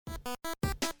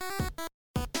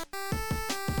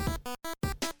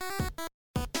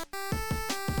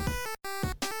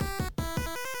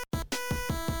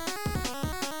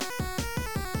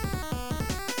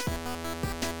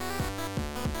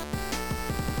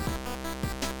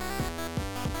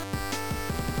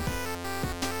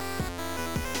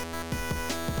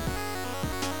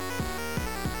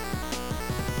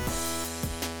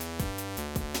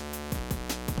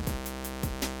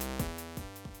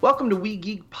Welcome to We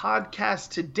Geek Podcast.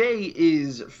 Today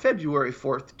is February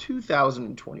 4th,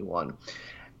 2021.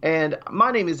 And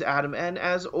my name is Adam, and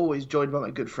as always, joined by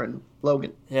my good friend,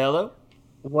 Logan. Hello.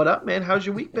 What up, man? How's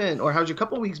your week been? Or how's your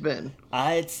couple weeks been?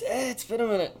 It's been a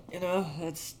minute,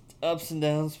 it's ups and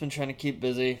downs, been trying to keep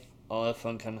busy, all that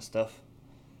fun kind of stuff.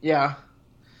 Yeah.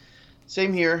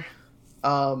 Same here.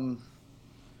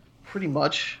 Pretty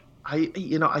much. I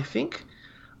think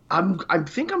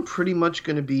I'm pretty much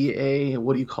going to be a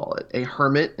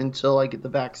hermit until I get the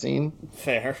vaccine.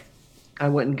 Fair. I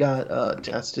went and got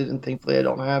tested, and thankfully I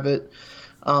don't have it.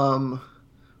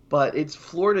 But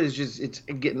Florida is it's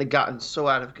gotten so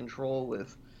out of control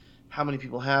with how many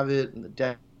people have it and the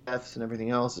deaths and everything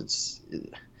else.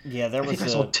 There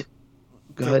was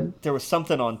Go ahead. There was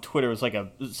something on Twitter. It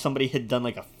was somebody had done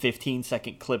like a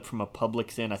 15-second clip from a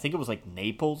Publix Inn. I think it was like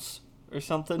Naples or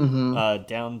something,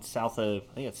 down south of,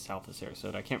 I think it's south of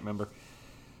Sarasota, I can't remember,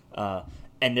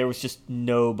 and there was just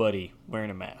nobody wearing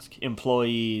a mask.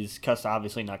 Employees,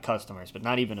 obviously not customers, but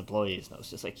not even employees, and I was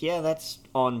just like, yeah, that's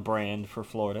on brand for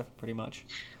Florida, pretty much.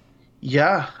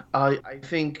 Yeah, I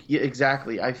think, yeah,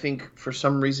 exactly. I think for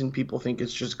some reason people think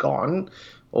it's just gone,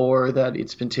 or that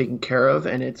it's been taken care of,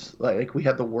 and it's like we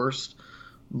had the worst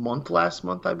month last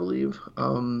month, I believe.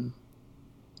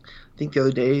 I think the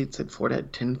other day it said Florida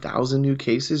had 10,000 new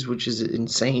cases, which is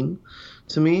insane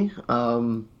to me.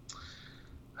 I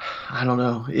don't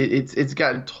know. It's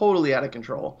gotten totally out of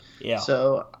control. Yeah.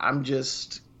 So I'm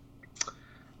just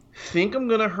think I'm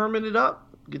gonna hermit it up,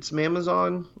 get some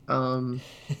Amazon,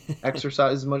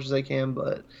 exercise as much as I can,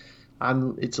 but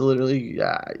it's literally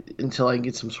until I can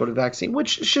get some sort of vaccine, which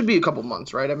should be a couple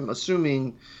months, right? I'm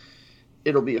assuming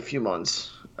it'll be a few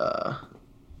months.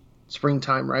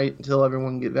 Springtime, right? Until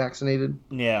everyone can get vaccinated.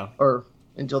 Yeah. Or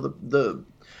until the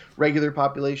regular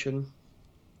population.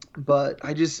 But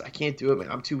I can't do it,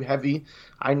 man. I'm too heavy.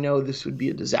 I know this would be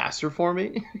a disaster for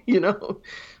me,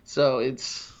 So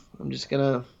I'm just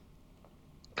gonna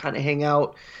kind of hang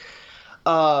out,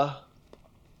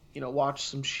 watch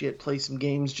some shit, play some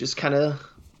games, just kind of,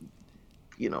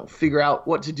 figure out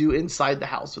what to do inside the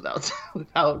house without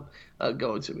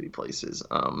going too many places.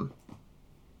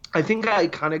 I think I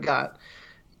kind of got,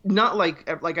 not like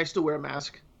I still wear a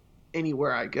mask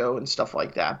anywhere I go and stuff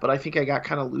like that, but I think I got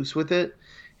kind of loose with it,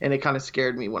 and it kind of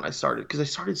scared me when I started, because I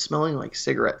started smelling like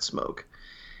cigarette smoke,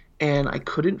 and I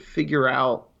couldn't figure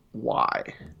out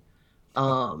why.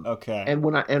 Okay.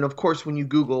 And of course when you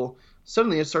Google,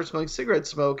 suddenly it starts smelling cigarette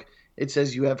smoke, it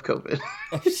says you have COVID.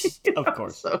 Of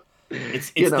course. So,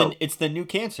 it's the new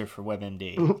cancer for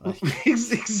WebMD.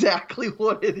 It's exactly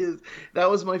what it is. That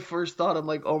was my first thought. I'm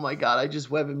like, oh my God, I just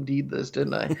WebMD'd this,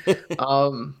 didn't I?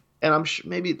 And I'm sure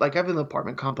maybe I have an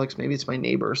apartment complex, maybe it's my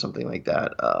neighbor or something like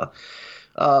that.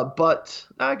 But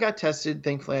I got tested.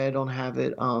 Thankfully, I don't have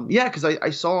it. Because I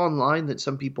saw online that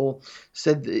some people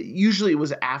said that usually it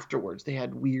was afterwards. They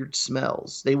had weird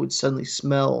smells. They would suddenly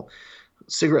smell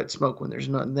cigarette smoke when there's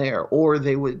none there, or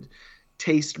they would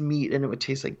taste meat and it would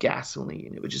taste like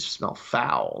gasoline. It would just smell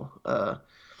foul. So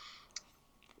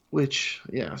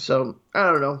I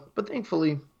don't know. But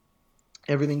thankfully,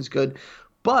 everything's good.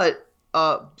 But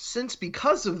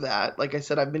because of that, like I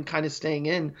said, I've been kind of staying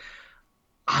in.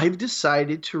 I've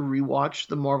decided to rewatch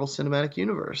the Marvel Cinematic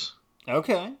Universe.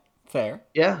 Okay, fair.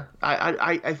 Yeah,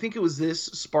 I think it was this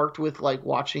sparked with like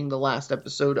watching the last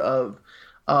episode of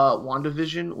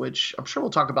WandaVision, which I'm sure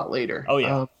we'll talk about later. Oh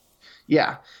yeah,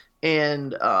 yeah,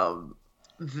 and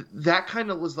that kind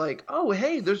of was like, oh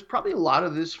hey, there's probably a lot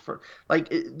of this for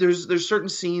like there's certain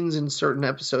scenes in certain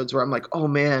episodes where I'm like, oh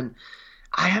man,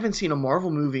 I haven't seen a Marvel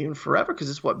movie in forever, because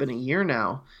it's been a year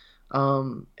now.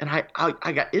 And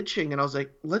I got itching, and I was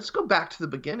like, let's go back to the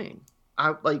beginning.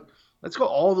 Let's go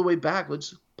all the way back.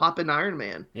 Let's pop in Iron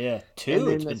Man. Yeah,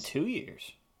 it's been 2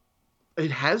 years.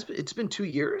 It's been 2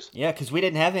 years? Yeah, because we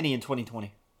didn't have any in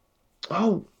 2020.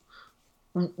 Oh,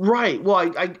 right.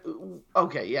 Well,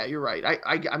 okay, yeah, you're right.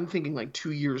 I'm thinking like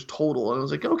 2 years total, and I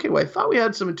was like, okay, well, I thought we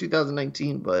had some in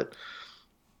 2019, but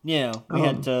yeah, we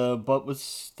had what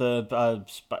was Far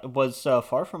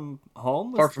From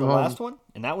Home? Far From the Home. Last one,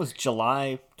 and that was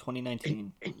July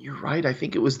 2019. And you're right. I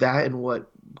think it was that and what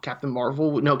Captain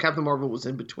Marvel. No, Captain Marvel was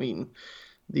in between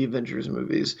the Avengers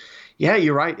movies. Yeah,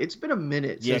 you're right. It's been a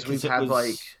minute Yeah, since we've because had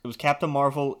like it was Captain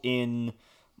Marvel in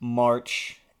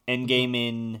March, Mhm. Endgame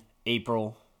in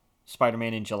April, Spider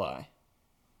Man in July.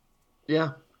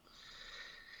 Yeah.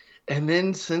 And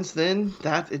then since then,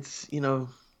 that's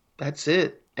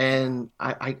it. And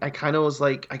I kind of was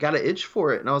like, I got an itch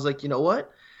for it. And I was like, you know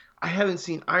what? I haven't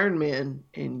seen Iron Man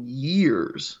in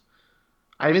years.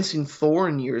 I haven't seen Thor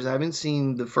in years. I haven't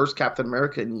seen the first Captain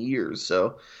America in years.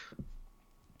 So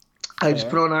I just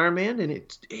put Fair. on Iron Man and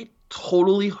it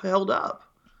totally held up.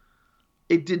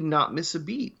 It did not miss a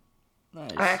beat. I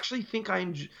Nice. actually think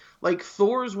like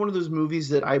Thor is one of those movies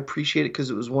that I appreciate it because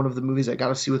it was one of the movies I got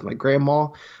to see with my grandma.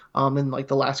 And like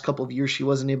the last couple of years, she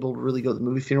wasn't able to really go to the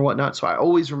movie theater and whatnot. So I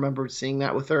always remember seeing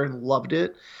that with her and loved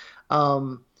it.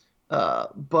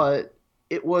 But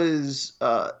it was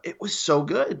so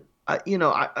good.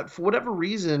 For whatever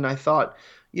reason, I thought,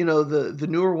 the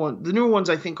newer ones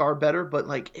I think are better, but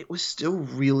like it was still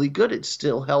really good. It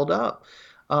still held up.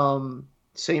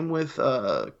 Same with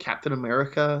Captain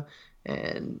America,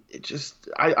 and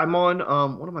I'm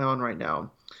on what am I on right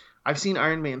now? I've seen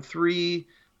Iron Man 3,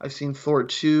 I've seen Thor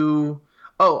 2.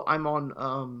 Oh, I'm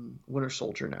on Winter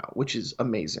Soldier now, which is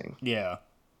amazing. Yeah.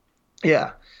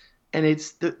 Yeah, and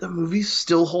it's the movies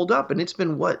still hold up, and it's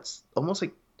been what almost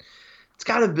like it's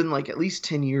got to have been like at least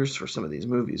 10 years for some of these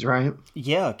movies, right?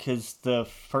 Yeah, because the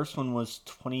first one was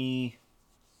 20.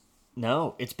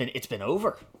 No, it's been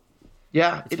over.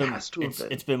 Yeah, It's it been has to have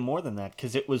been. it's been more than that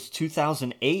because it was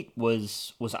 2008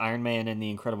 was Iron Man and the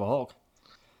Incredible Hulk.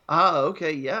 Ah,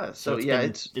 okay, yeah. So So yeah,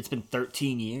 it's it's been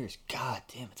 13 years. God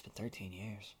damn, it's been 13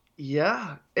 years.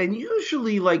 yeah, and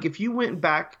usually like if you went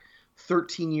back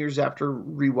 13 years after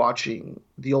rewatching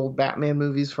the old Batman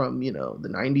movies from the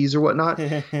 90s or whatnot,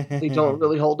 they don't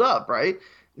really hold up, right?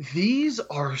 These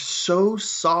are so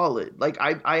solid. Like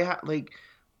like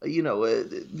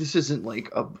this isn't like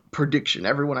a prediction.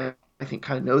 Everyone I think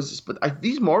kind of knows this, but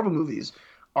these Marvel movies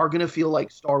are gonna feel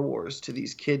like Star Wars to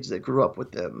these kids that grew up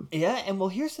with them. Yeah, and well,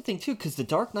 here's the thing too, because The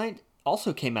Dark Knight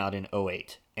also came out in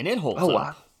 '08, and it holds Oh wow.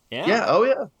 up. Yeah, Yeah, oh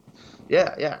yeah.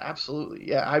 Yeah, yeah, absolutely.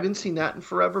 Yeah, I haven't seen that in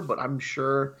forever, but I'm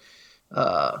sure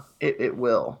it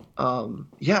will.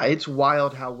 Yeah, it's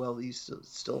wild how well these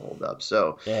still hold up.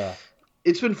 So yeah,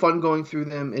 it's been fun going through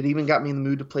them. It even got me in the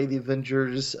mood to play the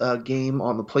Avengers game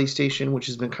on the PlayStation, which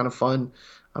has been kind of fun.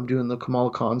 I'm doing the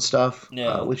Kamala Khan stuff,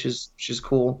 yeah. which is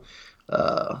cool.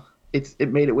 It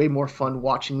made it way more fun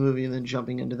watching the movie and then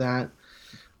jumping into that.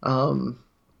 Um,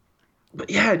 but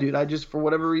yeah, dude, I just for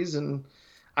whatever reason,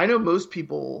 I know most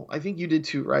people. I think you did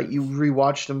too, right? You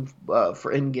rewatched them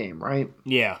for Endgame, right?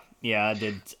 Yeah, yeah, I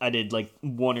did. I did like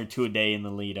one or two a day in the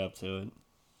lead up to it.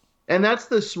 And that's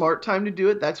the smart time to do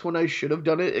it. That's when I should have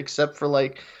done it, except for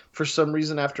like for some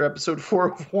reason after episode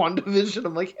 4 of WandaVision,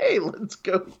 I'm like, hey, let's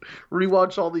go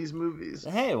rewatch all these movies.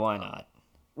 Hey, why not?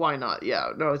 Why not? Yeah,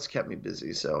 no, it's kept me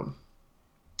busy. So,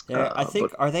 I but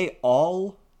think are they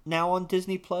all now on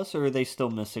Disney Plus, or are they still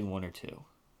missing one or two?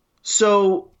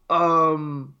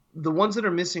 the ones that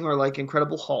are missing are like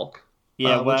Incredible Hulk,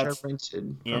 Yeah, which well, I that's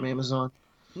rented yeah, from Amazon.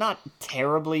 not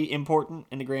terribly important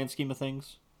in the grand scheme of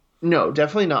things. No,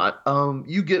 definitely not.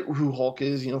 You get who Hulk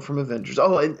is, from Avengers.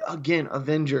 Oh, and again,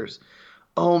 Avengers.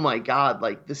 Oh my God!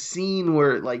 Like the scene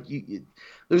where like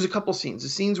there's a couple scenes. The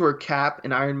scenes where Cap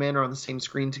and Iron Man are on the same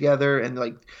screen together, and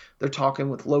like they're talking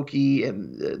with Loki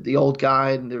and the old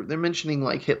guy, and they're mentioning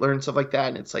like Hitler and stuff like that.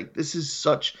 And it's like this is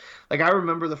such like I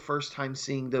remember the first time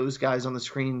seeing those guys on the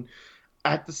screen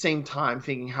at the same time,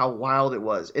 thinking how wild it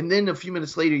was. And then a few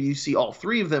minutes later, you see all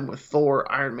three of them with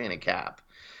Thor, Iron Man, and Cap.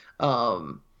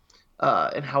 Um,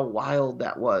 and how wild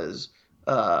that was.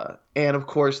 And of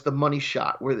course, the money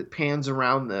shot where it pans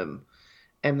around them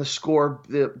and the score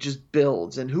just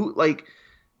builds. And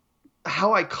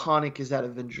how iconic is that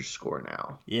Avengers score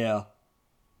now? Yeah,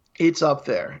 It's up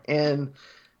there. And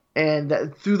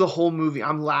through the whole movie,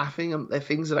 I'm laughing at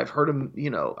things that I've heard them,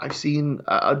 I've seen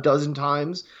a dozen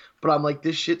times, but I'm like,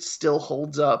 this shit still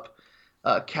holds up.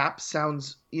 Cap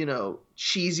sounds,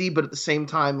 cheesy, but at the same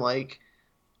time, like,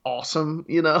 awesome.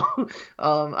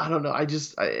 I don't know.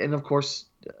 And of course,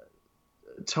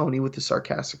 Tony with the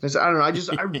sarcasticness. I don't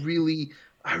know.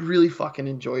 I really fucking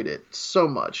enjoyed it so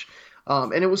much.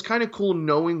 And it was kind of cool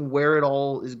knowing where it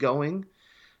all is going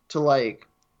to like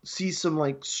see some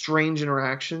like strange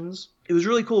interactions. It was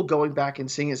really cool going back and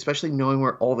seeing it, especially knowing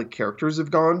where all the characters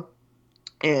have gone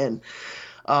and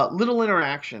little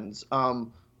interactions.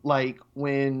 Like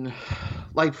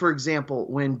for example,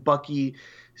 when Bucky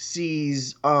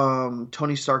sees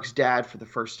Tony Stark's dad for the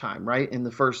first time, right? In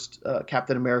the first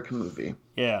Captain America movie.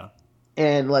 yeah,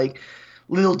 And like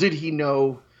little did he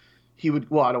know he would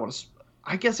well, I don't want to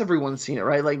I guess everyone's seen it,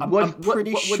 right? Like, I'm what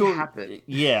pretty would sure. happen?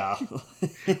 Yeah.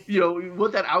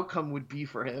 What that outcome would be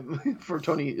for him, for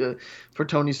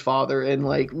Tony's father, and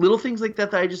like little things like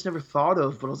that I just never thought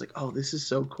of. But I was like, oh, this is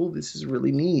so cool. This is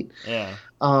really neat. Yeah.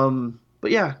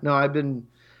 But yeah, no, I've been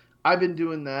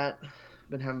doing that.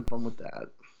 Been having fun with that.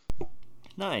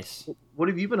 Nice. What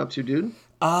have you been up to, dude?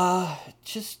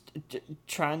 Just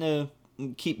trying to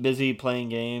keep busy playing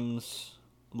games,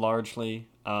 largely.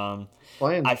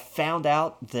 Playing. I found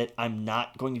out that I'm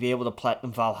not going to be able to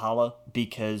platinum Valhalla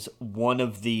because one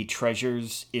of the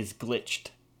treasures is glitched,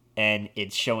 and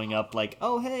it's showing up like,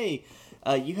 oh hey,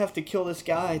 you have to kill this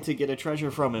guy to get a treasure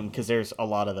from him, because there's a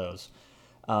lot of those.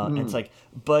 And it's like,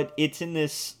 but it's in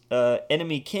this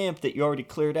enemy camp that you already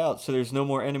cleared out, so there's no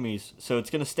more enemies. So it's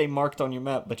going to stay marked on your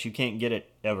map, but you can't get it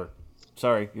ever.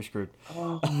 Sorry, you're screwed.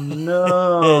 Oh,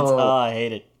 no. I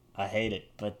hate it. I hate it.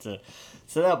 But,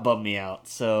 so that bummed me out.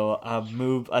 So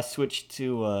I switched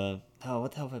to,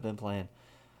 what the hell have I been playing?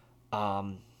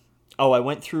 I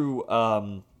went through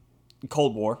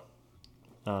Cold War.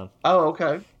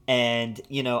 Okay. And,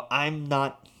 I'm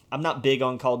not big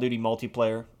on Call of Duty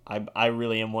multiplayer. I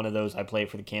really am one of those. I play it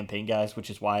for the campaign guys, which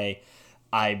is why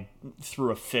I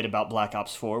threw a fit about Black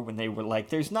Ops 4 when they were like,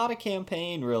 there's not a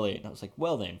campaign, really. And I was like,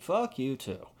 well then, fuck you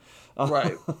too.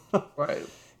 Right. Right.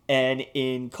 And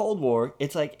in Cold War,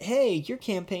 it's like, hey, your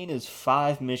campaign is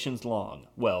 5 missions long.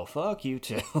 Well, fuck you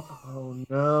too. Oh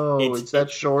no, it's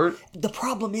that short? The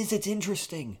problem is it's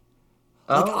interesting.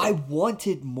 Like, I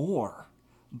wanted more.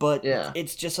 But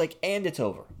it's just like, and it's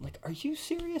over. I'm like, are you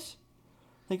serious?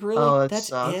 Like, really? Oh, that's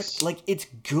sucks. it? Like, it's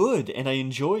good, and I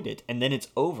enjoyed it, and then it's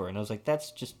over. And I was like,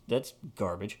 that's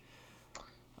garbage.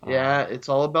 Yeah, it's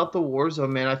all about the Warzone,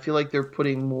 man. I feel like they're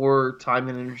putting more time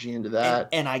and energy into that.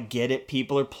 And I get it.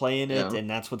 People are playing it, and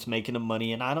that's what's making them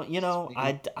money. And I don't,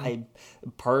 I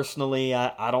personally,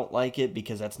 I don't like it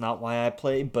because that's not why I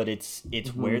play, but it's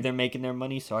where they're making their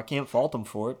money, so I can't fault them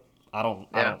for it. I don't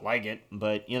like it,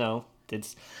 but,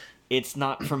 it's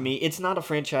not for me. It's not a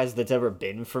franchise that's ever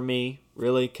been for me,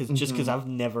 really, because I've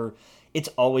never. It's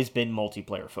always been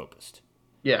multiplayer focused.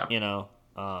 Yeah.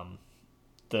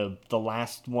 The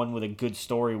last one with a good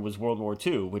story was World War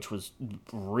II, which was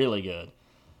really good.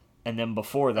 And then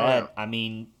before that, I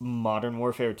mean, Modern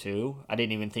Warfare 2. I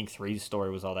didn't even think 3's story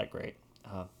was all that great.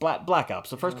 Black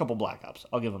Ops, the first couple Black Ops,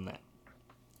 I'll give them that.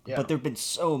 Yeah. But there've been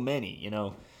so many,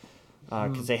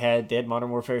 because they had Modern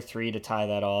Warfare 3 to tie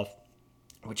that off,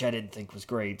 which I didn't think was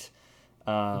great.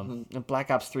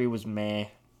 Black Ops 3 was meh.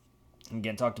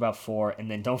 Again, talked about 4,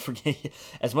 and then don't forget,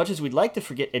 as much as we'd like to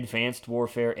forget Advanced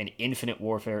Warfare and Infinite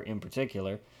Warfare in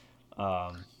particular,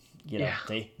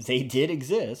 they did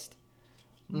exist,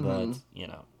 but,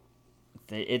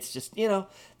 it's just,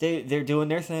 they're doing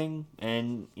their thing,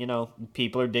 and,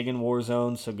 people are digging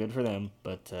Warzone, so good for them,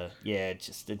 but,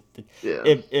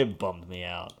 it bummed me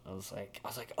out. I was like,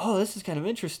 oh, this is kind of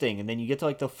interesting, and then you get to,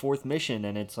 like, the 4th mission,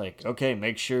 and it's like, okay,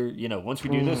 make sure, once we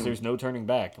do this, there's no turning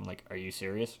back. I'm like, are you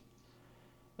serious?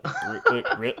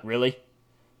 Really?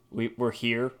 We're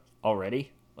here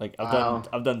already? Like,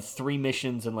 I've done 3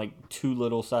 missions and, like, 2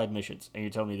 little side missions, and you're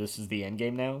telling me this is the end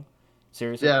game now?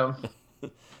 Seriously? Yeah.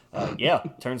 Yeah,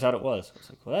 turns out it was. I was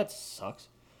like, well, that sucks.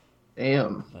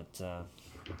 Damn. But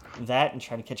that and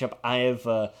trying to catch up, I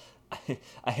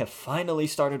have finally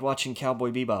started watching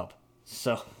Cowboy Bebop.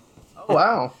 So. Oh,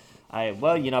 wow. I've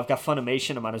got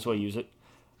Funimation. I might as well use it.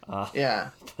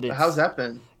 Yeah. But how's that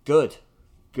been? Good.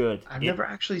 I've never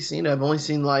actually seen it. I've only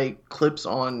seen like clips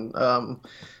on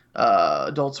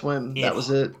Adult Swim. That was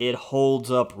it. It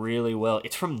holds up really well.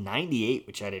 It's from '98,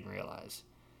 which I didn't realize.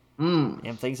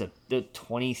 Damn thing's a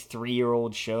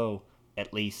 23-year-old show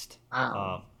at least.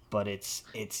 Wow. But it's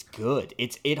good.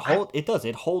 It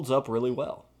holds up really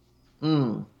well.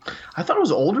 I thought it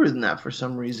was older than that for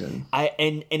some reason.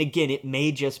 And again, it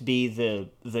may just be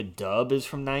the dub is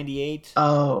from '98.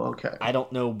 Oh, okay. I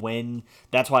don't know when.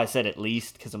 That's why I said at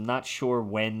least, because I'm not sure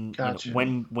when. Gotcha.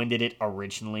 When did it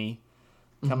originally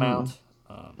come out?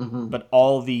 But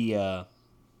all the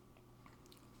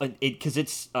because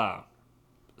it's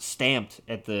stamped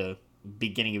at the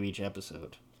beginning of each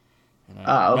episode. And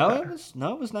okay.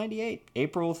 No, it was '98,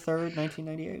 April 3rd,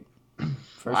 1998.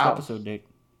 First Wow. episode date.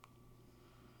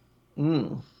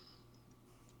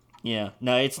 Yeah,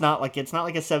 no, it's not like a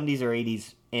 70s or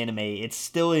 80s anime. It's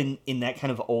still in that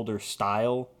kind of older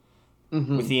style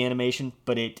with the animation,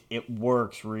 but it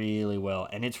works really well,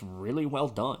 and it's really well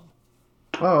done.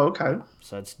 Oh, okay.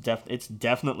 So it's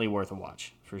definitely worth a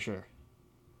watch for sure.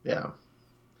 Yeah,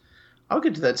 I'll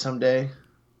get to that someday.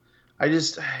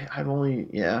 I've only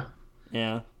Yeah.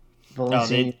 I've only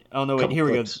seen oh no, a wait, couple here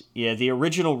we go. clips. Yeah, the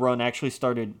original run actually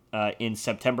started in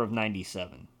September of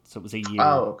 '97, so it was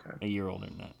Oh, okay. a year older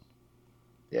than that.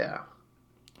 Yeah.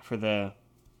 For the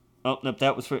oh no,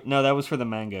 that was for the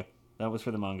manga. That was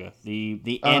for the manga.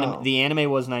 Oh. The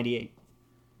anime was '98.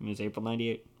 It was April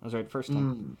 '98. I was right the first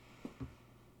time.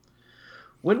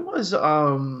 When was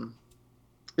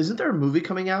isn't there a movie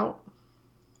coming out?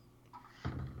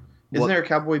 Isn't there a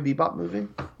Cowboy Bebop movie?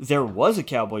 There was a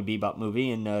Cowboy Bebop movie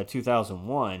in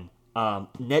 2001.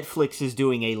 Netflix is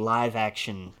doing a live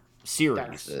action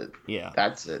series. That's it. Yeah,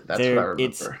 That's it. That's what I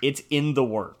remember. It's in the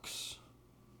works.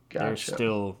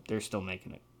 Gotcha. They're still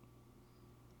making it.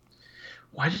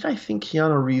 Why did I think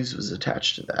Keanu Reeves was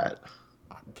attached to that?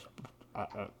 I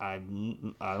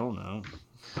don't know.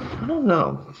 I don't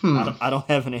know. I don't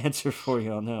have an answer for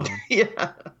you on that one.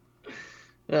 Yeah.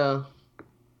 Yeah.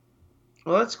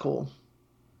 Well, that's cool.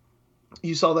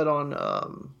 You saw that on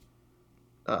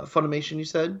Funimation, you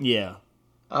said? Yeah.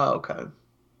 Oh, okay.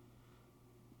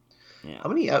 Yeah. How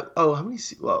many?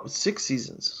 Well, 6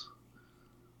 seasons.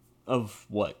 Of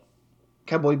what?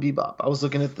 Cowboy Bebop. I was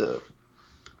looking at the.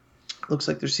 Looks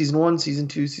like there's season 1, season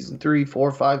 2, season 3,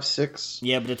 4, 5, 6.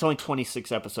 Yeah, but it's only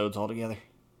 26 episodes altogether.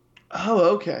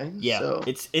 Oh, okay. Yeah, so.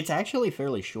 it's actually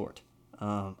fairly short.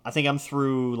 I think I'm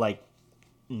through like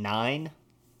 9.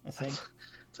 I think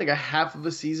It's like a half of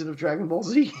a season of Dragon Ball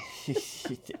Z.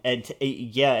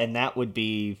 and that would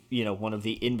be one of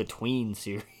the in between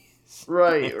series.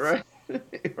 Right. Right.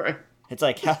 It's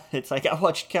like I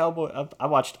watched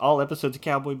all episodes of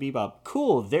Cowboy Bebop.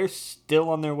 Cool, they're still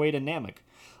on their way to Namek.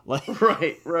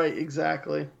 Right,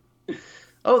 exactly.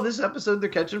 Oh, this episode they're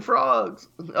catching frogs.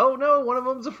 Oh no, one of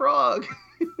them's a frog.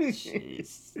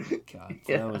 Jeez, God,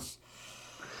 Yeah. that was.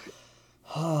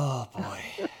 Oh boy,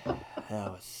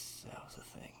 that was a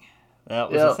thing.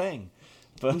 That was a thing,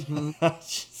 but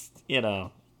just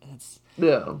it's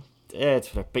Yeah.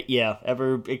 but yeah,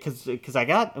 because I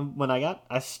got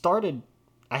Funimation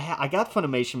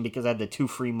because I had the 2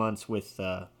 free months with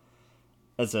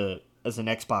as an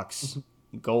Xbox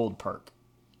Gold perk,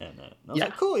 and I was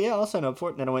like, cool, yeah, I'll sign up for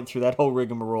it. And then I went through that whole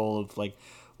rigmarole of like,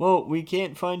 well, we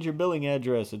can't find your billing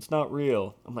address, it's not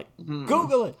real. I'm like,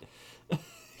 Google it.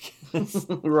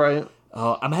 Right.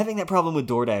 I'm having that problem with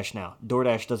DoorDash now.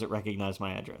 DoorDash doesn't recognize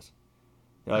my address.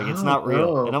 They're like, it's Oh, not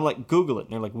real. no. And I'm like, Google it.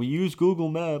 And they're like, we use Google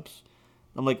Maps.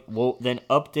 I'm like, well, then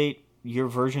update your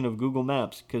version of Google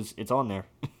Maps because it's on there.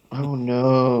 Oh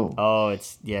no. Oh,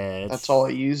 it's That's all I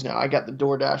use now. I got the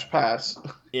DoorDash pass.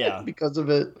 Yeah. Because of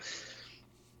it.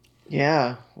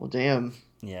 Yeah. Well, damn.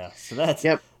 Yeah. So that's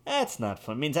not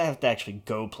fun. It means I have to actually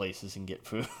go places and get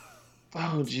food.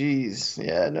 Oh, jeez.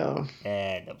 Yeah. No.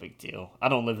 No big deal. I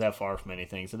don't live that far from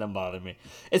anything, so it doesn't bother me.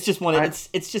 It's just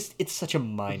it's such a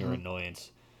minor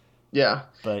annoyance. Yeah.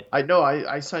 But I know.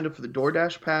 I signed up for the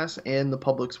DoorDash pass and the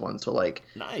Publix one. So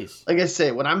nice. like I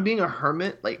say, when I'm being a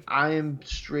hermit, like I am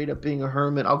straight up being a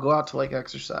hermit. I'll go out to like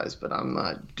exercise, but I'm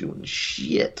not doing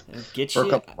shit for a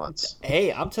couple months.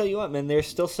 Hey, I'll tell you what, man. They're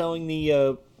still selling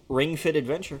the Ring Fit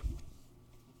Adventure.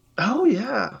 Oh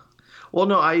yeah. Well,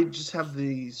 no, I just have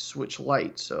the Switch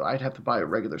Lite, so I'd have to buy a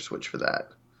regular Switch for that.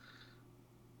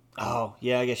 Oh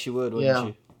yeah, I guess you would, wouldn't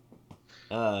you?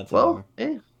 Well,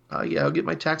 yeah, I'll get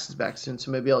my taxes back soon,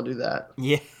 so maybe I'll do that.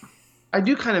 Yeah. I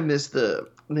do kind of miss the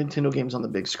Nintendo games on the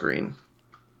big screen.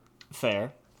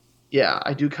 Fair. Yeah,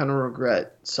 I do kind of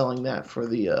regret selling that for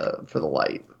the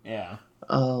Lite. Yeah.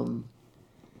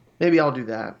 Maybe I'll do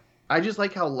that. I just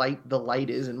like how light the light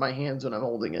is in my hands when I'm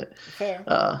holding it. Fair.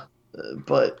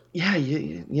 But yeah,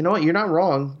 you know what? You're not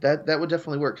wrong. That would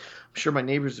definitely work. I'm sure my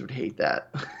neighbors would hate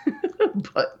that.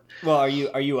 But well, are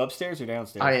you upstairs or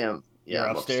downstairs? I am. Yeah,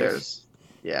 I'm upstairs.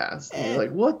 Yeah. So you're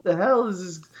like, what the hell is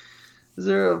this? Is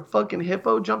there a fucking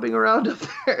hippo jumping around up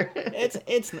there?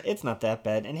 It's not that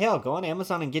bad. And hell, go on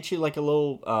Amazon and get you like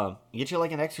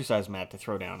an exercise mat to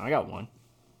throw down. I got one.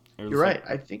 You're right.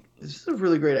 I think this is a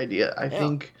really great idea. I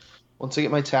think once I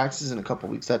get my taxes in a couple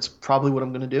weeks, that's probably what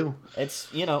I'm gonna do. I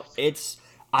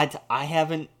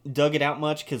haven't dug it out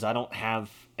much because I don't have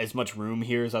as much room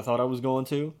here as I thought I was going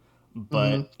to.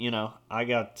 But I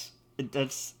got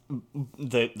that's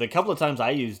the couple of times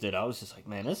I used it, I was just like,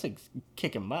 man, this thing's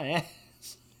kicking my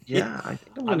ass. Yeah, I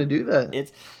think I'm gonna do that.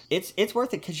 It's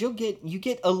worth it because you get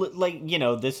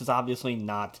this is obviously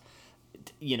not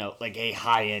like a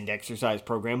high end exercise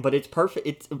program, but it's perfect.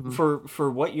 It's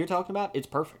for what you're talking about. It's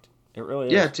perfect. It really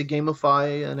is. Yeah, to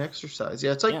gamify an exercise.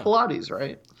 Yeah, it's like Pilates,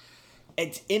 right?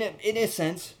 It's in a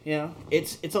sense, yeah.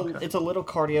 It's a little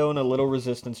cardio and a little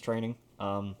resistance training.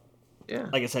 Yeah.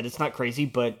 Like I said, it's not crazy,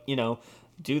 but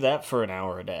do that for an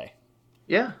hour a day.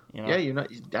 Yeah. Yeah,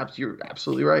 you're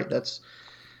absolutely right.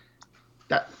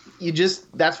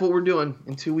 That's what we're doing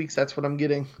in 2 weeks. That's what I'm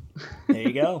getting. There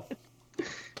you go.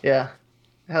 Yeah,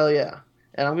 hell yeah.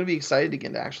 And I'm gonna be excited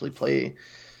again to actually play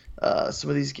some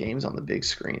of these games on the big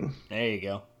screen. There you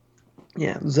go.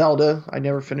 Yeah, Zelda. I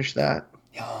never finished that.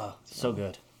 Oh, so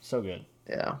good, so good.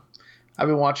 Yeah. I've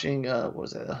been watching, what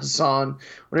was it, Hassan.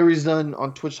 Whenever he's done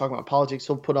on Twitch talking about politics,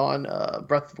 he'll put on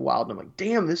Breath of the Wild, and I'm like,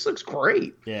 damn, this looks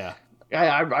great. Yeah.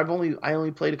 I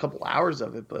only played a couple hours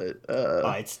of it, but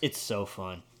it's so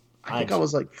fun. I think I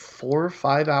was like 4 or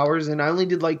 5 hours, and I only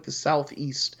did like the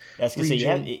southeast. That's because you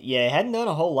hadn't done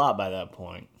a whole lot by that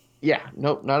point. Yeah,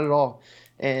 nope, not at all.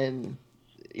 And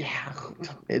yeah,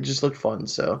 it just looked fun.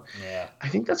 So yeah, I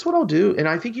think that's what I'll do. And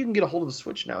I think you can get a hold of the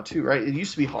Switch now too, right? It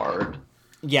used to be hard.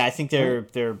 Yeah, I think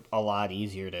they're a lot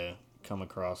easier to come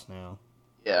across now.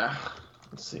 Yeah.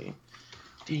 Let's see.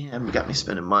 Damn, you got me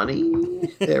spending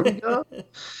money. There we go.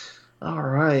 All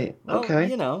right.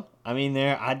 Okay. Well, I mean,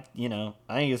 I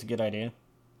think it's a good idea.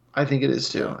 I think it is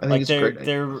too. I think it's great.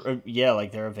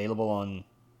 They're available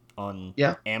on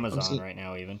Amazon right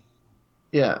now even.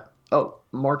 Yeah. Oh,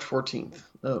 March 14th.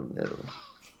 Oh no.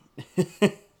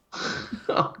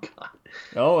 Oh god.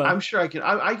 Oh, I'm sure I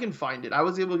can find it. I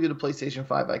was able to get a PlayStation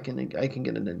 5. I can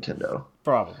get a Nintendo.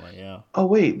 Probably, yeah. Oh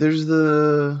wait, there's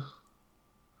the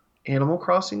Animal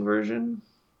Crossing version.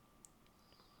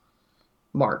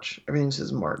 March. Everything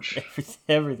says March.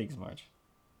 Everything's March.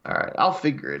 All right, I'll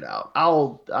figure it out.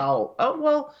 Oh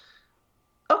well.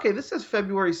 Okay, this says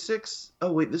February 6th.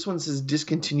 Oh wait, this one says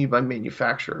discontinued by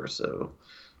manufacturer, so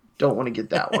don't want to get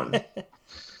that one.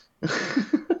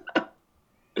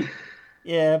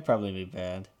 Yeah, it'd probably be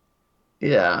bad.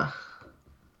 Yeah.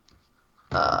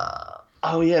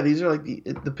 Oh yeah, these are like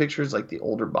the pictures, like the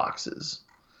older boxes.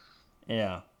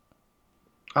 Yeah.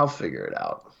 I'll figure it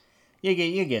out. You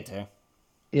get there.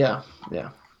 Yeah.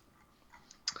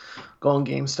 Go on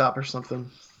GameStop or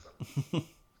something.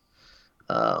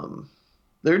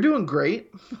 They're doing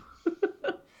great.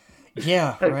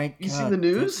 Yeah, right. You seen the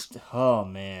news? Oh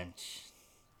man.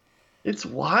 It's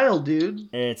wild, dude.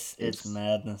 It's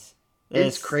madness.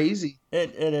 It's crazy.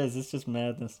 It is. It's just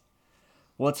madness.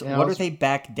 What are they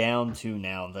back down to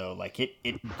now though? Like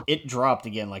it dropped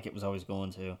again like it was always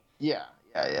going to. Yeah.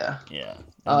 Yeah.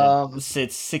 It's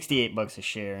 $68 a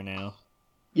share now.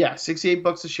 Yeah,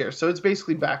 $68 a share. So it's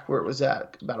basically back where it was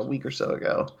at about a week or so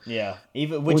ago. Yeah.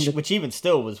 Which even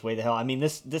still was way the hell. I mean,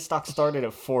 this stock started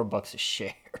at $4 a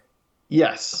share.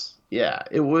 Yes. Yeah.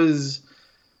 It was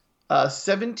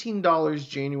 $17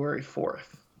 January 4th.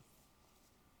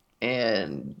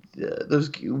 And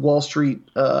those Wall Street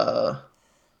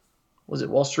was it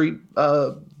Wall Street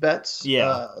bets?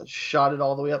 Yeah. Shot it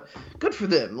all the way up. Good for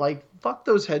them. Like, fuck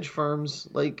those hedge firms.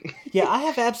 Like, yeah, I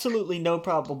have absolutely no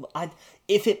problem.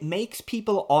 If it makes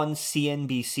people on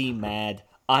CNBC mad,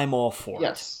 I'm all for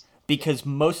it. Because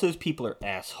most of those people are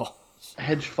assholes.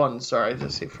 Hedge funds, sorry, I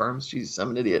just say firms. Jesus,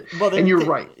 I'm an idiot. Well, and you're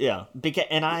right. Yeah.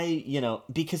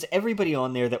 Because everybody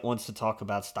on there that wants to talk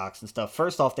about stocks and stuff,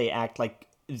 first off, they act like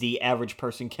the average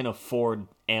person can afford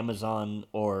Amazon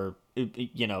or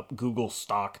Google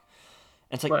stock.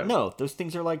 And it's like, right. No, those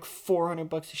things are like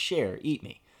 $400 a share. Eat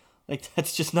me. Like,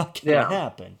 that's just not gonna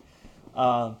happen.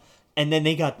 And then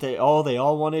they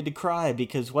all wanted to cry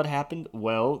because what happened?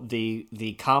 Well,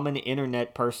 the common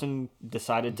internet person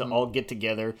decided to all get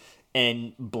together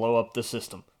and blow up the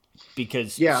system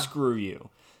because screw you.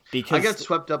 Because I got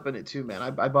swept up in it too, man.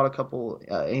 I bought a couple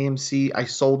AMC. I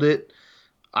sold it.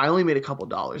 I only made a couple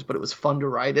dollars, but it was fun to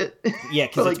ride it. Yeah,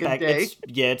 because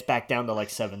it's back down to like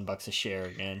 $7 a share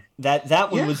again.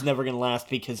 That one was never gonna last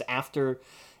because after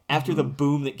the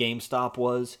boom that GameStop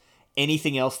was,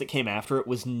 anything else that came after it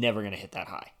was never gonna hit that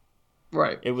high.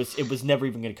 Right. It was never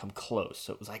even gonna come close.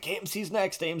 So it was like AMC's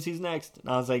next. And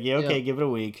I was like, give it a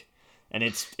week, and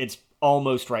it's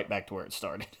almost right back to where it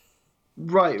started.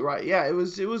 Right. Yeah, it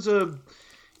was a,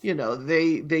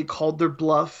 they called their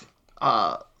bluff.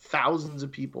 Thousands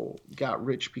of people got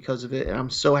rich because of it, and I'm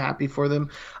so happy for them.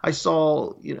 I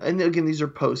saw, and again, these are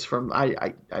posts from,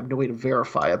 I have no way to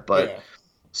verify it, but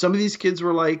some of these kids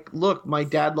were like, look, my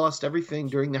dad lost everything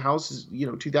during the houses,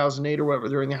 2008 or whatever,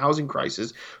 during the housing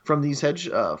crisis from these hedge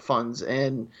funds,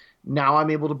 and now I'm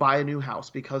able to buy a new house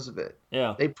because of it.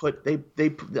 Yeah.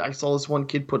 I saw this one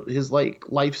kid put his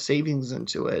life savings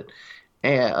into it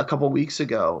a couple weeks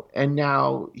ago, and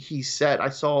now he's set. I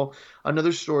saw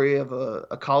another story of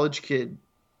a college kid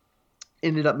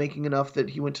ended up making enough that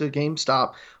he went to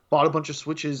GameStop, bought a bunch of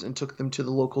Switches, and took them to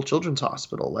the local children's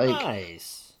hospital. Like,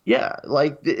 nice. Yeah,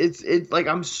 like it's like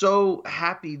I'm so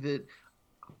happy that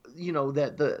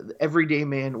that the everyday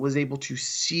man was able to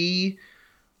see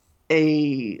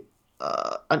an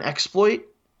exploit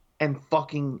and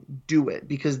fucking do it,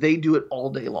 because they do it all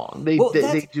day long. They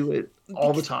do it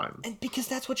all the time. And because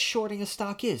that's what shorting a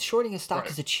stock is. Shorting a stock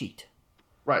is a cheat.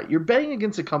 Right. You're betting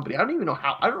against a company. I don't even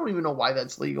know why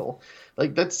that's legal.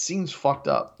 Like, that seems fucked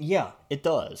up. Yeah, it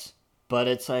does. But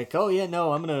it's like, oh yeah,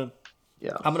 no, I'm gonna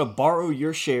borrow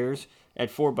your shares at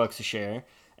 $4 a share,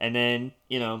 and then,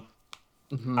 I'm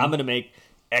gonna make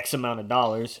X amount of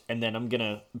dollars, and then I'm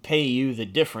gonna pay you the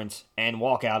difference and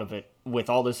walk out of it with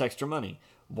all this extra money,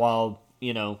 while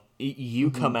you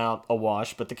come out a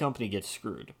wash, but the company gets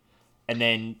screwed, and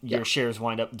then your shares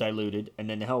wind up diluted, and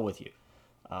then the hell with you.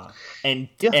 And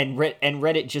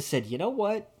Reddit just said, you know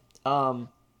what?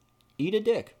 Eat a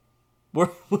dick. We're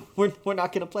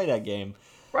not gonna play that game.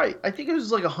 Right. I think it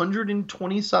was like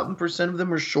 120-something% of them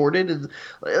were shorted,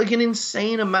 like an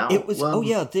insane amount. It was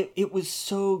it was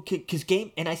so, because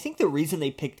and I think the reason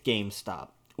they picked GameStop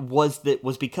was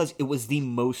because it was the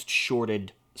most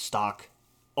shorted stock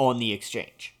on the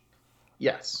exchange.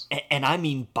 Yes. And I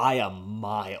mean by a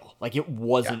mile. Like, it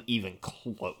wasn't even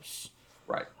close.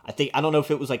 Right. I don't know if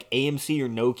it was like AMC or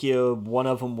Nokia. One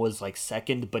of them was like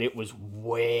second, but it was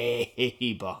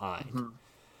way behind. Mm-hmm.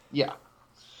 Yeah.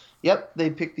 Yep. They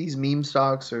picked these meme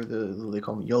stocks, or they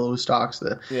call them YOLO stocks.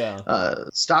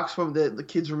 Stocks from the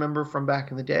kids remember from back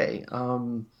in the day.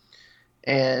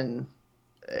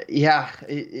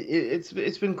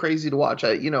 It's been crazy to watch.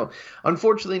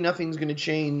 Unfortunately, nothing's going to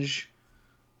change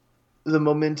the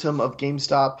momentum of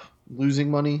GameStop losing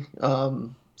money.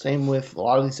 Same with a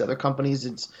lot of these other companies.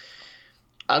 It's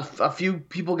a few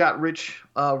people got rich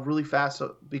really fast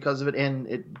because of it, and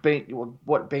it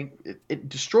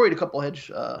destroyed a couple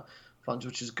hedge funds,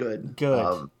 which is good.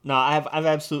 Good. No, I have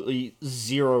absolutely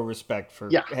zero respect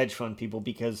for hedge fund people,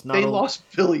 because they lost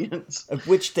billions,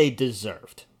 which they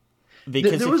deserved.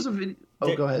 Because there was a video.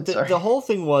 Oh, go ahead. Sorry. The whole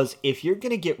thing was, if you're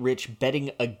gonna get rich betting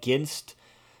against.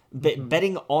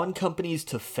 Betting on companies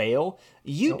to fail,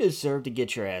 you deserve to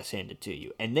get your ass handed to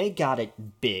you, and they got it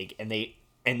big, and they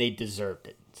deserved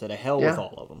it. So to hell with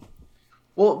all of them.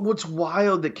 Well, what's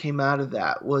wild that came out of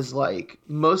that was, like,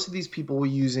 most of these people were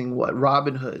using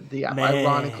Robinhood,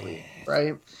 ironically,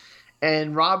 right?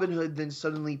 And Robinhood then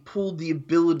suddenly pulled the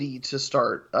ability to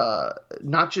start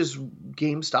not just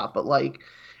GameStop, but like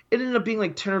it ended up being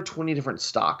like 10 or 20 different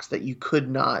stocks that you could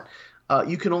not.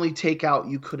 You could only take out.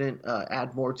 You couldn't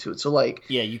add more to it. So like,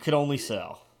 you could only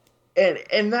sell.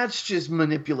 And that's just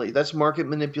manipulate. That's market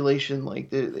manipulation.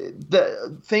 Like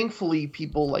thankfully,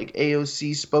 people like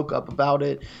AOC spoke up about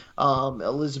it.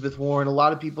 Elizabeth Warren. A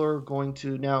lot of people are going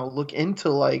to now look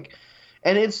into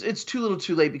and it's too little,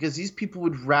 too late, because these people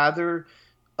would rather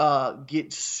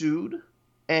get sued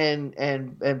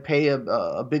and pay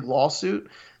a big lawsuit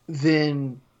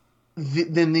than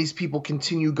these people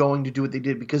continue going to do what they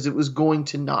did, because it was going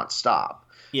to not stop.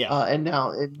 Yeah. And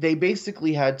now they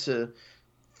basically had to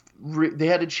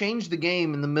change the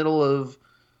game in the middle of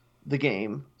the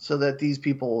game so that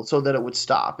it would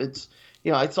stop. It's,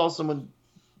 I saw someone,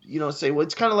 say, well,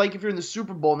 it's kind of like if you're in the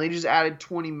Super Bowl and they just added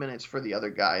 20 minutes for the other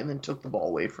guy and then took the ball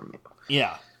away from you.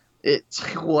 Yeah. It's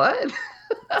like, what?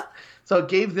 So it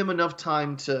gave them enough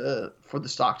time for the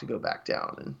stock to go back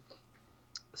down. And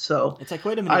so it's like,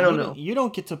 wait a minute, I don't know. You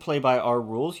don't get to play by our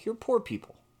rules. You're poor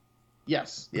people.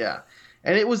 Yes. Yeah.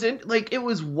 And it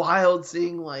was wild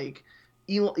seeing like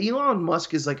Elon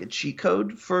Musk is like a cheat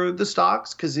code for the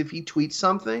stocks, because if he tweets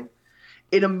something,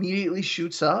 it immediately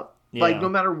shoots up. Yeah. Like, no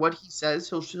matter what he says,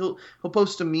 he'll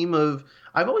post a meme of,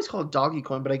 I've always called it Doggy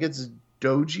Coin, but I guess it's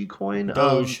Doge Coin.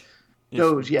 Doge,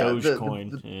 yeah,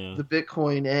 Dogecoin, the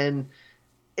Bitcoin, and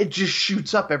it just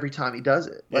shoots up every time he does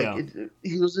it. Like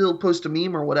he'll post a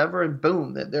meme or whatever, and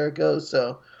boom, there it goes.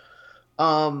 So,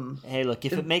 hey, look,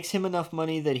 if it makes him enough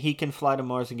money that he can fly to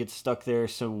Mars and get stuck there,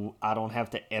 so I don't have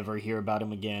to ever hear about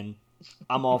him again,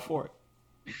 I'm all for it.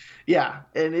 Yeah,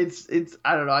 and it's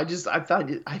I don't know. I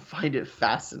find it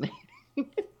fascinating.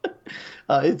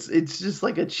 It's just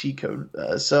like a cheat code.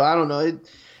 So I don't know.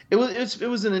 It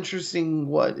was an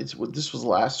interesting this was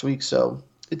last week, so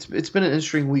it's been an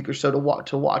interesting week or so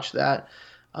to watch that.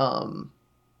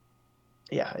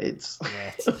 It's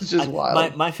just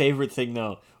wild. My favorite thing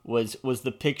though was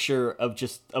the picture of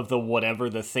the whatever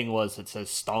the thing was that says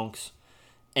stonks.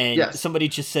 And somebody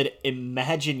just said,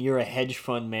 imagine you're a hedge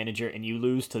fund manager and you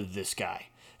lose to this guy.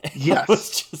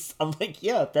 Yes. I'm like,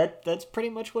 yeah, that's pretty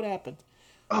much what happened.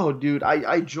 Oh, dude,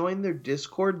 I joined their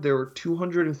Discord. There were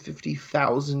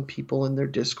 250,000 people in their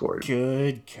Discord.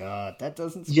 Good God. That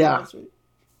doesn't surprise me.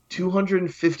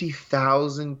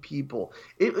 250,000 people.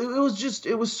 It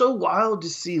was so wild to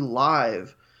see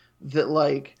live that,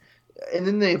 like, and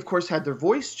then they of course had their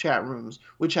voice chat rooms,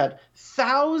 which had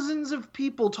thousands of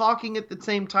people talking at the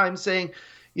same time saying,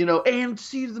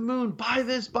 AMC to the moon, buy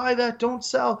this, buy that, don't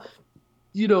sell,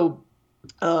 you know,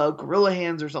 gorilla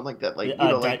hands or something like that, like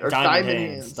or diamond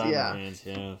hands, diamond hands,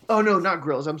 yeah. Oh no, not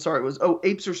gorillas. I'm sorry. It was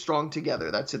apes are strong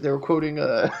together. That's it. They were quoting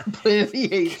Planet of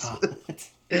the Apes.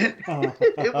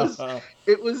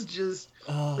 it was just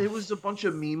it was a bunch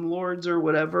of meme lords or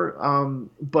whatever.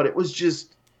 But it was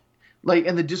just like,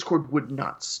 and the Discord would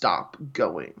not stop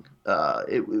going.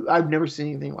 I've never seen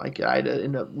anything like it. I had to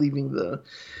end up leaving the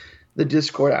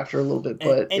Discord after a little bit.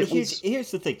 But and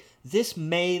here's the thing. This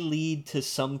may lead to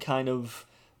some kind of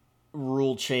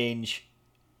rule change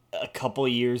a couple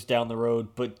of years down the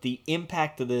road, but the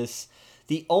impact of this,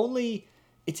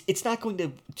 it's not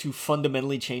going to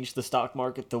fundamentally change the stock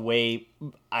market the way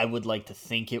I would like to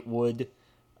think it would,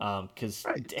 because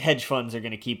hedge funds are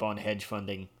going to keep on hedge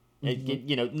funding.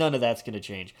 Mm-hmm. None of that's going to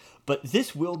change. But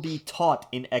this will be taught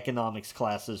in economics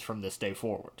classes from this day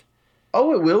forward.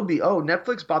 Oh, it will be. Oh,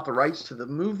 Netflix bought the rights to the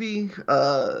movie.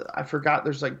 I forgot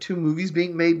there's like 2 movies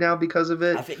being made now because of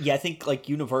it. I think like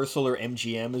Universal or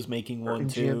MGM is making one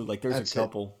too. Like there's a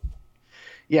couple.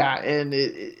 Yeah, and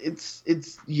it's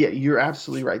you're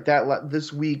absolutely right.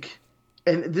 This week,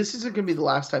 and this isn't going to be the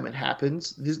last time it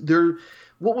happens.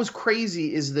 What was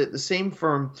crazy is that the same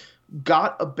firm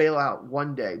got a bailout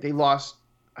one day. They lost,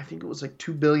 I think it was like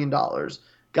 $2 billion.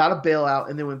 Got a bailout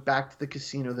and then went back to the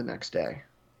casino the next day.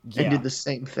 Yeah. And did the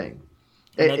same thing.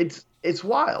 It's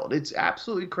wild. It's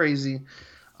absolutely crazy.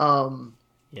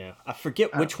 Yeah, I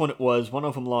forget which one it was. One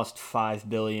of them lost $5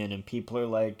 billion, and people are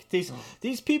like,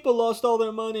 "These people lost all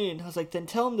their money." And I was like, "Then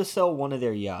tell them to sell one of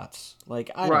their yachts."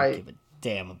 Like, I don't give a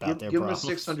damn about their problems.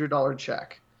 Give them a $600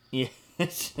 check. Yeah.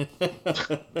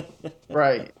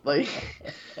 Right. Like,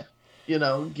 write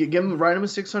them a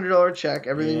 $600 check.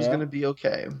 Everything's gonna be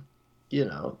okay.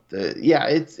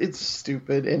 It's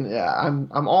stupid, and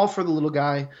I'm all for the little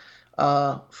guy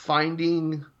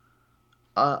finding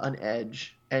an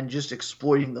edge and just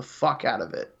exploiting the fuck out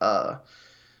of it.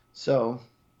 So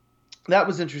that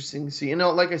was interesting to see.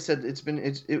 Like I said,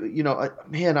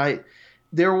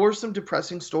 there were some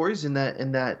depressing stories in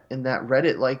that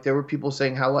Reddit. Like there were people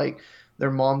saying how like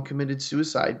their mom committed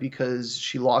suicide because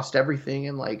she lost everything,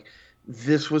 and like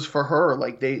this was for her.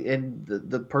 Like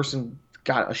the person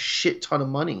got a shit ton of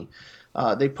money.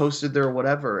 They posted their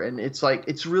whatever, and it's like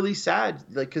it's really sad,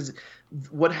 like because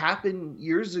what happened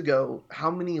years ago, how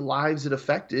many lives it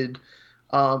affected,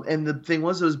 and the thing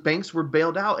was those banks were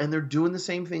bailed out, and they're doing the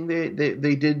same thing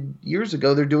they did years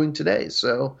ago. They're doing today.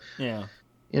 So yeah,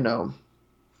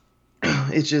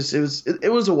 it's just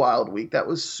it was a wild week. That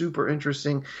was super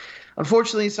interesting.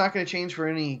 Unfortunately, it's not going to change for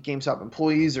any GameStop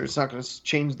employees, or it's not going to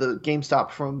change the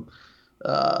GameStop from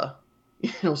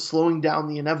slowing down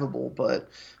the inevitable, but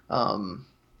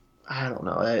I don't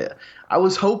know. I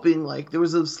was hoping, like, there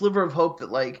was a sliver of hope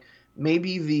that, like,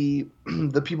 maybe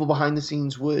the people behind the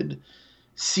scenes would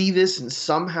see this and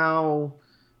somehow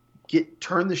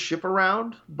turn the ship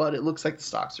around, but it looks like the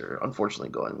stocks are unfortunately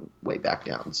going way back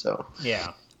down. So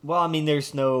yeah. Well, I mean,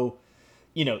 there's no,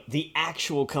 the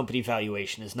actual company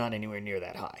valuation is not anywhere near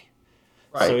that high.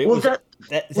 Right. So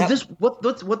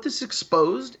what this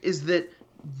exposed is that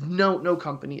no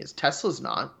company is. Tesla's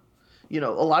not. A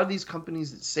lot of these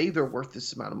companies that say they're worth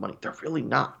this amount of money, they're really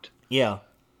not. Yeah.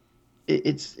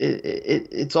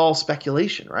 It's all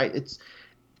speculation, right?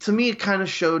 To me, it kind of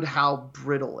showed how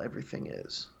brittle everything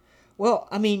is. Well,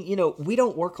 I mean, we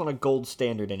don't work on a gold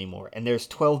standard anymore, and there's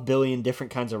 12 billion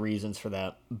different kinds of reasons for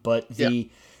that. But I'm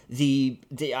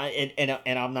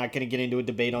not going to get into a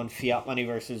debate on fiat money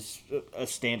versus a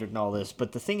standard and all this.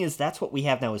 But the thing is, that's what we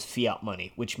have now is fiat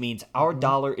money, which means our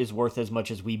dollar is worth as much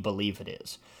as we believe it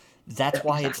is. That's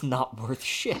why it's not worth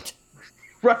shit.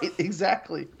 Right,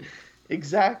 exactly.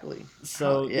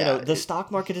 So, the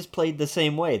stock market is played the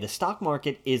same way. The stock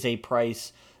market is a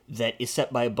price that is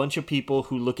set by a bunch of people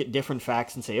who look at different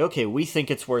facts and say, okay, we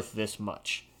think it's worth this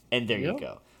much. And there you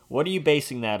go. What are you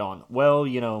basing that on? Well,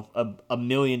 a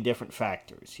million different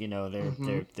factors.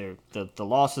 They're the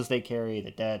losses they carry,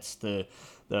 the debts, the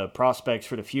prospects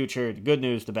for the future, the good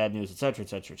news, the bad news, etc.,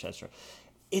 etc., etc.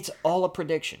 It's all a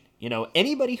prediction.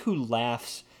 Anybody who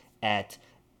laughs at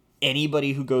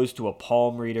anybody who goes to a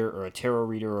palm reader or a tarot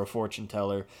reader or a fortune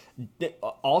teller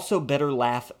also better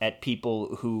laugh at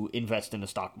people who invest in the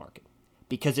stock market,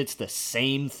 because it's the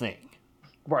same thing.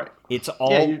 Right. It's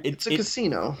all Yeah, it's a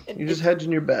casino. You're just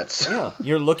hedging your bets. Yeah,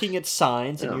 you're looking at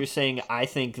signs and Yeah. you're saying, "I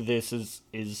think this is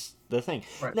the thing."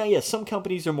 Right. Now, yes, some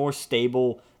companies are more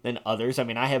stable than others. I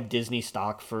mean, I have Disney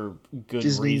stock for good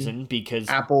Disney, reason because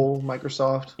Apple,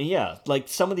 Microsoft. yeah, like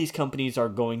some of these companies are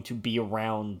going to be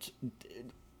around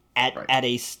at Right. at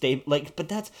a stable like, but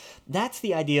that's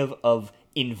the idea of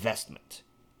investment.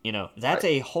 That's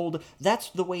Right. that's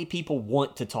the way people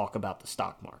want to talk about the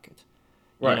stock market.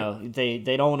 Right. They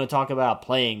don't want to talk about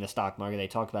playing the stock market. They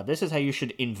talk about this is how you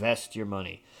should invest your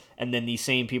money. And then these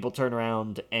same people turn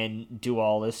around and do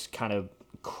all this kind of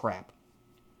crap.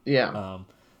 Yeah.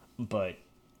 But,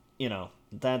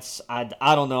 I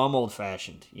don't know. I'm old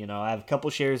fashioned. I have a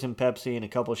couple shares in Pepsi and a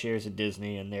couple shares in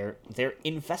Disney, and they're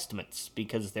investments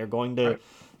because they're going to Right.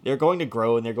 they're going to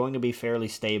grow and they're going to be fairly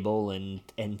stable, and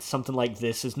something like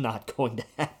this is not going to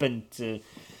happen to.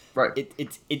 Right.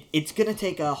 It's going to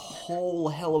take a whole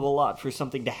hell of a lot for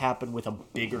something to happen with a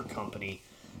bigger company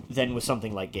than with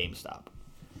something like GameStop.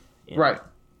 Right.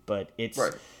 But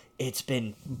Right. it's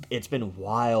been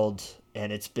wild,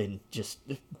 and it's been just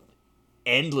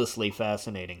endlessly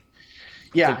fascinating.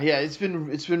 Yeah. Yeah. It's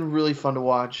been really fun to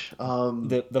watch.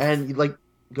 The And like,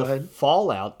 go ahead.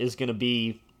 Fallout is going to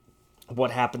be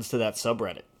what happens to that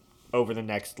subreddit over the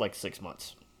next 6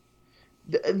 months.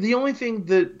 The only thing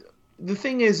the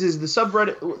thing is the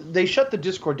subreddit, they shut the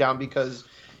Discord down because,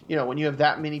 when you have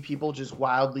that many people just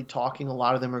wildly talking, a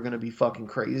lot of them are going to be fucking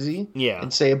crazy. Yeah.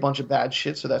 And say a bunch of bad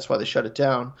shit, so that's why they shut it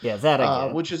down. Yeah, that I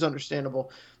get. Which is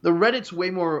understandable. The Reddit's way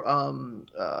more,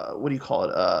 what do you call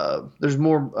it? There's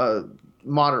more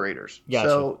moderators. Gotcha.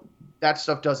 So that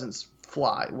stuff doesn't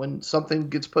fly. When something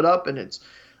gets put up and it's,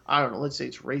 I don't know, let's say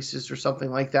it's racist or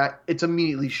something like that, it's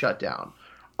immediately shut down.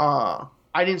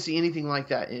 I didn't see anything like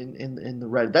that in the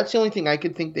Reddit. That's the only thing I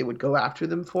could think they would go after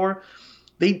them for.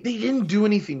 They didn't do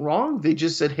anything wrong. They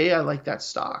just said, "Hey, I like that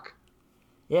stock.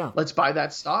 Yeah. Let's buy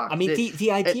that stock." I mean,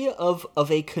 the idea of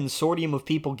a consortium of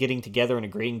people getting together and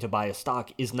agreeing to buy a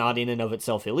stock is not in and of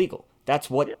itself illegal. That's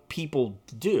what people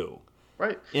do.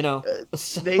 Right.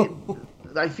 So...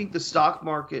 I think the stock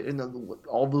market and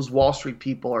all those Wall Street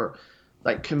people are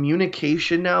like,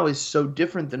 communication now is so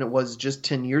different than it was just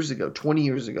 10 years ago, 20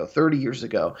 years ago, 30 years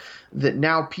ago, that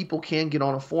now people can get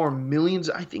on a forum. Millions,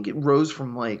 I think it rose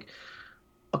from like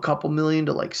a couple million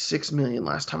to like 6 million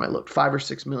last time I looked, 5 or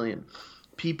 6 million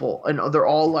people. And they're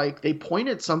all like, they point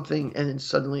at something and then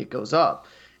suddenly it goes up.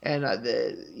 And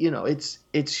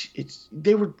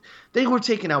they were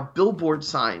taking out billboard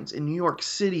signs in New York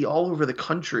City, all over the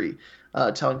country,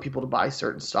 telling people to buy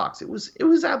certain stocks. It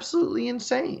was absolutely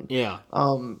insane. Yeah.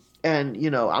 And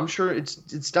I'm sure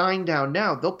it's dying down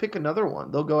now. They'll pick another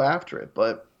one. They'll go after it.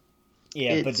 But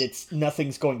yeah, but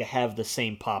nothing's going to have the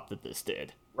same pop that this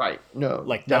did. Right. No.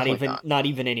 Like not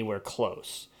even anywhere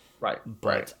close. Right.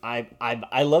 But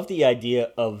I love the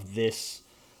idea of this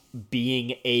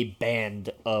being a band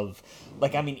of,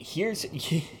 like, I mean, here's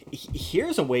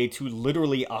a way to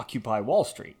literally occupy Wall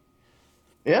Street.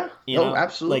 Yeah.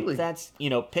 Absolutely. Like, that's,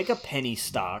 pick a penny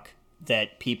stock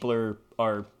that people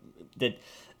are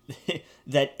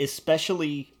that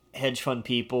especially hedge fund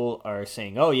people are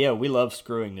saying, "Oh yeah, we love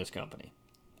screwing this company."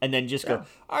 And then just go,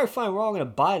 "All right, fine, we're all going to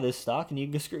buy this stock and you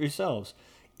can screw yourselves."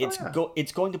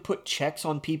 It's going to put checks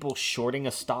on people shorting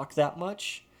a stock that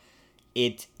much.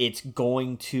 It's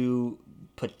going to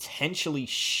potentially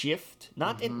shift,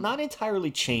 not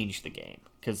entirely change the game,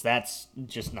 because that's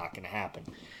just not going to happen.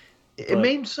 It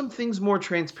made some things more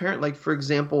transparent. Like, for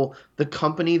example, the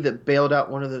company that bailed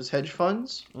out one of those hedge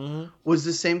funds was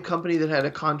the same company that had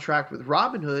a contract with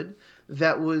Robinhood.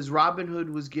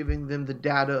 Robinhood was giving them the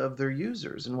data of their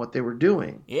users and what they were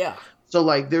doing. Yeah. So,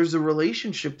 like, there's a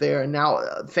relationship there, and now,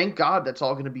 thank God, that's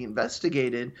all going to be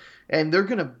investigated, and they're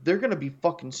gonna be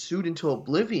fucking sued into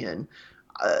oblivion.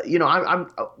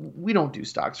 We don't do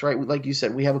stocks, right? Like you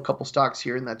said, we have a couple stocks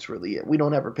here, and that's really it. We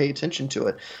don't ever pay attention to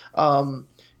it.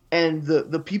 And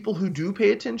the people who do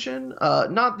pay attention,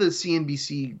 not the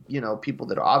CNBC, people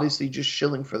that are obviously just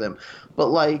shilling for them, but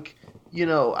like,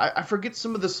 I forget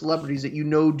some of the celebrities that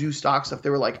do stock stuff. They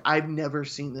were like, I've never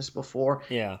seen this before,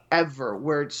 ever,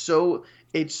 where it's so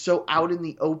out in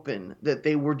the open that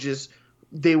they were just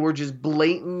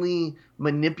blatantly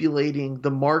manipulating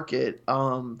the market,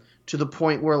 to the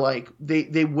point where, like,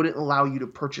 they wouldn't allow you to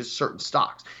purchase certain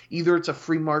stocks. Either it's a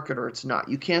free market or it's not.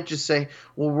 You can't just say,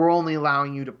 well, we're only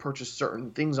allowing you to purchase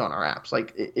certain things on our apps.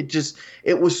 Like,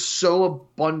 it was so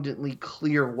abundantly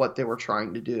clear what they were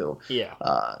trying to do. Yeah.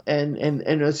 And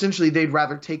essentially they'd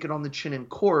rather take it on the chin in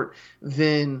court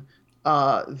than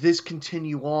this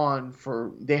continue on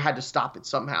for they had to stop it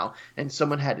somehow, and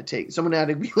someone had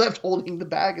to be left holding the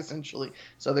bag essentially.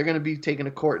 So they're going to be taken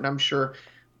to court, and I'm sure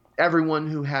everyone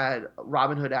who had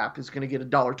Robinhood app is going to get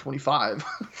 $1.25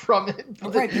 from it.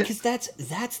 Right, because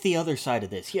that's the other side of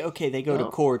this. Yeah, okay, they go to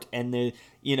court and they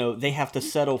have to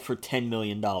settle for $10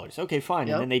 million. Okay, fine,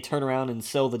 and then they turn around and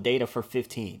sell the data for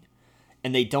 15,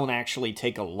 and they don't actually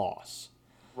take a loss.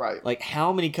 Right. Like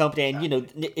how many companies, and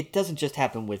it doesn't just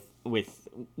happen with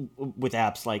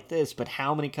apps like this, but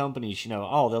how many companies,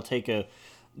 they'll take a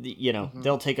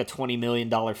they'll take a $20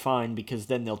 million fine because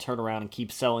then they'll turn around and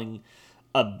keep selling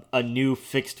a new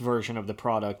fixed version of the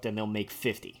product and they'll make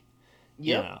 50.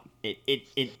 Yeah.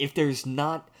 If there's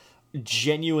not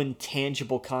genuine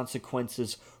tangible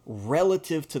consequences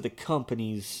relative to the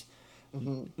company's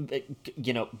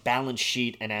balance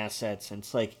sheet and assets, and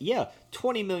it's like, yeah,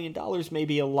 $20 million may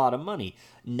be a lot of money,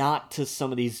 not to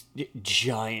some of these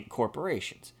giant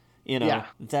corporations.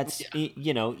 That's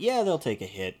they'll take a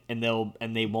hit and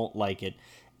they won't like it,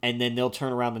 and then they'll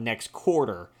turn around the next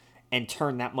quarter and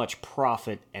turn that much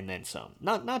profit and then some.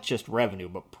 Not just revenue,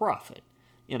 but profit.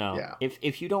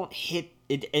 If you don't hit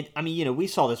it, we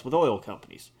saw this with oil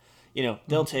companies.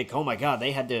 They'll take, oh my God,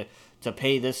 they had to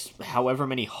pay this however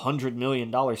many $100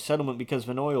 million settlement because of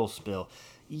an oil spill.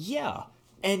 Yeah.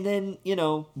 And then,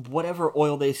 whatever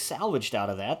oil they salvaged out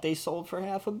of that, they sold for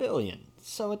 $500 million.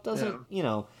 So it doesn't,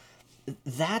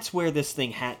 that's where this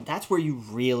thing that's where you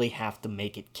really have to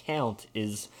make it count,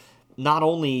 is not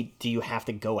only do you have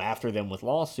to go after them with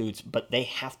lawsuits, but they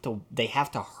have to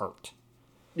hurt.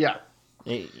 Yeah.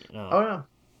 Oh yeah.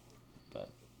 But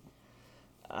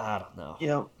I don't know.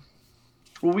 Yeah.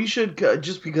 Well, we should,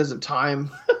 just because of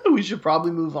time, we should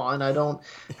probably move on. I don't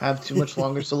have too much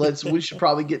longer, so we should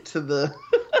probably get to the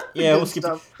we'll skip.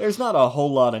 There's not a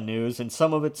whole lot of news, and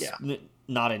some of it's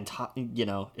not in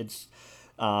it's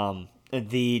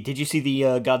did you see the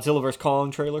Godzilla vs.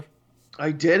 Kong trailer?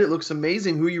 I did. It looks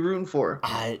amazing. Who are you rooting for?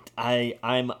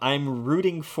 I'm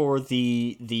rooting for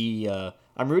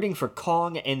I'm rooting for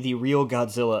Kong and the real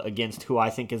Godzilla against who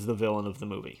I think is the villain of the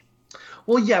movie.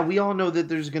 Well, yeah, we all know that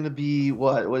there's going to be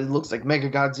what it looks like Mega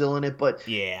Godzilla in it, but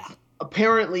yeah,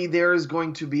 apparently there is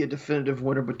going to be a definitive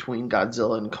winner between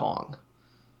Godzilla and Kong.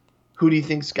 Who do you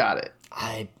think's got it?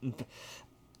 I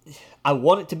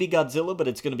want it to be Godzilla, but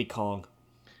it's going to be Kong.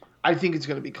 I think it's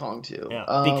going to be Kong too. Yeah,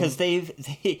 because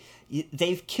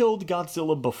they've killed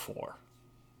Godzilla before.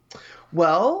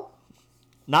 Well,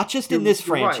 not just in this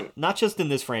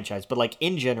franchise, but like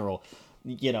in general.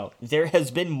 There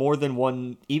has been more than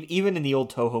one, even in the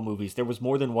old Toho movies, there was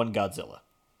more than one Godzilla.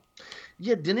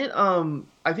 Yeah, didn't it?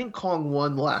 I think Kong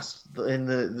won last in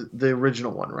the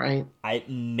original one, right? I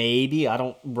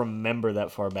don't remember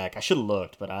that far back. I should have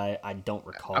looked, but I don't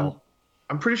recall.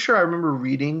 I'm pretty sure I remember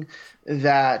reading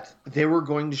that they were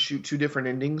going to shoot two different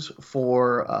endings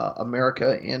for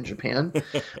America and Japan,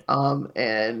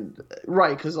 and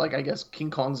right, because I guess King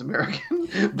Kong's American.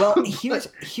 Well,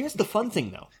 here's the fun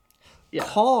thing though. Yeah.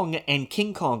 Kong and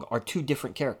King Kong are two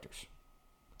different characters.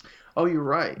 Oh, you're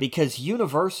right. Because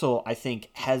Universal, I think,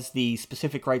 has the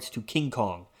specific rights to King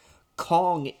Kong.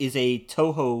 Kong is a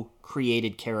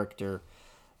Toho-created character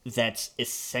that's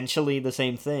essentially the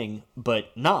same thing,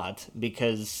 but not,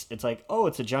 because it's like, oh,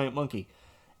 it's a giant monkey.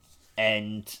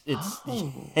 And it's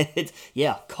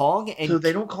Kong and... So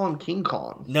they don't call him King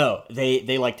Kong. No,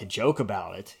 they like to joke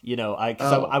about it.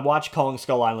 I watched Kong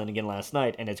Skull Island again last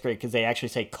night, and it's great because they actually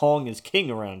say Kong is king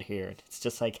around here. It's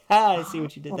just like, I see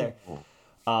what you did there.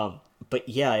 But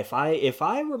yeah, if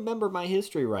I remember my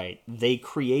history right, they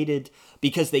created,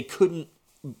 because they couldn't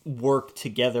work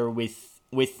together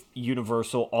with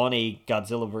Universal on a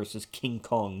Godzilla versus King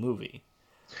Kong movie.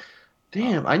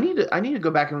 Damn, I need to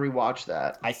go back and rewatch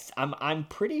that. I'm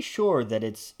pretty sure that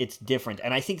it's different,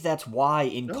 and I think that's why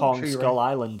in Kong Skull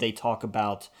Island they talk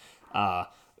about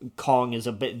Kong is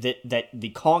a bit that the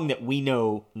Kong that we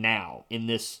know now in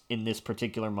this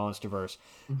particular MonsterVerse,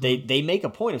 they make a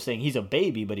point of saying he's a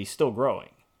baby, but he's still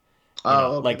growing.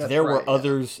 There were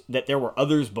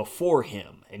others before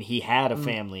him, and he had a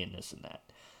family and this and that.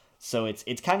 So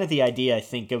it's kind of the idea, I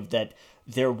think, of that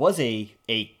there was a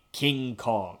King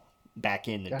Kong back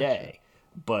in the day,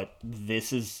 but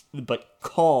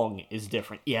Kong is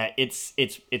different. Yeah, it's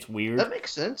weird. That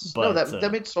makes sense. But,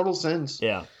 that makes total sense.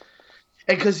 Yeah,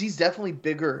 and because he's definitely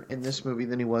bigger in this movie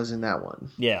than he was in that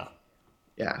one. Yeah,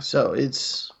 yeah. So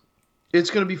it's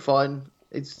gonna be fun.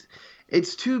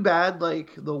 It's too bad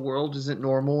the world isn't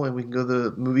normal and we can go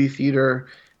to the movie theater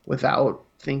without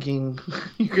thinking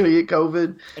you're gonna get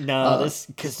COVID. No,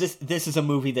 this is a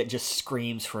movie that just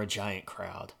screams for a giant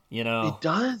crowd. You know, It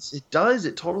does. It does.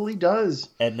 It totally does.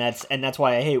 and that's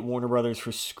why I hate Warner Brothers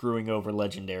for screwing over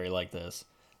Legendary like this,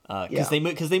 Yeah.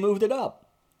 because they moved it up.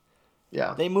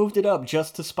 Yeah. They moved it up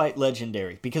just to spite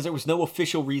Legendary because there was no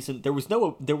official reason. There was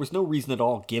no reason at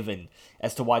all given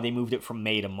as to why they moved it from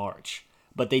May to March.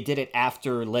 But they did it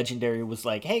after Legendary was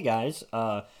like, "Hey guys,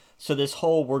 so this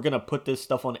whole we're gonna put this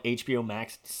stuff on HBO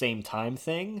Max at the same time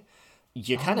thing,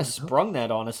 you kind of sprung that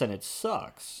on us, and it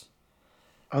sucks."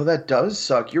 Oh, that does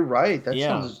suck. You're right. That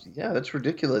Yeah. sounds that's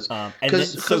ridiculous. And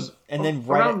then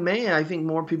right around May, I think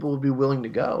more people would be willing to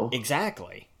go.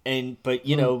 exactly. But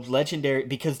you know, Legendary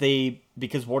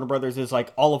because Warner Brothers is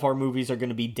like all of our movies are going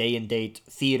to be day and date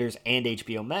theaters and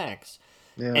HBO Max.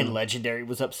 Yeah. And Legendary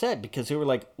was upset because they were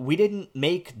like, we didn't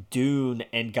make Dune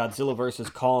and Godzilla vs.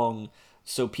 Kong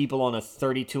so people on a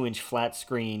 32-inch flat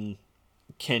screen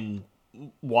can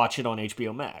watch it on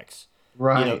HBO Max.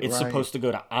 Right. You know, it's right. supposed to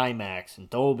go to IMAX and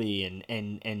Dolby and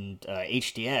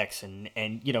HDX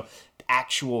and you know,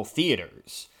 actual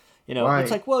theaters. You know, Right.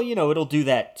 it's like, well, you know, it'll do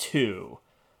that too.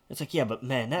 It's like, yeah, but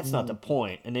man, that's not the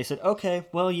point. And they said, okay,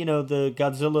 well, you know, the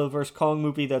Godzilla vs. Kong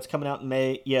movie that's coming out in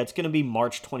May, yeah, it's going to be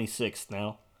March 26th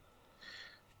now.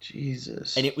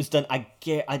 Jesus. And it was done,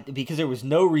 because there was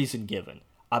no reason given.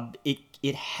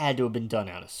 It had to have been done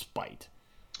out of spite.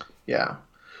 Yeah.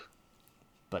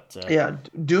 But Yeah.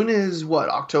 Dune is what,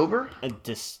 October?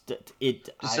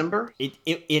 December?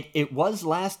 It was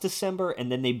last December, and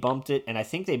then they bumped it, and I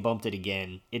think they bumped it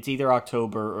again. It's either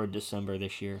October or December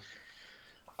this year.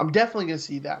 I'm definitely going to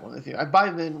see that one. I think by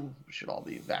then we should all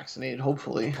be vaccinated,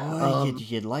 hopefully. Boy,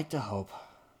 you'd like to hope.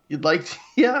 You'd like to,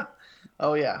 yeah.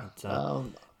 Oh, yeah.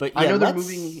 But yeah, I know they're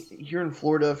moving here in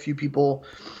Florida. A few people,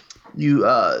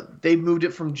 they moved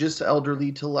it from just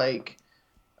elderly to like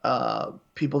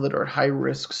people that are at high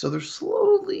risk. So they're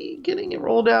slowly getting it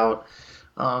rolled out.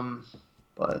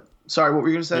 But sorry, what were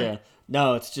you going to say? Yeah.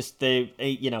 No, it's just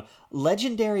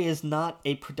Legendary is not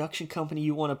a production company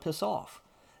you want to piss off.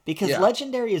 Because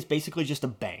Legendary is basically just a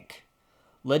bank.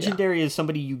 Legendary is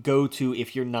somebody you go to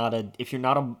if you're not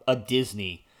a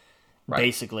Disney,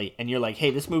 basically, and you're like,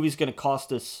 hey, this movie's going to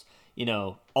cost us, you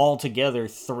know, altogether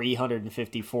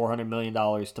 $350-400 million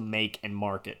to make and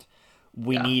market.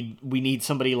 We need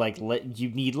somebody like you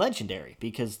need Legendary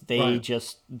because they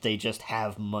just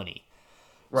have money.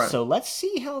 Right. So let's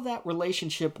see how that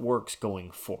relationship works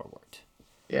going forward.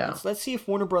 Yeah. Let's see if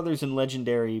Warner Brothers and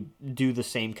Legendary do the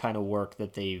same kind of work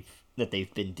that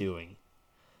they've been doing.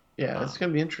 Yeah, it's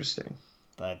gonna be interesting.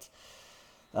 But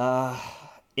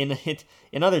in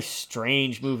other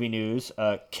strange movie news,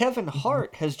 Kevin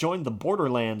Hart has joined the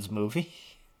Borderlands movie.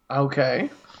 Okay.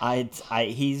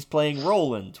 He's playing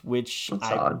Roland, which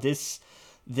this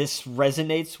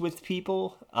resonates with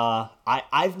people.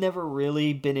 I've never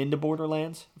really been into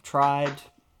Borderlands. I've tried,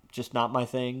 just not my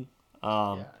thing.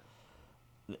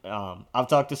 I've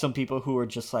talked to some people who are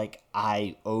just like,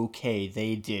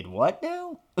 they did what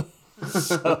now?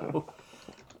 So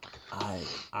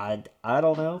I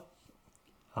don't know.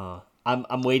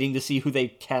 I'm waiting to see who they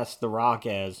cast The Rock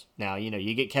as. Now, you know,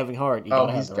 you get Kevin Hart.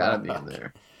 He's gotta be in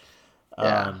there.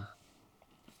 Yeah.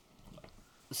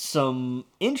 Some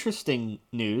interesting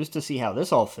news to see how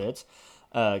this all fits.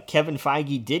 Kevin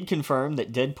Feige did confirm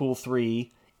that Deadpool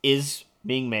 3 is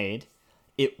being made.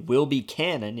 It will be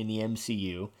canon in the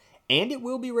MCU, and it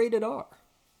will be rated R.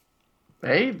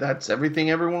 Hey, that's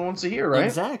everything everyone wants to hear, right?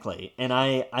 Exactly. And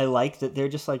I like that they're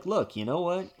just like, look, you know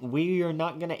what? We are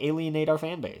not going to alienate our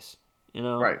fan base. You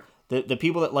know? Right. The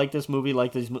people that like this movie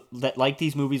like these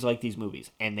movies,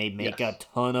 and they make a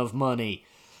ton of money.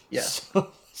 Yes.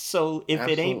 So if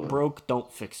Absolutely. it ain't broke,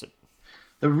 don't fix it.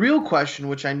 The real question,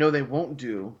 which I know they won't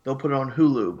do, they'll put it on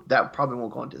Hulu. That probably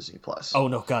won't go on Disney Plus. Oh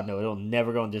no, God no! It'll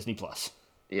never go on Disney Plus.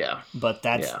 Yeah. But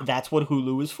that's what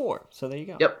Hulu is for. So there you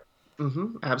go. Yep.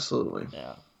 Absolutely.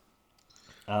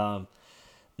 Yeah.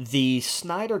 The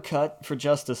Snyder Cut for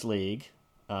Justice League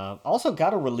also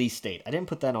got a release date. I didn't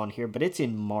put that on here, but it's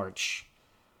in March.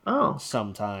 Oh.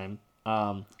 Sometime.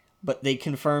 But they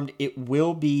confirmed it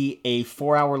will be a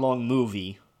 4-hour-long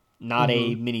movie, not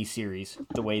a mini-series,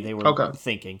 the way they were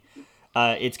thinking.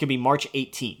 It's going to be March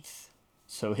 18th.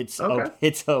 So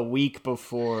it's a week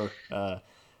before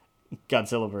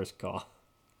Godzilla vs. Kong.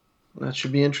 That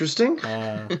should be interesting.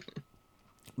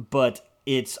 But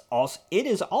it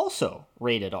is also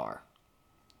rated R.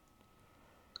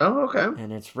 Oh, okay.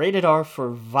 And it's rated R for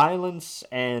violence,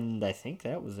 and I think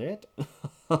that was it.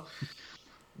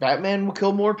 Batman will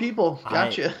kill more people.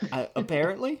 Gotcha.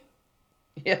 Apparently.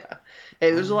 Yeah.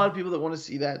 Hey, there's a lot of people that want to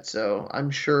see that, so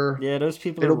I'm sure. Yeah, those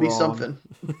people. It'll be something.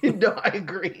 No, I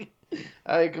agree.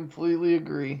 I completely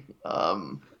agree.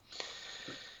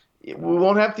 We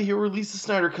won't have to hear release the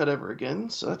Snyder Cut ever again,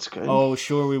 so that's good. Oh,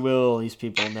 sure we will. These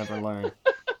people never learn.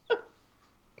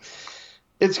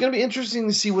 It's going to be interesting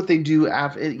to see what they do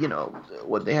after,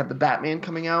 what they have the Batman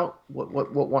coming out,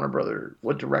 what Warner Brother,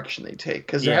 what direction they take,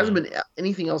 because there hasn't been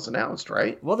anything else announced,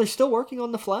 right? Well, they're still working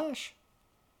on The Flash.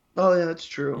 Oh yeah, that's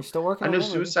true. They're still working. I know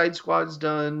Suicide Squad's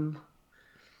done.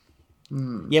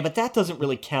 Yeah, but that doesn't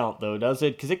really count though, does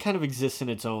it? Because it kind of exists in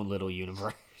its own little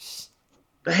universe.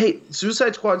 Hey,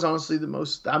 Suicide Squad's honestly the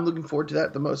most. I'm looking forward to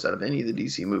that the most out of any of the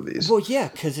DC movies. Well, yeah,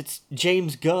 because it's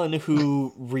James Gunn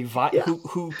who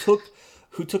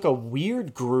who took a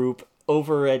weird group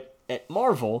over at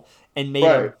Marvel and made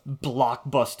a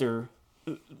blockbuster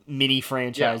mini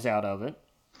franchise out of it.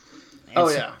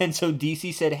 And and so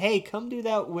DC said, "Hey, come do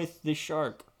that with the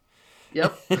Shark."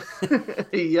 Yep.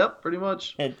 Yep, pretty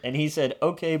much. And he said,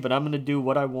 "Okay, but I'm going to do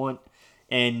what I want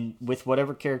and with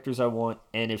whatever characters I want,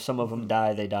 and if some of them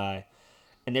die, they die."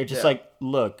 And they're just like,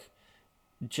 "Look,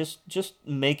 just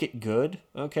make it good,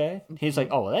 okay?" He's like,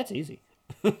 "Oh, well, that's easy."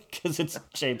 Cuz it's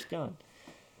James Gunn.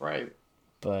 Right.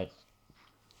 But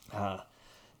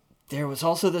there was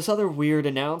also this other weird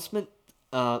announcement.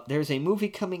 There's a movie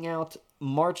coming out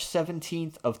March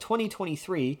 17th of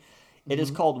 2023. It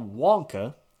is called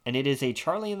Wonka, and it is a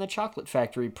Charlie and the Chocolate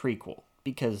Factory prequel,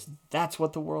 because that's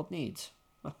what the world needs.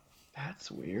 That's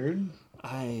weird.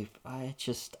 I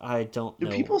don't know. Do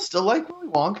people still like Willy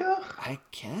Wonka? I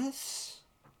guess.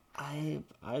 I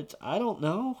don't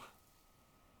know.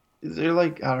 Is there I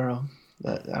don't know.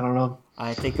 I don't know.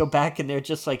 They go back and they're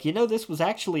just like, this was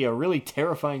actually a really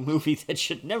terrifying movie that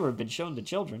should never have been shown to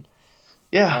children.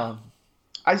 Yeah.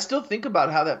 I still think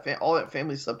about how all that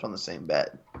family slept on the same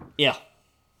bed. Yeah.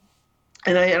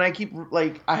 And I keep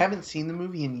I haven't seen the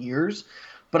movie in years,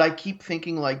 but I keep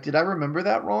thinking did I remember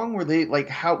that wrong? Were they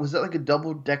how was that a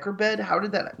double-decker bed? How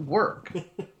did that work?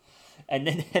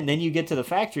 and then you get to the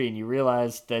factory and you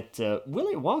realize that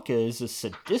Willy Wonka is a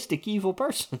sadistic evil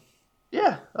person.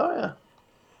 Yeah. Oh yeah.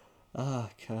 Oh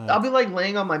God. I'll be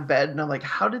laying on my bed and I'm like,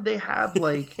 how did they have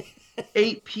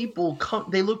 8 people?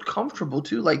 They looked comfortable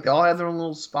too. They all had their own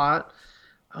little spot.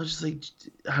 I was just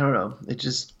I don't know. It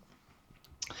just.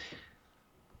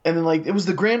 And then it was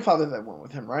the grandfather that went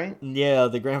with him, right? Yeah,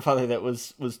 the grandfather that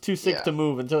was too sick to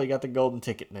move until he got the golden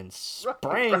ticket and then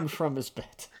sprang from his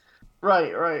bed.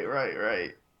 Right.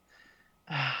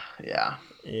 Yeah.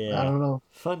 I don't know.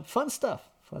 Fun stuff.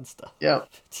 Yeah.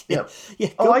 Yeah.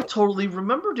 I totally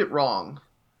remembered it wrong.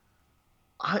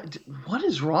 What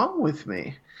is wrong with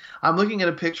me? I'm looking at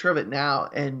a picture of it now,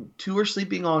 and 2 are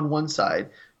sleeping on one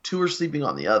side, 2 are sleeping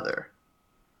on the other.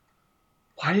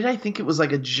 Why did I think it was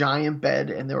a giant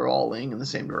bed and they were all laying in the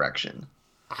same direction?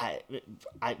 I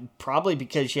probably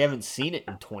because you haven't seen it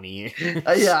in 20 years.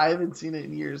 Yeah, I haven't seen it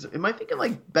in years. Am I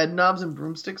thinking bed knobs and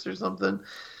broomsticks or something?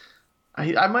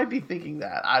 I might be thinking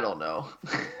that. I don't know.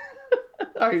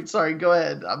 All right, sorry. Go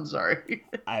ahead. I'm sorry.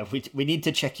 We need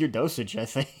to check your dosage, I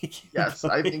think. Yes,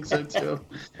 I think so too.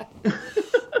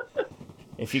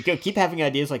 If you keep having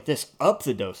ideas like this, up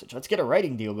the dosage. Let's get a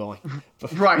writing deal going.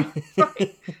 Right.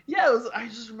 Yeah, I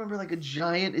just remember a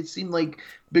giant. It seemed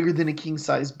bigger than a king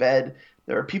size bed.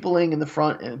 There were people laying in the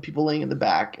front and people laying in the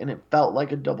back, and it felt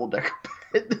like a double decker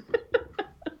bed.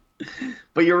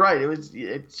 But you're right.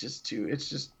 It's just 2. It's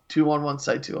just 2 on one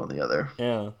side, 2 on the other.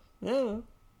 Yeah.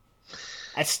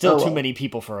 That's still too many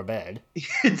people for a bed.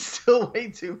 It's still way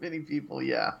too many people.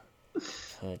 Yeah.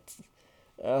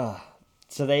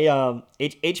 So they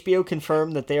HBO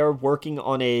confirmed that they are working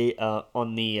on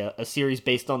a series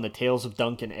based on the Tales of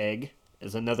Dunk and Egg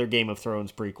as another Game of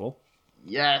Thrones prequel.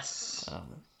 Yes.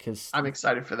 Because I'm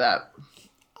excited for that.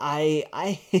 I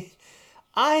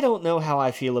don't know how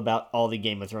I feel about all the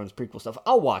Game of Thrones prequel stuff.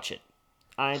 I'll watch it.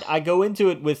 I go into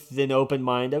it with an open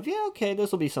mind of okay,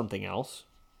 this will be something else.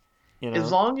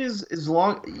 As long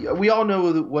we all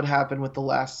know what happened with the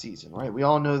last season, right? We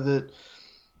all know that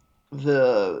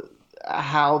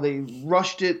how they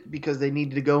rushed it because they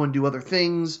needed to go and do other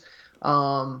things.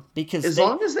 Because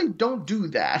long as they don't do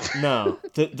that. No.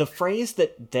 The phrase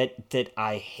that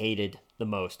I hated the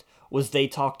most was they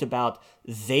talked about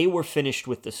they were finished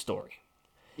with the story.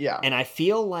 Yeah. And I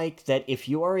feel like that if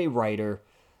you are a writer,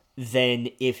 then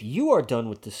if you are done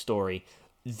with the story,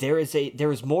 there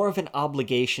is more of an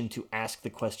obligation to ask the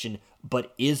question,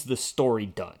 but is the story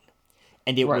done?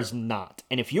 And it was not.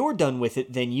 And if you're done with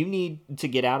it, then you need to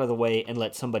get out of the way and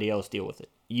let somebody else deal with it.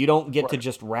 You don't get to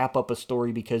just wrap up a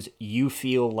story because you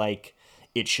feel like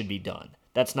it should be done.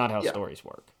 That's not how stories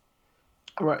work.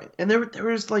 Right. And there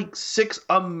was 6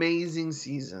 amazing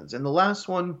seasons. And the last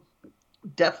one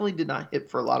definitely did not hit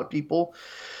for a lot of people.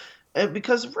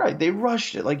 Because right, they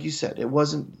rushed it, like you said.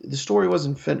 The story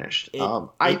wasn't finished.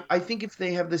 I think if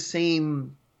they have the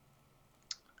same,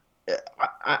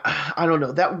 I don't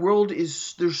know. That world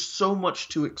is there's so much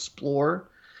to explore.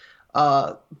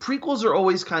 Prequels are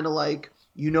always kind of like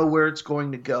you know where it's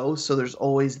going to go, so there's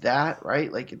always that,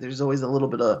 right? Like there's always a little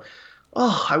bit of,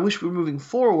 oh, I wish we were moving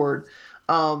forward.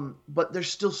 But there's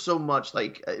still so much.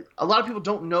 Like a lot of people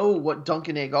don't know what Dunk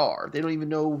and Egg are. They don't even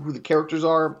know who the characters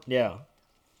are. Yeah.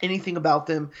 Anything about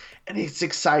them, and it's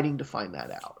exciting to find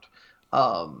that out.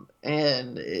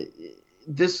 And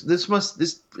this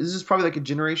is probably like a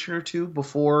generation or two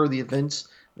before the events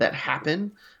that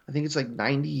happen. I think it's like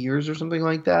 90 years or something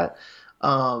like that.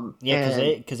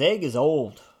 Yeah, because Egg is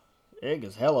old. Egg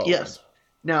is hella old. Yes.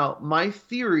 Now, my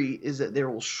theory is that they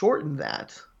will shorten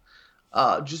that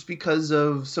just because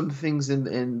of some things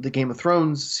in the Game of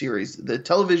Thrones series. The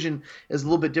television is a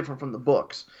little bit different from the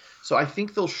books. So I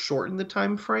think they'll shorten the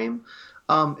time frame.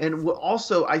 And what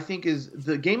also I think is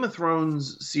the Game of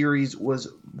Thrones series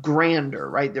was grander,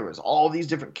 right? There was all these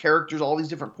different characters, all these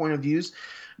different point of views.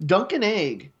 Dunk and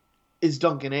Egg is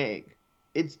Dunk and Egg.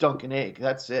 It's Dunk and Egg.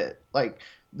 That's it. Like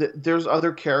there's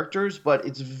other characters, but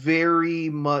it's very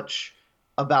much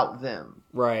about them.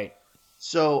 Right.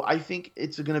 So I think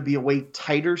it's going to be a way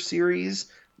tighter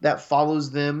series that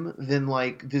follows them than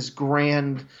like this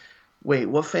grand – wait,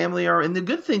 what family are? And the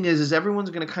good thing is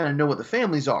everyone's going to kind of know what the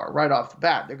families are right off the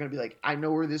bat. They're going to be like, I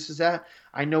know where this is at.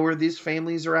 I know where these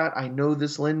families are at. I know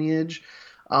this lineage.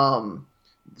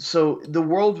 So the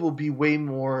world will be way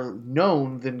more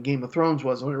known than Game of Thrones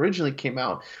was when it originally came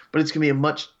out. But it's going to be a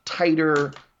much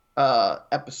tighter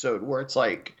episode where it's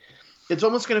like, it's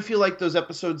almost going to feel like those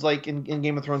episodes like in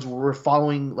Game of Thrones where we're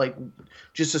following like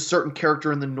just a certain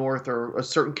character in the north or a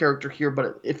certain character here.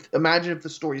 But imagine if the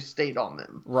story stayed on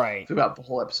them right throughout the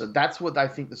whole episode. That's what I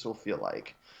think this will feel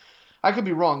like. I could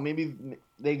be wrong. Maybe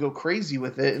they go crazy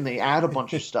with it and they add a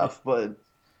bunch of stuff. But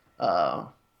I'm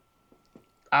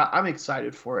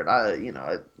excited for it.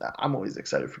 I'm always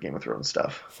excited for Game of Thrones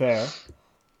stuff. Fair.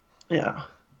 Yeah.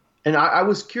 And I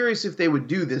was curious if they would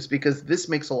do this because this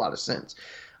makes a lot of sense.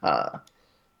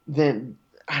 Then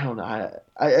I don't know.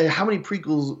 How many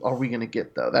prequels are we going to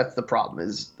get though? That's the problem.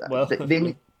 Is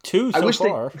they 2 so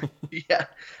far? Yeah,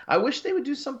 I wish they would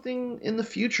do something in the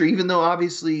future. Even though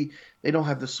obviously they don't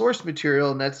have the source material,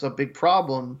 and that's a big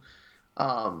problem.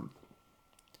 I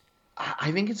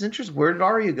think it's interesting. Where did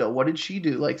Arya go? What did she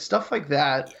do? Like stuff like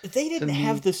that. They didn't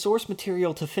have the source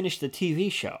material to finish the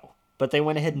TV show, but they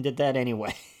went ahead and did that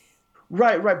anyway.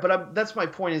 Right. But that's my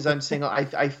point. Is I'm saying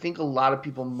I think a lot of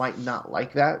people might not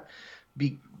like that,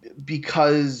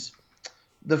 because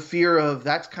the fear of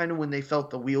that's kind of when they felt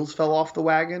the wheels fell off the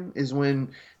wagon is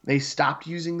when they stopped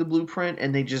using the blueprint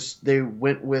and they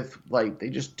went with like they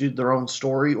just did their own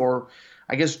story, or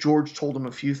I guess George told them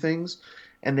a few things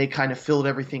and they kind of filled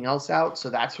everything else out. So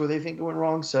that's where they think it went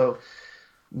wrong. So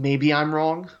maybe I'm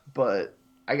wrong, but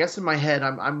I guess in my head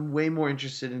I'm way more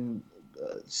interested in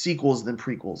sequels than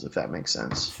prequels, if that makes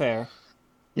sense. Fair.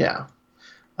 Yeah.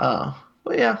 But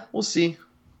yeah, we'll see.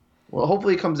 Well,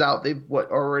 hopefully it comes out. They've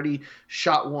already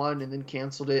shot one and then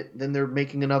canceled it. Then they're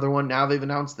making another one. Now they've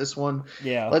announced this one.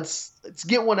 Yeah. Let's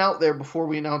get one out there before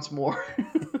we announce more.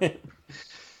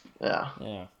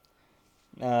 Yeah.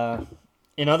 Yeah.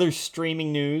 In other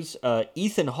streaming news,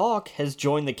 Ethan Hawke has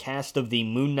joined the cast of the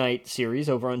Moon Knight series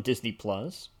over on Disney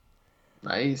Plus.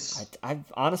 Nice.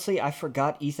 I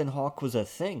forgot Ethan Hawke was a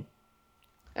thing.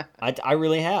 I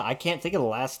really have. I can't think of the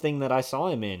last thing that I saw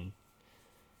him in,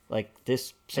 like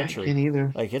this century. I can't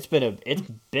either. Like it's been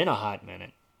a hot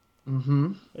minute.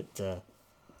 Mm-hmm.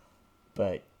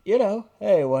 But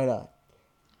hey, why not?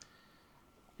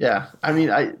 Yeah, I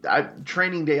mean, I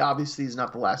Training Day obviously is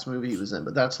not the last movie he was in,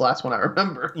 but that's the last one I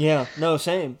remember. Yeah, no,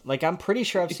 same. Like I'm pretty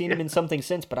sure I've seen him in something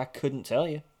since, but I couldn't tell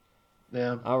you.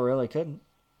 Yeah, I really couldn't.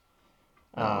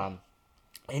 And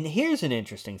here's an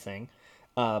interesting thing.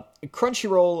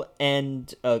 Crunchyroll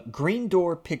and Green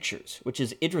Door Pictures, which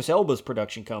is Idris Elba's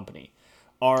production company,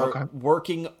 are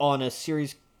working on a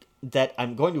series that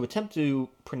I'm going to attempt to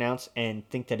pronounce and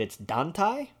think that it's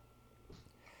Dantai.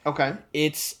 Okay.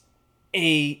 It's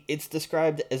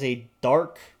described as a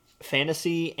dark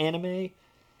fantasy anime.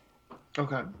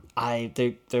 Okay.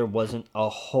 There wasn't a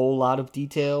whole lot of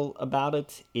detail about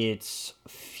it. It's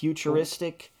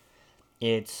futuristic.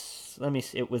 It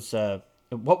was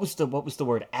what was the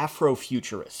word?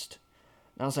 Afrofuturist.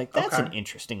 And I was like, that's an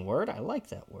interesting word. I like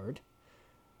that word.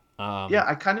 Yeah,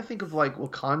 I kind of think of like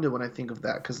Wakanda when I think of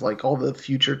that, because like all the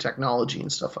future technology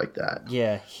and stuff like that.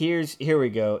 Yeah, here we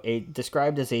go.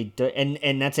 Described as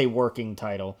and that's a working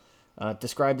title.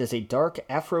 described as a dark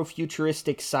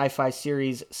Afrofuturistic sci-fi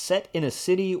series set in a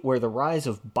city where the rise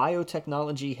of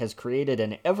biotechnology has created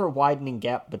an ever-widening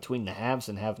gap between the haves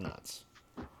and have-nots.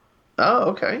 Oh,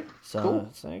 okay. So Cool.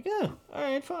 it's like, yeah, all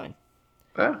right, fine.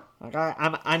 Yeah. Like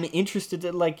I'm interested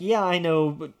in, like, yeah, I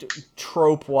know, but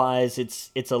trope-wise,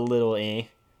 it's a little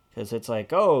because it's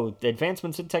like, oh, the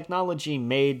advancements in technology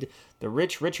made the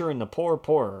rich richer and the poor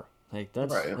poorer. Like,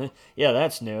 that's Right. yeah,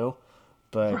 that's new,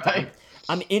 but Right.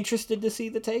 I'm interested to see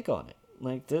the take on it.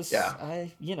 Like this, Yeah.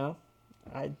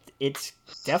 it's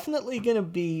definitely gonna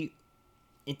be,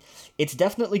 it's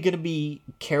definitely gonna be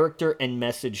character and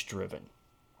message driven.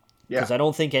 Yeah. Because I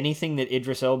don't think anything that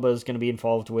Idris Elba is going to be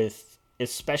involved with,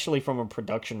 especially from a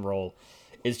production role,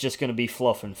 is just going to be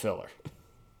fluff and filler.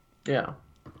 Yeah.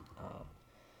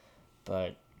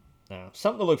 But no,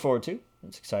 something to look forward to.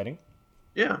 It's exciting.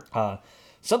 Yeah.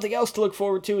 Something else to look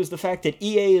forward to is the fact that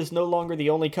EA is no longer the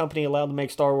only company allowed to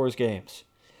make Star Wars games.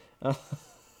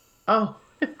 Oh.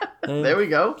 There we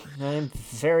go. I'm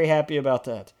very happy about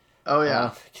that. Oh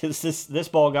yeah. Because this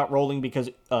ball got rolling because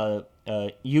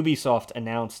Ubisoft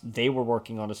announced they were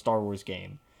working on a Star Wars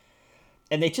game,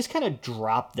 and they just kind of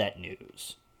dropped that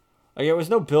news. Like, there was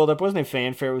no build-up, wasn't any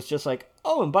fanfare. It was just like,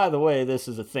 oh, and by the way, this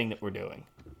is a thing that we're doing.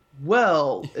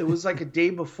 Well, it was like a day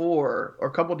before or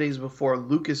a couple days before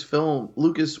LucasFilm.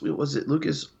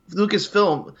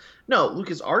 No,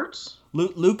 LucasArts.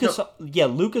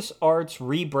 LucasArts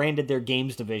rebranded their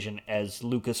games division as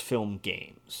Lucasfilm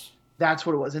Games. That's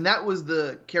what it was, and that was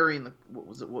the carrying the. What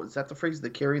was it? What was that the phrase? The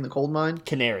carrying the cold mine.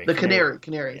 Canary.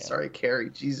 Canary. Yeah. Sorry,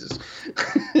 Carrie. Jesus.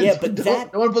 Yeah, but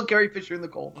don't want to put Carrie Fisher in the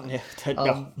coal mine. Yeah,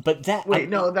 no, but that.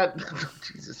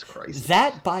 Jesus Christ.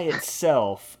 That by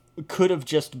itself could have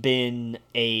just been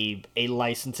a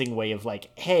licensing way of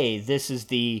like, hey, this is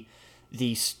the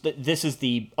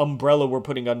umbrella we're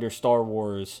putting under Star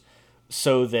Wars,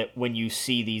 so that when you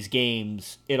see these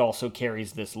games, it also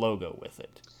carries this logo with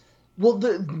it. Well,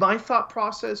 my thought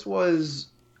process was,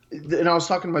 and I was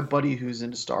talking to my buddy who's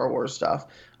into Star Wars stuff,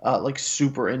 like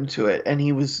super into it, and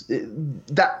he was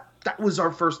that was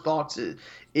our first thoughts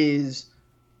is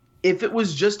if it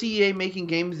was just EA making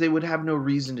games, they would have no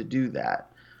reason to do that.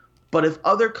 But if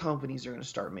other companies are going to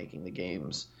start making the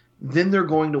games, then they're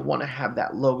going to want to have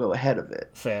that logo ahead of it.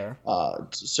 Fair.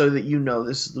 So that you know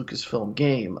this is Lucasfilm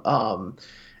game. And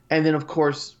then, of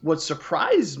course, what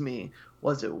surprised me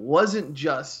was it wasn't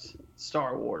just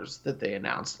Star Wars that they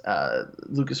announced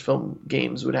Lucasfilm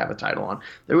Games would have a title on.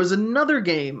 There was another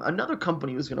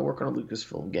company was going to work on a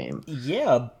Lucasfilm game.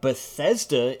 Yeah,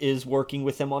 Bethesda is working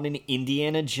with them on an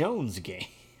Indiana Jones game.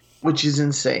 Which is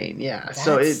insane, yeah.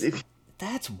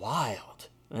 That's wild.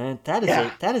 Man,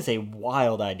 that is a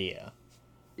wild idea.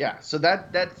 Yeah, so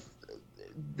that's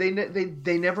they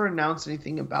never announced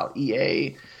anything about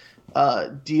EA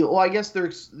deal. Well, I guess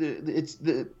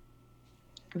the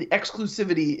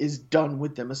exclusivity is done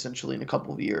with them essentially in a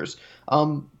couple of years.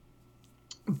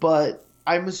 But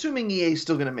I'm assuming EA is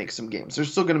still going to make some games. They're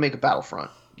still going to make a Battlefront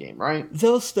game, right?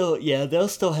 They'll still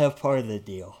have part of the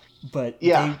deal. But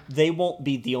yeah, they won't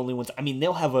be the only ones. I mean,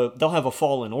 they'll have a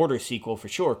Fallen Order sequel for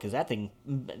sure, because that thing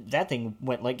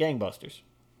went like gangbusters.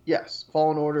 Yes,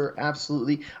 Fallen Order,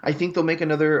 absolutely. I think they'll make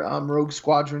another Rogue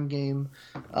Squadron game,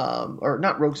 or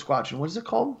not Rogue Squadron. What is it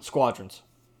called? Squadrons.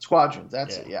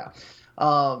 That's it. Yeah.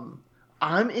 I'm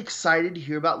excited to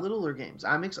hear about littler games.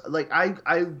 I'm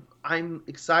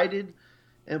excited,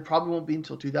 and it probably won't be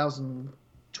until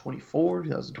 2024,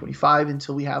 2025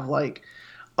 until we have like,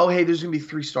 oh hey, there's gonna be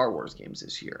 3 Star Wars games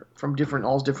this year from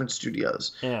all different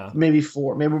studios. Yeah. Maybe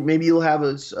 4. Maybe you'll have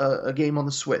a game on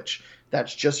the Switch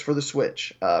that's just for the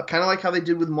Switch. Kind of like how they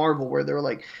did with Marvel, where they were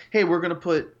like, hey, we're gonna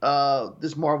put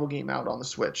this Marvel game out on the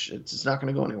Switch. It's not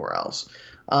gonna go anywhere else.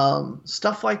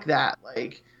 Stuff like that,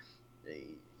 like.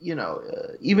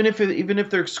 Even if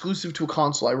they're exclusive to a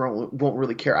console, I won't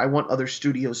really care. I want other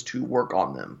studios to work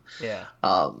on them. Yeah.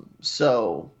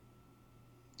 So,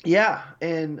 yeah,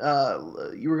 and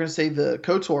you were gonna say the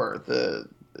KOTOR,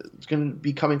 it's gonna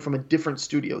be coming from a different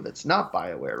studio that's not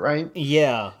BioWare, right?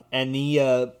 Yeah, and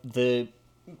the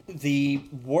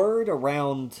word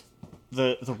around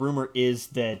the rumor is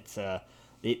that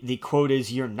the quote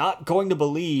is, "You're not going to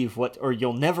believe or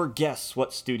you'll never guess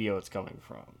what studio it's coming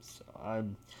from." So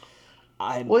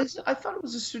I thought it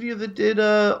was a studio that did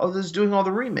that's doing all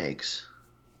the remakes.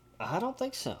 I don't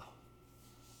think so.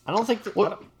 I don't think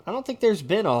I don't think there's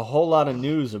been a whole lot of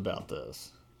news about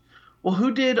this. Well,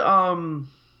 who did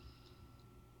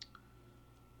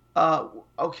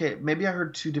okay, maybe I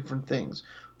heard 2 different things.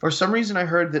 For some reason I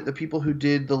heard that the people who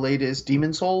did the latest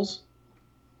Demon's Souls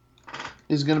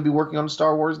is going to be working on a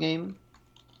Star Wars game.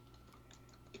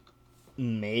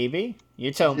 Maybe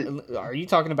Are you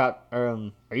talking about?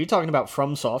 Are you talking about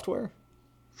From Software?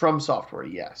 From Software,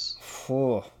 yes.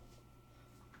 Oh,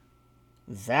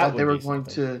 that They would were be going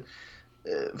something.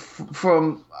 to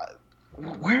from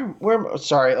where.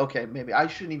 Sorry, okay, maybe I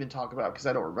shouldn't even talk about it because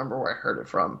I don't remember where I heard it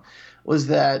from. Was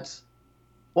that?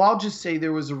 Well, I'll just say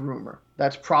there was a rumor.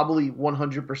 That's probably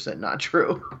 100% not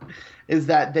true. Is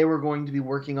that they were going to be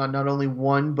working on not only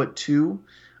one but two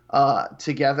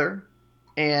together,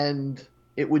 and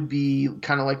it would be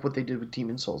kind of like what they did with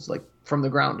Demon Souls, like from the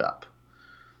ground up.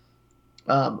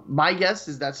 My guess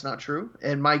is that's not true,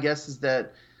 and my guess is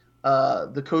that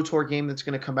the KOTOR game that's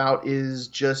going to come out is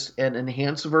just an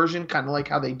enhanced version, kind of like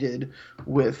how they did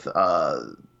with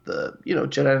the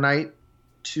Jedi Knight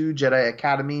 2, Jedi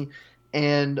Academy,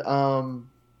 and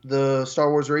the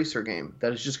Star Wars Racer game.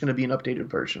 That is just going to be an updated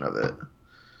version of it.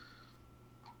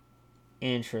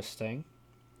 Interesting.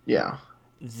 Yeah.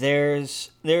 There's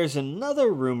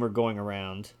another rumor going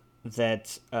around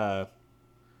that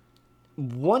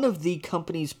one of the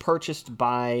companies purchased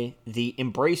by the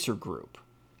Embracer Group,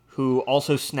 who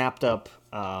also snapped up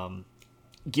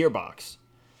Gearbox.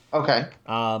 Okay.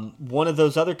 One of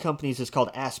those other companies is called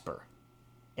Asper,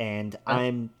 and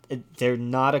they're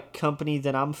not a company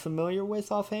that I'm familiar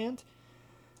with offhand.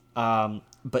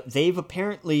 But they've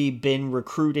apparently been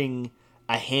recruiting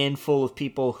a handful of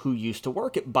people who used to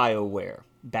work at BioWare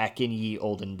back in ye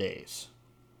olden days.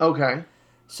 Okay.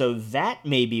 So that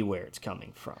may be where it's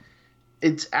coming from.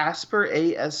 It's Asper,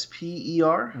 Asper.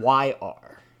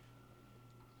 YR.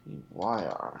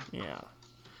 YR. Yeah.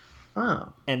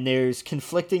 Oh. And there's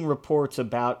conflicting reports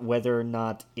about whether or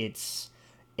not it's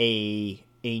a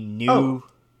new. Oh.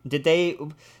 Did they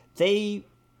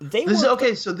this worked,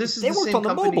 okay? So this is they the worked same on the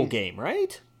company. mobile game,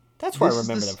 right? That's where I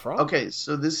remember them from. Okay,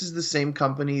 so this is the same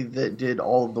company that did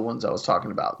all of the ones I was talking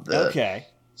about. Okay.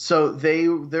 So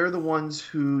they're the ones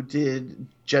who did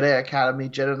Jedi Academy,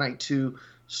 Jedi Knight 2,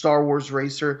 Star Wars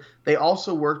Racer. They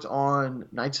also worked on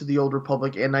Knights of the Old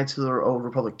Republic and Knights of the Old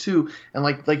Republic 2, and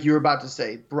like you were about to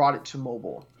say, brought it to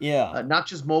mobile. Yeah. Not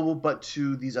just mobile, but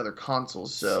to these other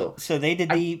consoles. So they did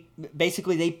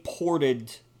basically they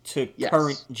ported to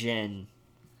current gen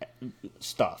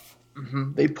stuff.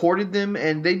 Mm-hmm. They ported them,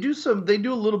 and they do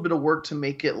a little bit of work to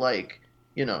make it like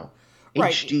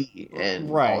HD and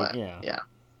all that. Yeah.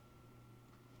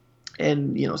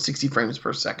 And 60 frames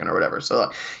per second or whatever.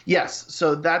 So yes,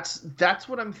 so that's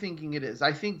what I'm thinking it is.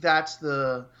 I think that's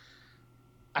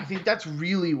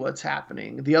really what's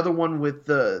happening. The other one with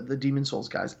the Demon Souls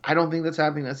guys, I don't think that's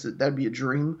happening. That'd be a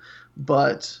dream.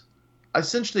 But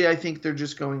essentially, I think they're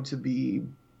just going to be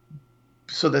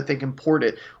so that they can port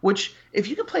it. Which, if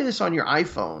you can play this on your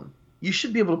iPhone, you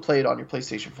should be able to play it on your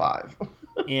PlayStation 5.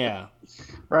 Yeah.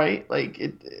 Right? Like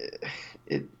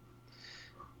it.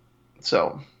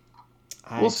 So.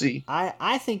 We'll see.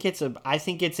 I think it's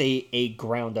a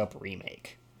ground up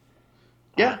remake.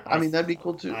 Yeah, I mean that'd be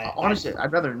cool too. Honestly,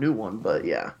 I'd rather a new one, but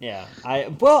yeah. Yeah.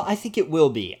 I think it will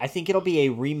be. I think it'll be a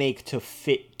remake to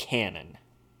fit canon.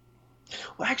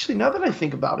 Well, actually, now that I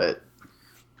think about it,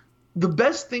 the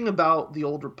best thing about the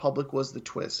Old Republic was the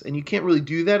twist, and you can't really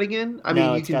do that again.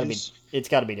 It's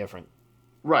got to be different.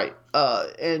 Right.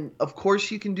 And of course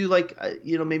you can do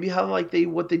maybe how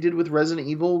what they did with Resident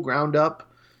Evil, ground up.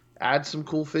 Add some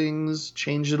cool things,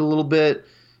 change it a little bit.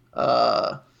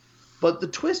 But the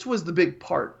twist was the big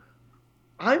part.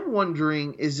 I'm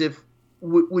wondering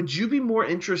would you be more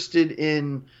interested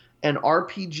in an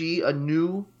RPG, a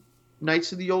new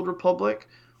Knights of the Old Republic,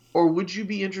 or would you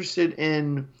be interested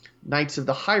in Knights of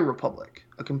the High Republic,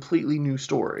 a completely new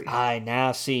story?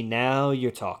 Now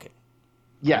you're talking.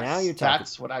 Yes, now you're talking.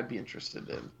 That's what I'd be interested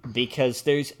in. Because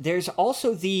there's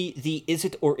also the is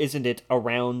it or isn't it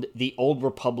around the Old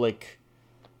Republic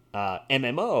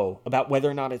MMO about whether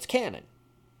or not it's canon.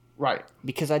 Right.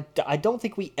 Because I don't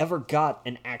think we ever got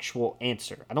an actual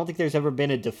answer. I don't think there's ever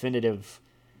been a definitive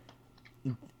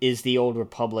is the Old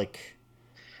Republic.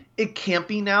 It can't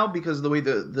be now because of the way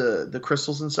the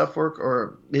crystals and stuff work,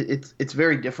 or it's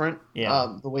very different.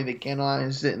 Yeah. The way they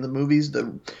canonized it in the movies,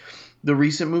 the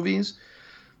recent movies.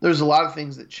 There's a lot of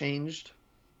things that changed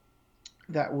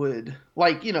that would,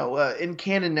 in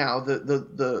canon now,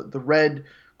 the red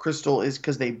crystal is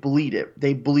because they bleed it.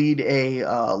 They bleed a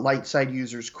light side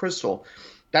user's crystal.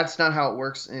 That's not how it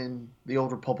works in the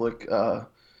Old Republic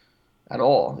at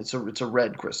all. It's a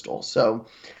red crystal. So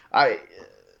I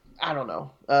don't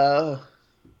know.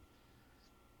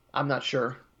 I'm not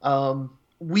sure.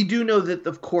 We do know that,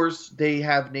 of course, they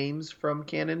have names from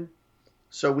canon.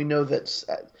 So we know that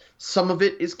some of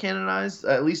it is canonized,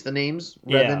 at least the names,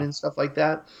 Revan and stuff like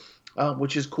that,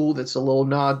 which is cool. That's a little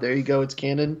nod. There you go. It's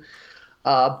canon.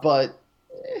 But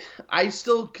I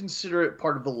still consider it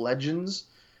part of the Legends.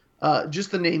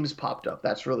 Just the names popped up.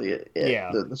 That's really it.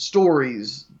 Yeah. The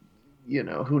stories,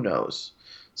 who knows?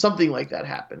 Something like that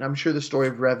happened. I'm sure the story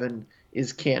of Revan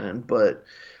is canon, but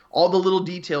all the little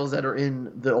details that are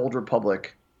in the Old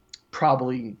Republic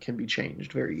probably can be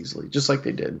changed very easily, just like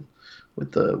they did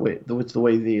with the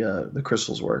way the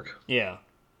crystals work. Yeah.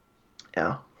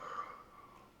 Yeah.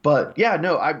 But yeah,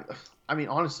 no, I mean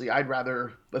honestly, I'd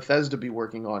rather Bethesda be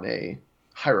working on a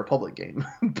High Republic game.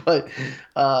 But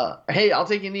hey, I'll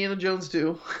take Indiana Jones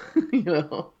too. you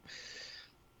know.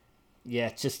 Yeah,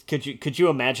 just could you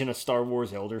imagine a Star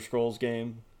Wars Elder Scrolls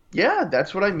game? Yeah,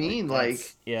 that's what I mean.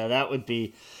 Like, yeah, that would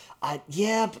be, but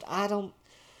I don't.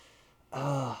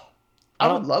 I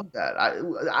would love that.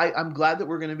 I'm glad that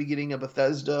we're going to be getting a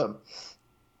Bethesda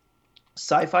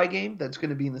sci-fi game that's going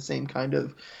to be in the same kind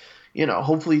of,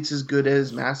 hopefully it's as good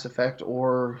as Mass Effect,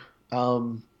 or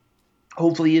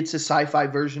hopefully it's a sci-fi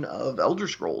version of Elder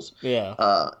Scrolls.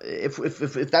 Yeah.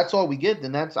 If that's all we get,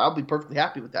 then I'll be perfectly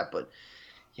happy with that. But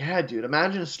yeah, dude,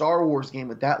 imagine a Star Wars game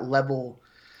at that level.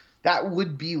 That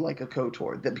would be like a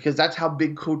KOTOR, because that's how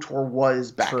big KOTOR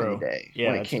was back in the day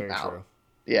when it came out. True.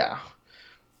 Yeah.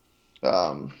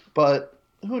 But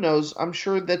who knows? I'm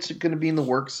sure that's going to be in the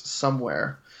works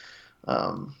somewhere.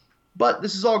 But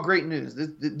this is all great news.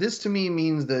 This to me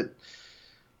means that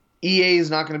EA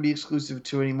is not going to be exclusive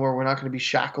to anymore. We're not going to be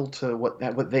shackled to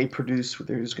what they produce.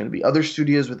 There's going to be other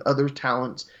studios with other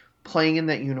talents playing in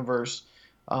that universe,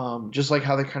 just like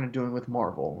how they're kind of doing with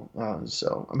Marvel.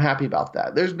 So I'm happy about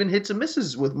that. There's been hits and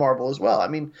misses with Marvel as well. I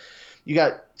mean, you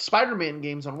got Spider-Man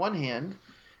games on one hand,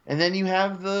 and then you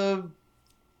have the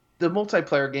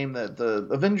multiplayer game, the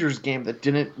Avengers game that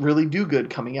didn't really do good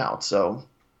coming out. So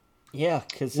yeah,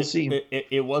 because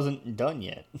it wasn't done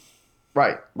yet.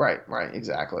 Right,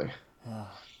 exactly.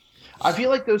 I feel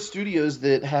like those studios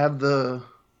that have the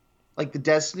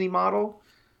Destiny model,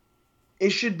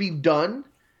 it should be done.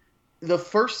 The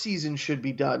first season should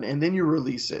be done, and then you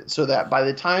release it, so that by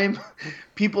the time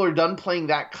people are done playing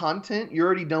that content, you're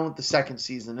already done with the second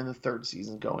season and the third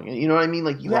season going. And you know what I mean?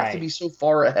 Like, you have to be so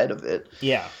far ahead of it.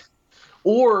 Yeah.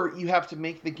 Or you have to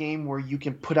make the game where you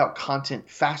can put out content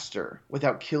faster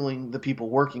without killing the people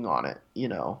working on it,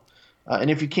 and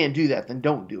if you can't do that, then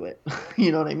don't do it.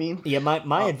 You know what I mean? Yeah,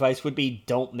 my advice would be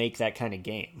don't make that kind of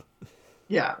game.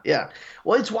 Yeah.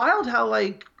 Well, it's wild how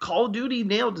Call of Duty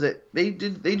nailed it. They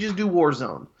just do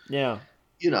Warzone. Yeah.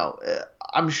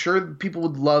 I'm sure people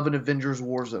would love an Avengers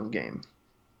Warzone game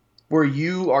where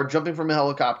you are jumping from a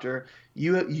helicopter.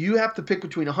 You have to pick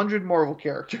between 100 Marvel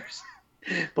characters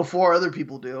before other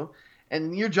people do,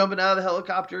 and you're jumping out of the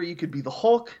helicopter. You could be the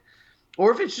Hulk,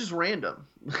 or if it's just random,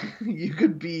 you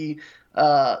could be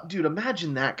dude,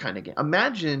 imagine that kind of game.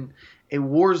 Imagine a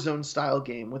Warzone style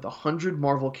game with 100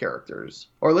 Marvel characters,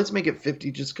 or let's make it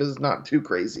 50 just because it's not too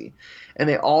crazy, and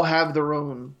they all have their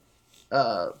own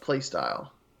play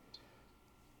style.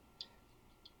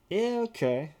 Yeah,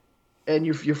 okay. And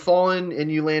you're falling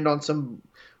and you land on some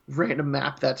random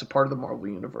map that's a part of the Marvel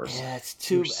universe. Yeah, it's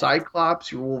too. Your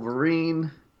Cyclops, your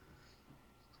Wolverine.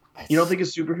 You don't think a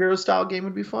superhero style game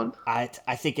would be fun? I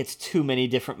think it's too many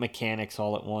different mechanics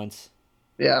all at once.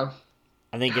 Yeah.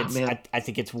 I think I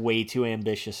think it's way too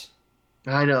ambitious.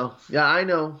 I know. Yeah, I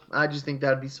know. I just think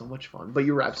that'd be so much fun. But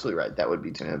you're absolutely right. That would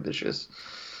be too ambitious.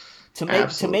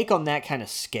 To make on that kind of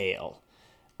scale.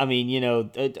 I mean,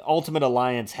 Ultimate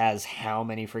Alliance has how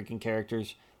many freaking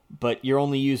characters, but you're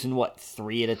only using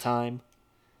 3 at a time?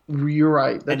 You're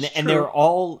right. That's true. And they're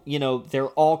all, they're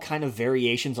all kind of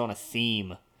variations on a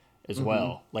theme as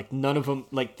well. Like none of them,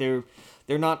 they're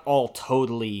not all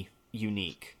totally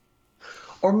unique.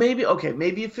 Or maybe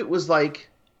if it was like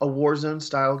a Warzone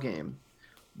style game,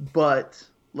 but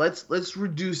let's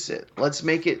reduce it. Let's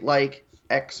make it like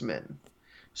X-Men.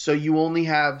 So you only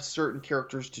have certain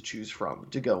characters to choose from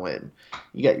to go in.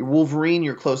 You got your Wolverine,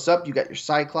 your close up. You got your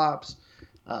Cyclops.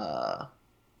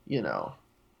 You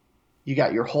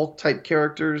got your Hulk type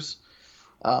characters.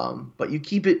 But you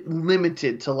keep it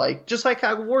limited to just like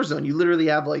how Warzone, you literally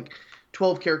have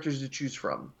 12 characters to choose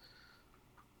from.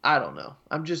 I don't know.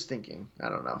 I'm just thinking. I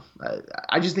don't know.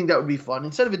 I just think that would be fun.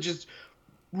 Instead of it just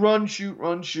run,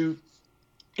 shoot.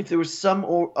 If there was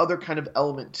some other kind of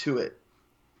element to it,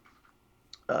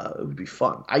 it would be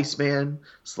fun. Iceman,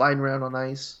 sliding around on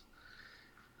ice.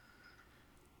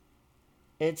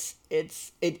 It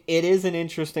is an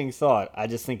interesting thought. I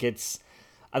just think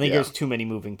there's too many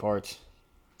moving parts.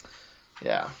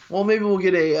 Yeah. Well, maybe we'll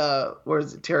get a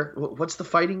what's the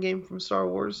fighting game from Star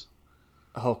Wars?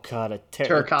 Oh God,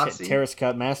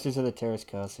 Terracasi. Masters of the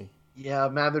Terrascasi. Yeah,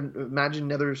 imagine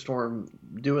NetherStorm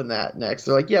doing that next.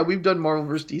 They're like, yeah, we've done Marvel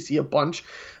vs. DC a bunch.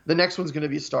 The next one's going to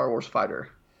be a Star Wars fighter.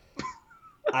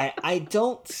 I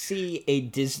don't see a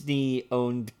Disney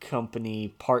owned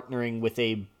company partnering with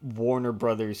a Warner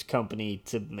Brothers company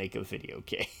to make a video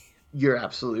game. You're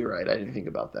absolutely right. I didn't think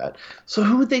about that. So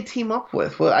who would they team up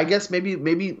with? Well, I guess maybe it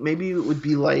would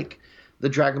be like the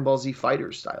Dragon Ball Z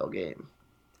Fighters style game.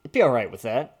 It'd be all right with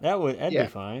that. That'd be Yeah,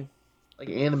 fine. like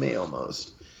anime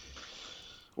almost.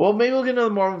 Well, maybe we'll get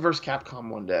another Marvel vs. Capcom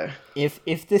one day.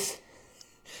 If this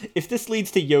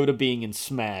leads to Yoda being in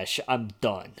Smash, I'm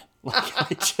done.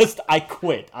 Like I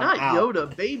quit. I'm Not out.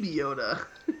 Yoda, Baby Yoda.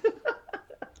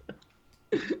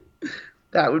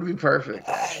 That would be perfect,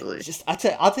 actually.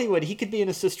 I'll tell you what, he could be an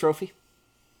assist trophy.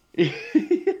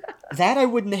 That I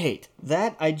wouldn't hate.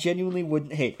 That I genuinely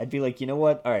wouldn't hate. I'd be like, you know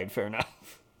what? All right, fair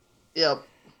enough. Yep.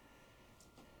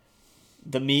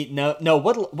 The Mii, no.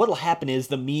 What'll happen is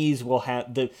the Mii's will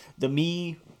have the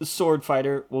Mii sword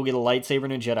fighter will get a lightsaber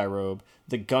and a Jedi robe.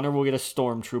 The gunner will get a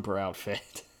stormtrooper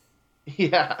outfit.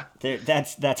 Yeah.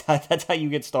 That's how you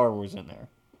get Star Wars in there.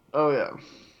 Oh yeah.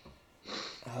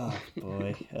 Oh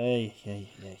boy. Hey.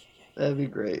 That'd be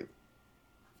great.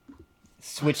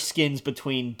 Switch skins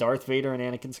between Darth Vader and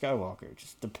Anakin Skywalker.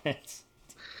 Just depends.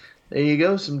 There you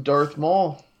go, some Darth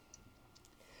Maul.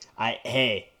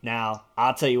 Now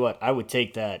I'll tell you what, I would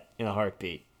take that in a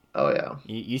heartbeat. Oh yeah.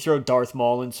 You throw Darth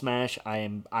Maul in Smash, I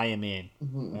am in.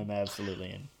 Mm-hmm. I'm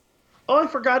absolutely in. Oh, I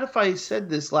forgot if I said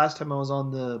this last time I was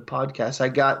on the podcast. I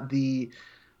got the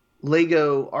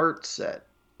Lego art set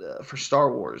for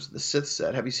Star Wars, the Sith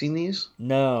set. Have you seen these?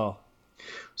 No.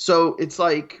 So it's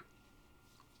like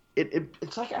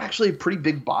it's like actually a pretty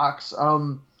big box.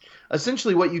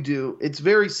 Essentially what you do, it's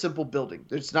very simple building.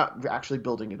 It's not actually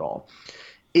building at all.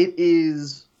 It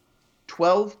is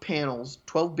 12 panels,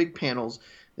 12 big panels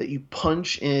that you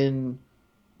punch in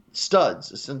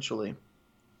studs, essentially.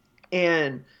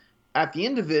 And at the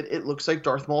end of it, it looks like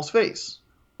Darth Maul's face.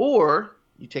 Or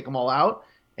you take them all out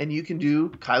and you can do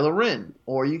Kylo Ren.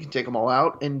 Or you can take them all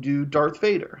out and do Darth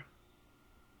Vader.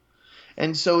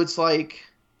 And so it's like,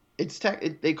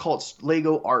 they call it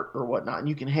Lego art or whatnot. And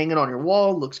you can hang it on your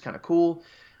wall. Looks kind of cool.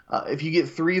 If you get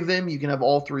 3 of them, you can have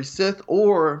all 3 Sith.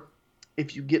 Or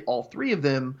if you get all 3 of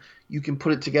them, you can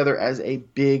put it together as a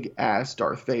big-ass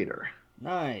Darth Vader.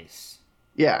 Nice.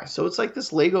 Yeah, so it's like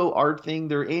this Lego art thing.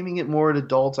 They're aiming it more at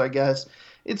adults, I guess.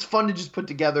 It's fun to just put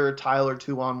together a tile or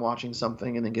two on watching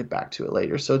something and then get back to it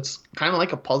later. So it's kind of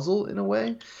like a puzzle in a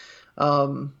way.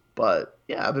 But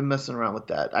yeah, I've been messing around with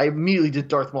that. I immediately did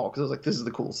Darth Maul because I was like, this is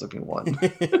the coolest looking one.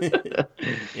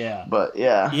 Yeah. But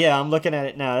yeah. Yeah, I'm looking at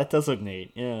it now. That does look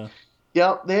neat. Yeah.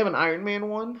 Yep, they have an Iron Man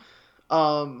one.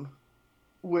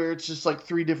 Where it's just like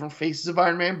 3 different faces of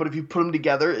Iron Man, but if you put them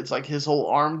together, it's like his whole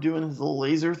arm doing his little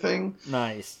laser thing.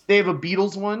 Nice. They have a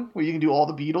Beatles one where you can do all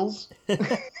the Beatles.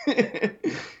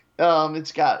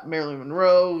 It's got Marilyn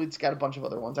Monroe. It's got a bunch of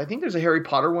other ones. I think there's a Harry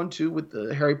Potter one too with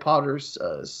the Harry Potter's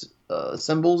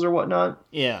symbols or whatnot.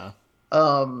 Yeah.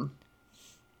 But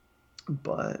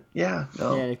yeah,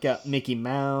 no. Yeah, they've got Mickey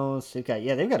Mouse. They've got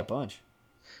a bunch.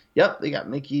 Yep, they got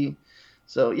Mickey.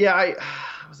 So yeah, I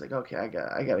was like, okay, I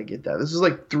gotta get that. This was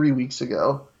like 3 weeks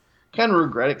ago. Kind of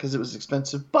regret it because it was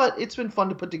expensive, but it's been fun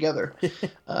to put together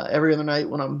every other night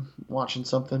when I'm watching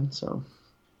something. So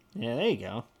yeah, there you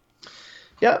go.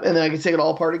 Yeah, and then I can take it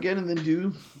all apart again and then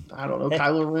do, I don't know,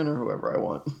 Kylo Ren or whoever I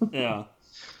want. Yeah.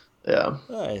 Yeah.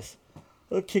 Nice.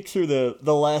 We'll kick through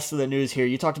the last of the news here.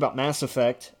 You talked about Mass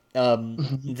Effect.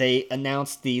 They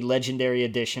announced the Legendary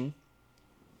Edition.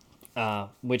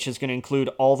 Which is going to include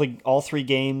all 3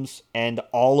 games and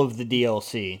all of the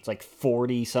DLC. It's like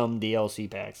 40 some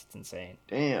DLC packs. It's insane.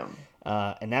 Damn.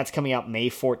 And that's coming out May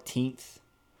 14th.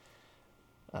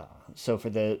 So for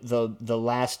the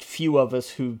last few of us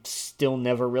who still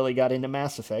never really got into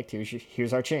Mass Effect,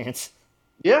 here's our chance.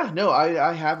 Yeah, no,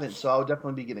 I haven't, so I'll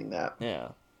definitely be getting that.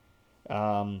 Yeah.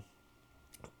 And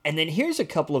then here's a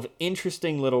couple of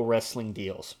interesting little wrestling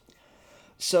deals.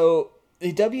 So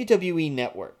the WWE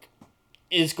Network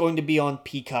is going to be on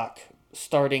Peacock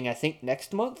starting, I think,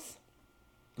 next month.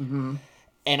 Mm-hmm.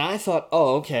 And I thought,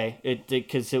 oh, okay,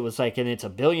 because it was like, and it's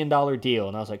 $1 billion deal.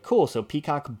 And I was like, cool, so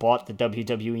Peacock bought the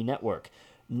WWE Network.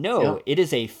 No, yeah. It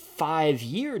is a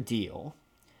 5-year deal.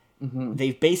 Mm-hmm.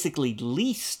 They've basically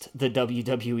leased the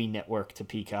WWE Network to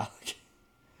Peacock.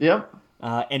 Yep.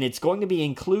 And it's going to be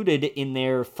included in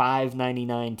their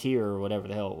 $5.99 tier or whatever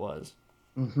the hell it was.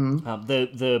 Mm-hmm.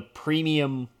 The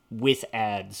premium with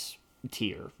ads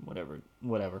tier, whatever.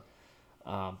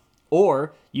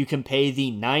 Or you can pay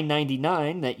the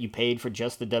 $9.99 that you paid for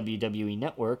just the WWE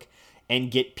Network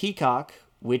and get Peacock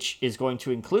which is going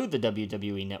to include the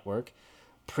WWE Network,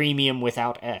 premium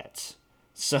without ads.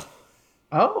 So,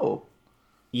 Oh,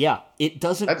 yeah, it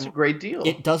doesn't. that's a great deal.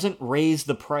 It doesn't raise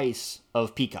the price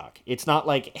of Peacock. It's not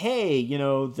like, hey,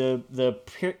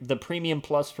 the premium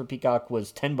plus for Peacock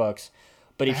was $10,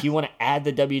 but if you want to add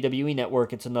the WWE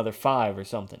Network, it's another $5 or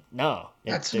something. No,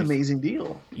 That's an amazing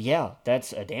deal. Yeah,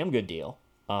 that's a damn good deal.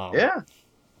 Yeah.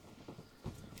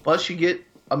 Plus, you get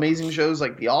amazing shows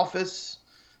like The Office,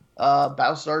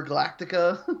 Battlestar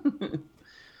Galactica.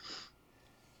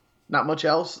 Not much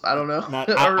else. I don't know.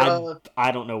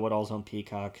 I don't know what all's on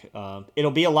Peacock.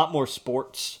 It'll be a lot more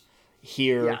sports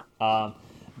here. Yeah.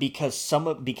 Because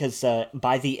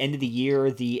by the end of the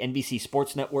year, the NBC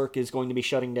Sports Network is going to be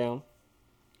shutting down.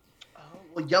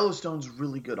 Well, Yellowstone's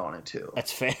really good on it too.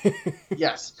 That's fair.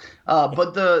 Yes,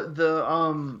 but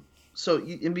so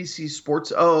NBC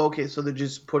Sports. Oh, okay. So they're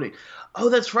just putting. Oh,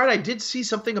 that's right. I did see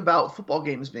something about football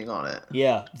games being on it.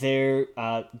 Yeah, they're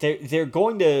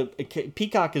going to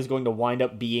Peacock is going to wind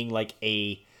up being like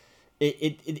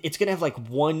it's going to have like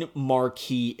one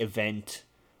marquee event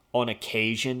on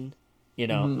occasion.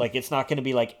 Like it's not going to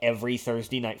be like every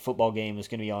Thursday night football game is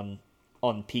going to be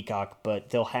on Peacock, but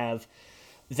they'll have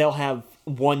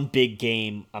one big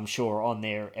game, I'm sure, on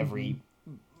there every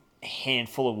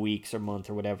handful of weeks or month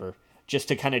or whatever, just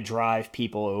to kind of drive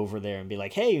people over there and be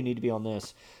like, hey, you need to be on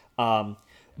this.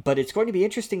 But it's going to be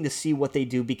interesting to see what they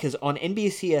do, because on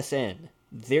NBCSN,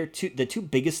 the two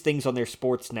biggest things on their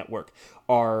sports network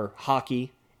are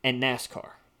hockey and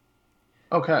NASCAR.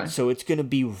 Okay. So it's going to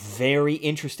be very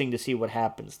interesting to see what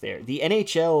happens there. The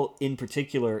NHL in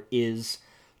particular is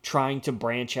trying to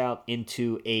branch out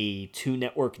into a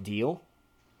 2-network deal.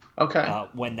 Okay.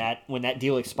 When that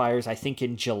deal expires, I think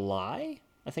in July,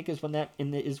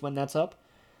 is when that's up.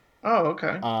 Oh,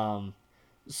 okay.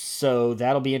 So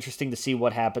that'll be interesting to see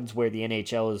what happens, where the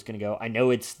NHL is going to go. I know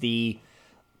it's the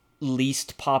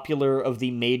least popular of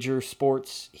the major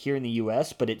sports here in the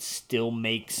U.S., but it still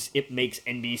makes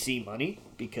NBC money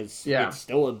because it's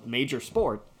still a major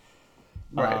sport.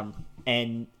 Right.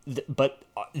 But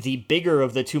the bigger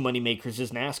of the two money makers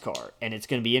is NASCAR, and it's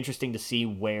going to be interesting to see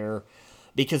where,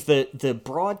 because the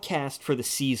broadcast for the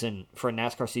season, for a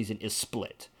NASCAR season, is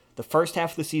split. The first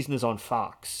half of the season is on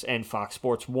Fox and Fox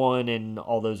Sports 1 and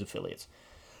all those affiliates.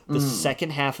 The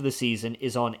second half of the season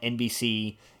is on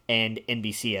NBC and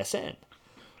NBCSN.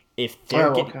 If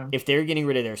they're getting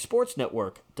rid of their sports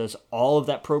network, does all of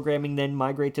that programming then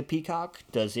migrate to Peacock?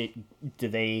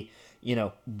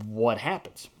 What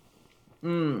happens?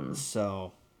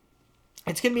 So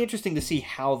it's going to be interesting to see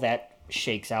how that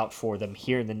shakes out for them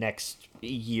here in the next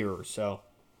year or so.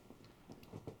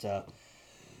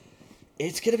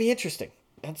 It's going to be interesting.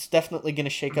 That's definitely going to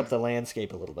shake up the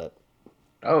landscape a little bit.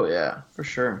 Oh yeah, for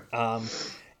sure.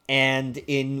 And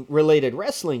in related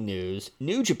wrestling news,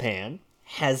 New Japan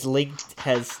has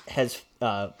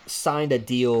signed a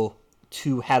deal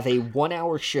to have a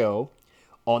 1-hour show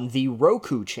on the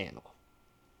Roku channel,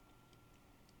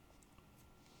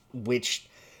 which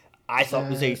I thought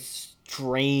was a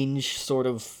strange sort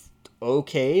of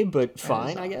okay, but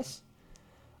fine, I guess.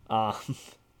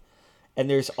 And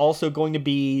there's also going to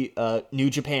be New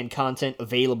Japan content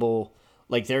available.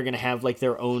 Like, they're going to have like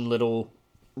their own little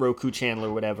Roku channel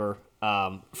or whatever,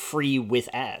 free with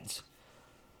ads.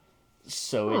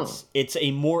 So it's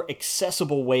a more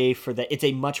accessible way for that. It's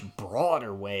a much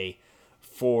broader way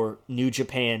for New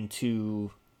Japan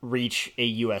to reach a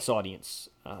U.S. audience.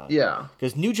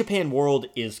 Because New Japan World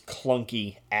is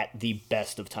clunky at the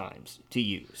best of times to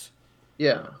use.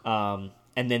 Yeah.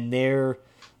 And then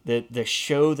the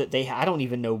show that they I don't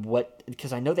even know what,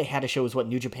 because I know they had a show, was what,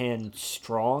 New Japan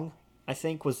Strong, I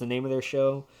think was the name of their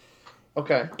show.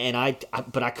 Okay. And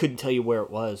but I couldn't tell you where it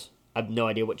was. I have no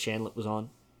idea what channel it was on.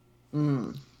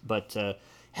 But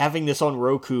having this on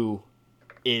Roku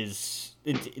is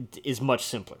much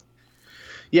simpler.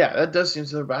 Yeah, that does seem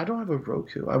simpler, but I don't have a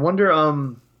Roku. I wonder,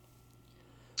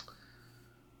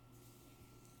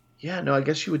 yeah, no, I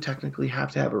guess you would technically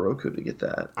have to have a Roku to get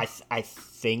that. I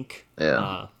think.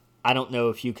 Yeah. I don't know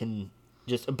if you can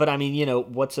just, but I mean,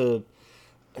 what's a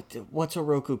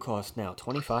Roku cost now?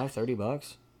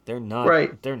 $25-$30? They're not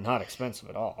right. They're not expensive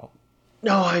at all.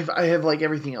 No, I have like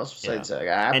everything else besides that. I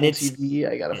got Apple TV,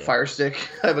 I got a Fire Stick,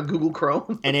 I have a Google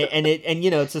Chrome. and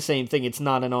it's the same thing. It's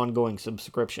not an ongoing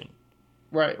subscription.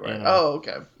 Right. Oh,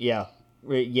 okay. Yeah.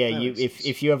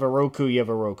 If you have a Roku, you have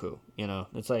a Roku.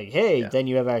 It's like, hey, then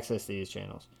you have access to these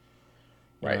channels.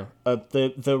 Right.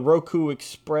 The Roku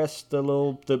Express,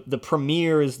 the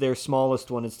Premier is their smallest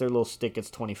one. It's their little stick.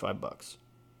 It's $25.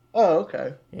 Oh,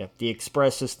 okay. Yeah. The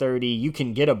Express is $30. You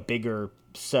can get a bigger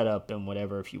setup and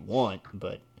whatever if you want,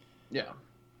 but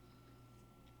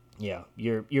Yeah,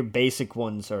 your basic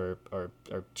ones are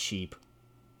cheap,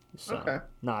 so Okay.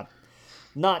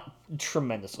 not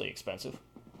tremendously expensive,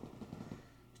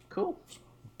 Cool.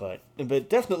 but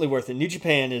definitely worth it. New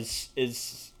Japan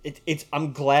it's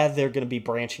I'm glad they're going to be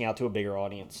branching out to a bigger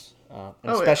audience, and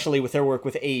especially with their work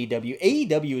with AEW.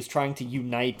 AEW is trying to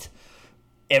unite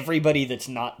everybody that's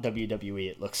not WWE.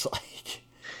 It looks like.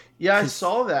 Yeah, I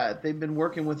saw that. They've been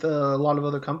working with a lot of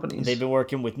other companies. They've been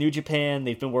working with New Japan.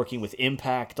 They've been working with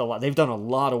Impact a lot. They've done a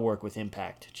lot of work with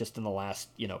Impact just in the last,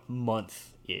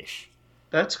 month-ish.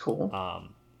 That's cool.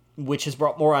 Which has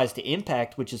brought more eyes to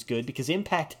Impact, which is good because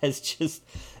Impact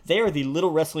they are the little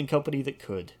wrestling company that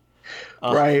could.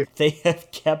 Right. They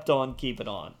have kept on keeping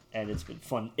on, and it's been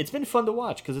fun. It's been fun to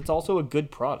watch because it's also a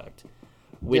good product,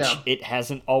 which it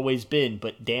hasn't always been,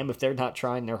 but damn if they're not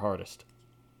trying their hardest.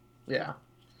 Yeah.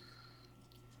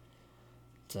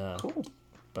 Cool.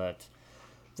 But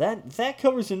that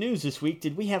covers the news this week.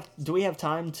 Do we have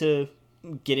time to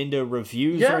get into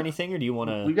reviews or anything, or do you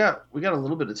want to? We got a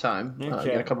little bit of time.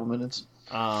 Okay. Got a couple minutes.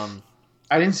 I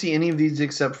didn't see any of these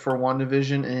except for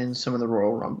WandaVision and some of the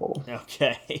Royal Rumble.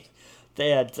 Okay. They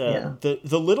had the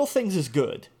Little Things is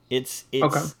good. It's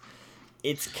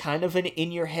kind of an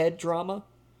in your head drama,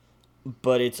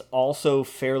 but it's also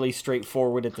fairly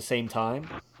straightforward at the same time.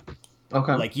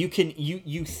 Okay. Like you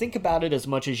think about it as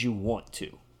much as you want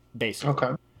to, basically.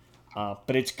 Okay.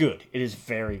 But it's good. It is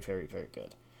very, very, very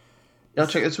good. I'll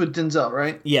check. It's with Denzel,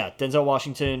 right? Yeah, Denzel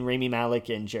Washington, Rami Malek,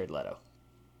 and Jared Leto.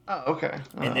 Oh, okay.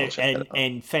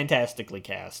 And fantastically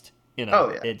cast.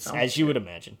 It's as you would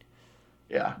imagine.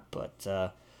 Yeah. But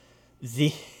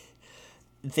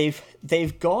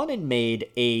they've gone and made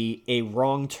a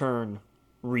Wrong Turn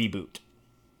reboot.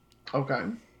 Okay.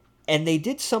 And they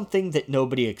did something that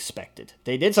nobody expected.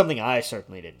 They did something I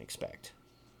certainly didn't expect.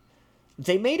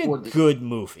 They made a good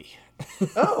movie.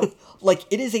 Oh. Like,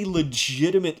 it is a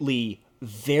legitimately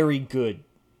very good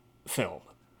film.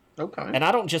 Okay. And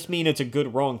I don't just mean it's a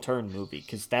good Wrong Turn movie,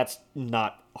 because that's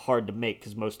not hard to make,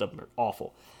 because most of them are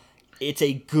awful. It's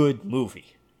a good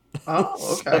movie.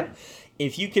 Oh, okay. So,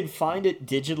 if you can find it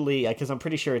digitally, because I'm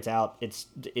pretty sure it's out. It's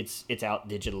out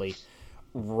digitally.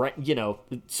 Right,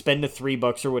 spend the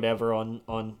 $3 or whatever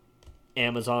on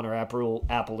Amazon or Apple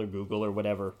or Google or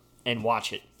whatever, and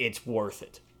watch it. It's worth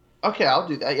it. Okay, I'll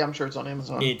do that. Yeah, I'm sure it's on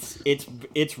Amazon.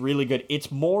 It's really good. It's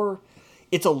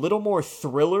a little more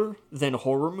thriller than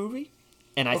horror movie,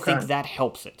 and I think that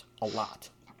helps it a lot.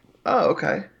 Oh,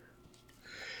 okay.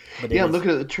 But I'm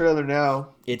looking at the trailer now.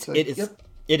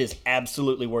 It is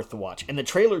absolutely worth the watch. And the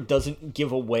trailer doesn't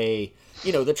give away,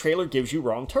 the trailer gives you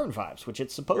Wrong Turn vibes, which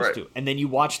it's supposed to. And then you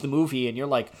watch the movie and you're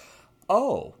like,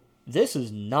 oh, this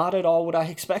is not at all what I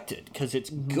expected, because it's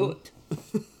good.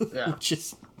 Yeah. Which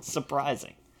is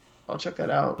surprising. I'll check that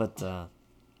out. But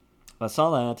I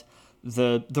saw that.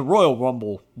 The Royal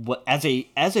Rumble, as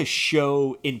a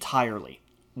show entirely,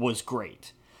 was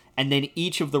great. And then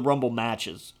each of the Rumble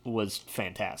matches was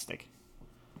fantastic.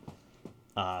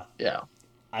 Yeah.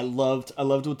 I loved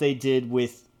what they did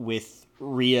with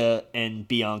Rhea and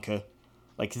Bianca.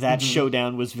 Like, that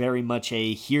showdown was very much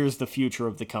a here's the future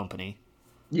of the company.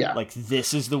 Yeah. Like,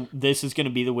 this is going to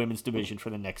be the women's division for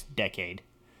the next decade.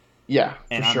 Yeah,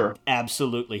 and for sure. I'm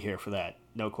absolutely here for that,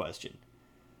 no question.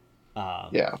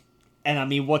 Yeah. And I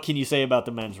mean, what can you say about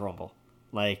the men's Rumble?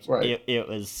 Like, right. it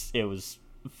was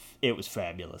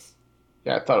fabulous.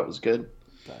 Yeah, I thought it was good.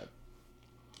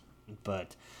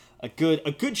 But a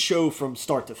good show from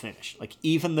start to finish. Like,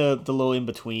 even the little in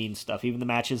between stuff, even the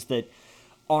matches that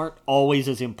aren't always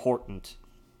as important,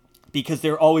 because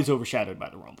they're always overshadowed by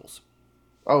the Rumbles.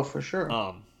 Oh, for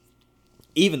sure.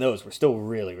 Even those were still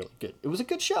really, really good. It was a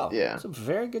good show. Yeah. It was a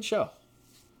very good show.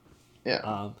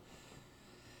 Yeah.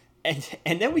 And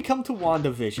then we come to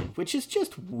WandaVision, which is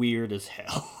just weird as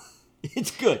hell.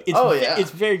 It's good.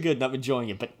 It's very good, and I'm enjoying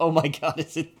it. But oh my god,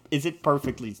 is it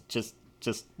perfectly just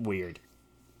weird?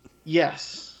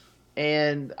 Yes.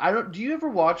 And do you ever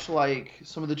watch like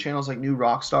some of the channels like New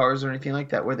Rock Stars or anything like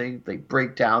that, where they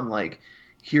break down like,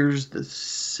 here's the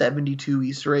 72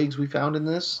 Easter eggs we found in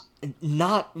this?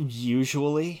 Not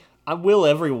usually. I will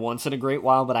every once in a great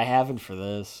while, but I haven't for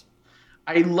this.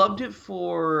 I loved it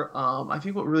for, I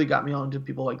think what really got me onto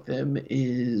people like them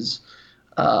is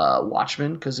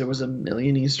Watchmen, because there was a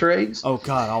million Easter eggs. Oh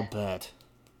god, I'll bet.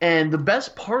 And the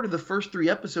best part of the first 3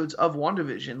 episodes of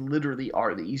WandaVision literally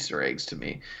are the Easter eggs to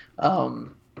me.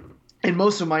 And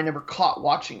most of them I never caught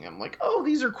watching them. Like, oh,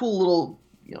 these are cool little,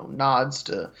 nods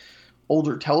to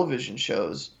older television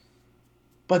shows.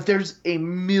 But there's a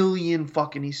million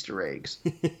fucking Easter eggs.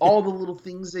 All the little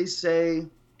things they say,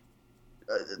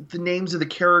 the names of the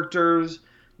characters,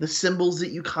 the symbols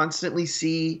that you constantly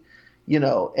see,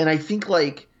 and I think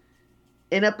like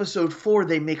in episode 4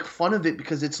 they make fun of it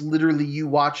because it's literally you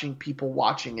watching people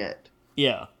watching it.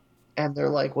 Yeah. And they're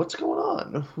like, what's going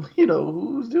on?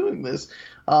 Who's doing this?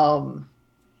 So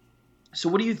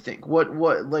what do you think? What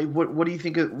do you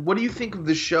think of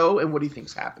the show, and what do you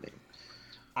think's happening?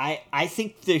 I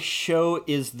think the show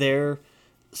is their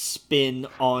spin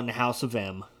on House of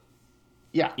M.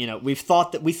 Yeah. We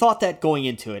thought that going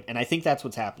into it, and I think that's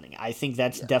what's happening. I think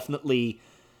that's definitely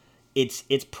it's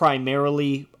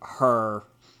primarily her,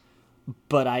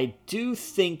 but I do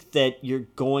think that you're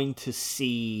going to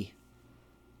see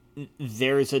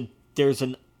there's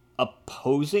an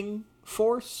opposing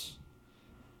force.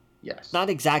 Yes. Not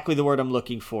exactly the word I'm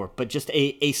looking for, but just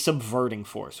a subverting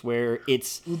force where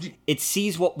it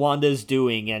sees what Wanda's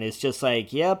doing and it's just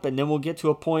like, yep, and then we'll get to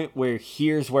a point where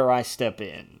here's where I step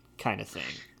in, kind of thing.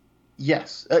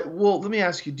 Yes. Well, let me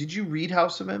ask you, did you read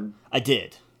House of M? I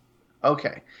did.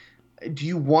 Okay. Do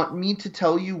you want me to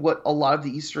tell you what a lot of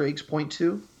the Easter eggs point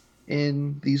to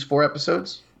in these 4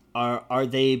 episodes? Are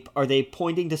they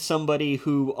pointing to somebody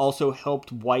who also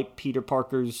helped wipe Peter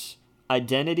Parker's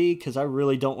identity? Because I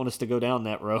really don't want us to go down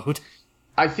that road.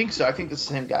 I think so. I think the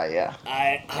same guy. Yeah.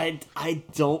 I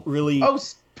don't really. Oh,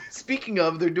 speaking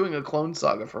of, they're doing a Clone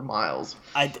Saga for Miles.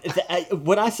 I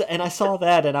saw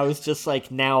that and I was just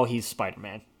like, now he's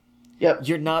Spider-Man. Yep.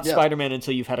 You're not Spider-Man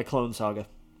until you've had a Clone Saga.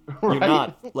 Right. You're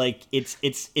not. Like it's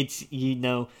it's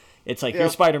like you're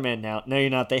Spider-Man now. No, you're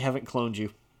not. They haven't cloned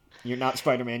you. You're not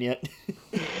Spider-Man yet.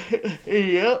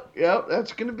 Yep.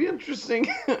 That's gonna be interesting.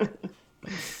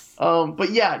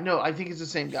 But yeah, no, I think it's the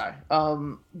same guy.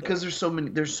 Because there's so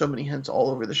many hints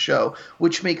all over the show,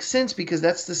 which makes sense because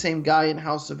that's the same guy in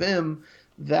House of M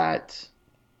that,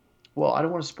 well, I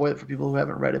don't want to spoil it for people who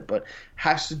haven't read it, but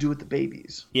has to do with the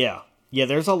babies. Yeah.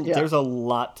 There's a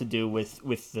lot to do with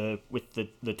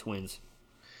the twins.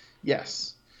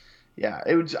 Yes. Yeah.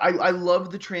 I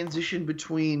love the transition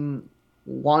between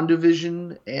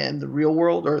WandaVision and the real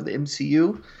world or the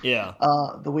MCU. Yeah.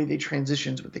 The way they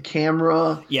transitions with the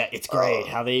camera. Yeah, it's great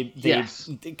how they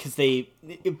because the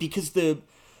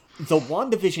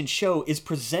WandaVision show is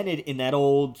presented in that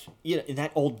old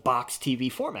box TV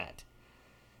format.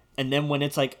 And then when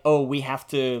it's like, oh, we have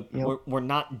to we're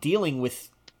not dealing with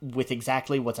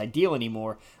exactly what's ideal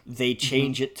anymore, they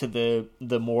change it to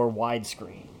the more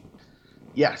widescreen.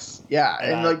 Yes. Yeah.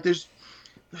 And like there's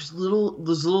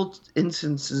little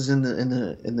instances in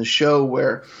the show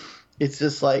where it's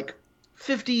just like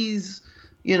 50s,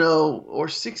 or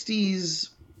 60s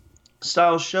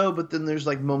style show, but then there's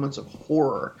like moments of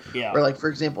horror. Yeah. Where like, for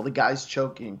example, the guy's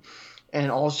choking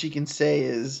and all she can say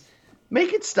is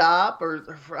make it stop,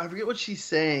 or I forget what she's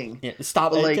saying. Yeah,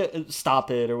 stop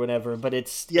it or whatever, but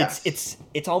it's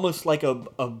almost like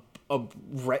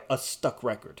a stuck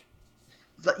record.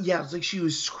 Yeah, it's like she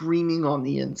was screaming on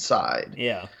the inside.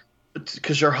 Yeah.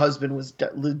 Because her husband was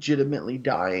legitimately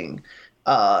dying.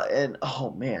 And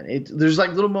oh man, there's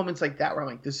like little moments like that where I'm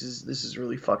like, this is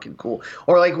really fucking cool.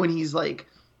 Or like when he's like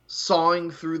sawing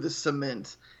through the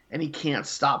cement and he can't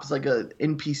stop. It's like a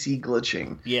NPC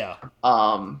glitching. Yeah.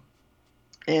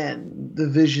 And the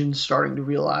Vision starting to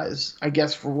realize, I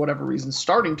guess for whatever reason,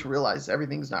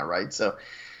 everything's not right. So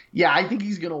yeah, I think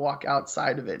he's going to walk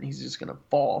outside of it and he's just going to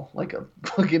fall like a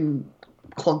fucking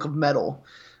clunk of metal.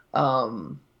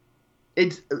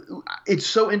 It's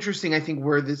so interesting, I think,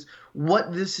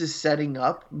 what this is setting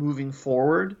up moving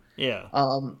forward. Yeah.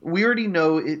 We already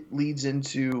know it leads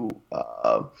into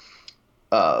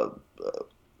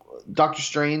Doctor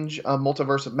Strange,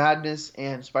 Multiverse of Madness,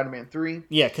 and Spider-Man 3.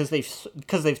 Yeah, because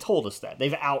they've told us that.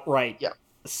 They've outright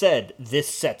said this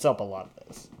sets up a lot of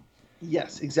this.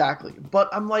 Yes, exactly. But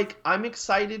I'm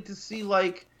excited to see,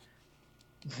 like,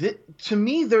 to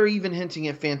me, they're even hinting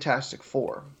at Fantastic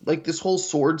Four. Like, this whole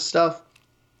sword stuff,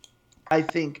 I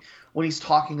think, when he's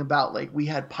talking about, like, we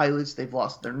had pilots, they've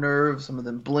lost their nerve, some of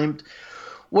them blimped.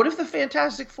 What if the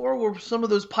Fantastic Four were some of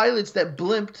those pilots that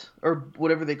blimped, or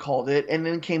whatever they called it, and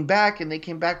then came back, and they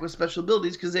came back with special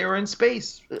abilities because they were in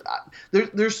space?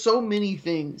 There's so many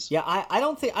things. Yeah, I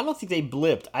don't think they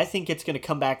blipped. I think it's going to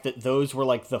come back that those were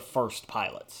like the first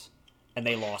pilots, and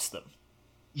they lost them.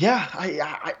 Yeah,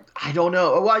 I don't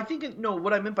know. Well, I think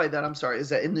what I meant by that, I'm sorry, is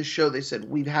that in this show they said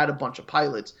we've had a bunch of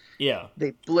pilots. Yeah.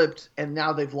 They blipped and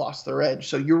now they've lost their edge.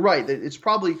 So you're right. It's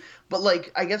probably, but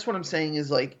like, I guess what I'm saying is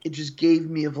like, it just gave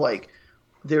me of like,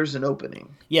 there's an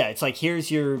opening. Yeah, it's like here's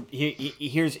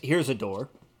a door.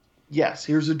 Yes,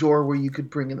 here's a door where you could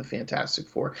bring in the Fantastic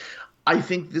Four. I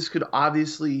think this could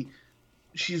obviously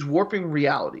she's warping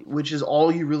reality, which is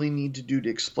all you really need to do to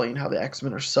explain how the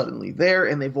X-Men are suddenly there,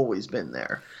 and they've always been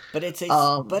there. But it's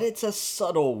a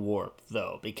subtle warp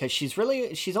though, because she's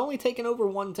only taken over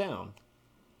one town.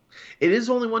 It is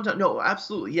only one time. No,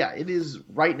 absolutely, yeah, it is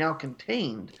right now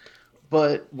contained.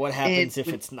 But what happens if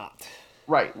it's not?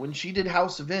 Right, when she did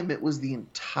House of M, it was the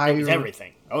entire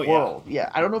everything. Oh world. Yeah,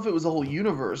 I don't know if it was the whole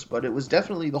universe, but it was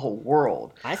definitely the whole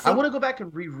world. I want to go back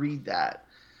and reread that.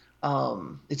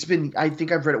 It's been, I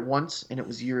think I've read it once, and it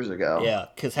was years ago. Yeah,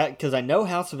 because I know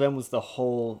House of M was the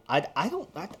whole. I don't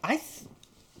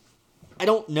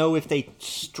know if they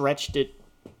stretched it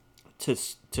to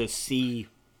see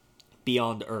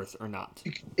beyond Earth or not.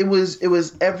 It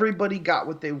was everybody got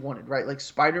what they wanted, right? Like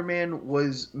Spider-Man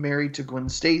was married to Gwen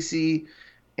Stacy,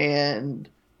 and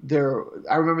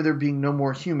I remember there being no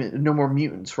more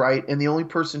mutants, right? And the only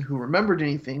person who remembered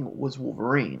anything was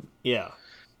Wolverine. Yeah.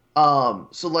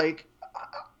 So like,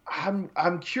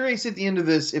 I'm curious at the end of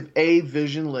this if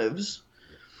Vision lives.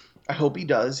 I hope he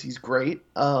does. He's great.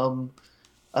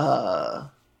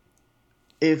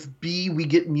 If B, we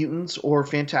get mutants or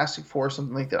Fantastic Four or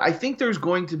something like that. I think there's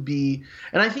going to be,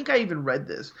 and I think I even read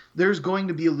this, there's going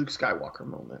to be a Luke Skywalker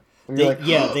moment. Because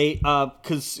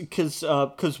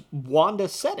Wanda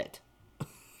said it.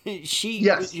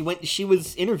 She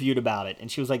was interviewed about it,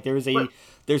 and she was like, there's a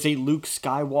Luke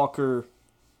Skywalker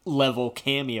level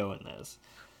cameo in this.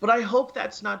 But I hope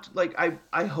that's not, like,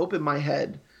 I hope in my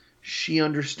head she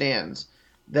understands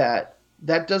that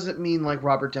doesn't mean like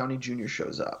Robert Downey Jr.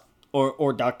 shows up.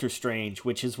 Or Doctor Strange,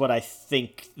 which is what I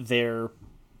think they're...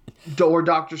 Or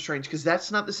Doctor Strange, because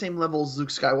that's not the same level as Luke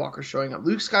Skywalker showing up.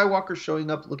 Luke Skywalker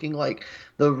showing up looking like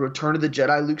the Return of the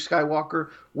Jedi Luke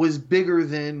Skywalker was bigger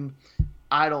than,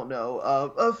 I don't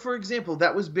know. For example,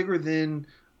 that was bigger than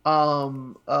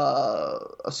Ahsoka,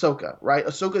 right?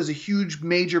 Ahsoka is a huge,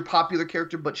 major, popular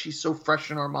character, but she's so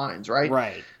fresh in our minds, right?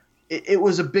 Right. It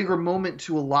was a bigger moment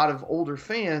to a lot of older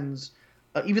fans.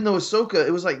 Even though Ahsoka,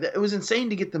 it was insane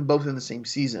to get them both in the same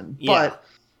season. Yeah.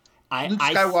 But Luke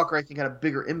Skywalker, I think, had a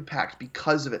bigger impact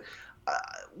because of it.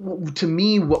 To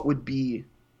me, what would be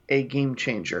a game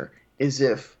changer is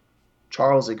if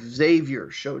Charles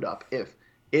Xavier showed up.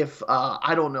 If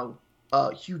I don't know,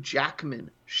 Hugh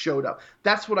Jackman showed up.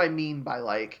 That's what I mean by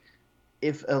like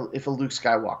if a Luke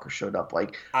Skywalker showed up.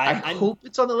 Like I hope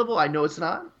it's on the level. I know it's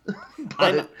not.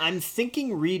 But I'm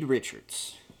thinking Reed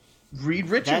Richards. Reed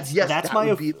Richards, that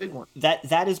would be a big one.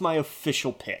 That is my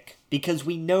official pick because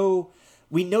we know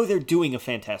they're doing a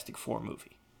Fantastic Four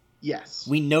movie. Yes,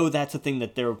 we know that's a thing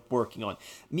that they're working on.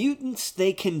 Mutants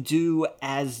they can do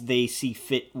as they see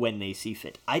fit when they see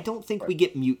fit. I don't think we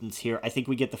get mutants here. I think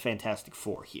we get the Fantastic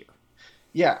Four here.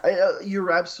 Yeah, you're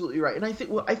absolutely right, and I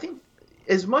think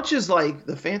as much as like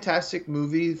the Fantastic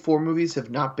Four movies have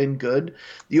not been good,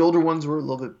 the older ones were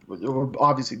were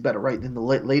obviously better, right, than the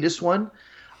latest one.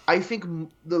 I think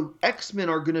the X-Men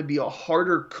are going to be a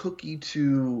harder cookie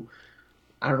to.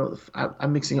 I don't know.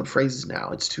 I'm mixing up phrases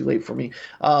now. It's too late for me,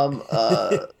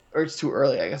 or it's too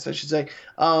early. I guess I should say.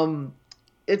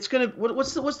 It's gonna.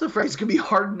 What's the phrase? It's gonna be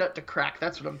hard nut to crack.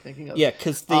 That's what I'm thinking of. Yeah,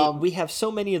 because we have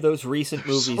so many of those recent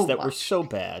movies that were so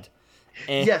bad.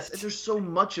 And... Yes, there's so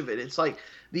much of it. It's like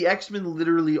the X-Men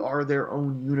literally are their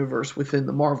own universe within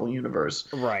the Marvel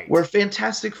universe. Right. Where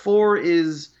Fantastic Four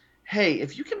is. Hey,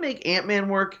 if you can make Ant-Man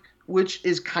work, which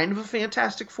is kind of a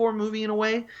Fantastic Four movie in a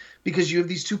way, because you have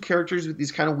these two characters with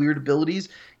these kind of weird abilities,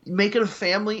 make it a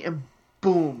family and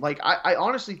boom. Like, I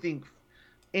honestly think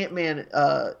Ant-Man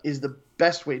is the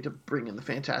best way to bring in the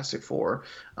Fantastic Four.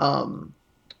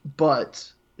 But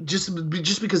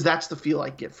just because that's the feel I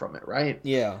get from it, right?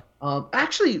 Yeah.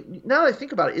 Actually, now that I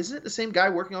think about it, isn't it the same guy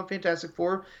working on Fantastic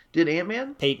Four did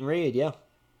Ant-Man? Peyton Reed, yeah.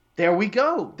 There we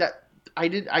go. I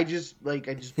just put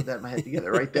that in my head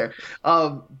together right there.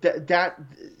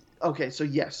 Okay, so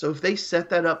yes. So if they set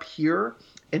that up here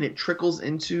and it trickles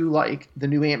into like the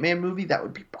new Ant-Man movie, that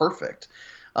would be perfect.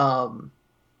 You're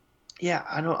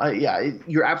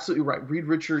absolutely right. Reed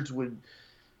Richards would,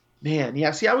 man.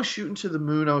 Yeah. See, I was shooting to the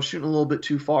moon. I was shooting a little bit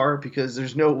too far because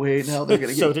there's no way in hell they're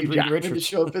going to get Hugh Jackman to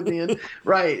show up in the end.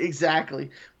 Right. Exactly.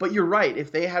 But you're right.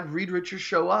 If they had Reed Richards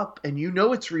show up and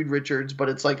it's Reed Richards, but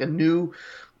it's like a new.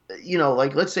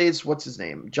 Like let's say it's what's his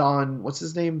name? John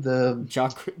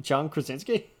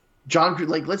Krasinski?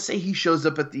 Like let's say he shows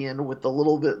up at the end with the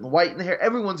little bit of the white in the hair.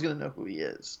 Everyone's gonna know who he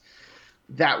is.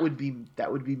 That would be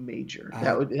major.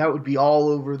 That would be all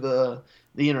over the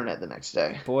internet the next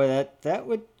day. Boy, that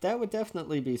would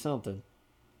definitely be something.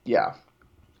 Yeah.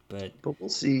 But we'll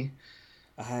see.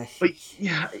 But I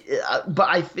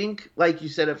think like you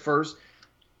said at first,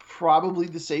 probably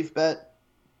the safe bet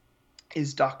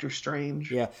is Doctor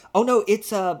Strange. Yeah. Oh no,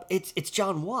 it's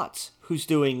John Watts who's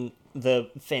doing the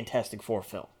Fantastic Four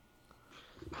film.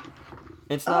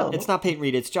 It's not Peyton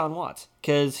Reed. It's John Watts,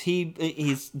 because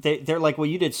they're like, well,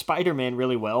 you did Spider-Man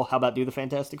really well. How about do the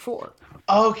Fantastic Four?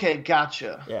 Okay,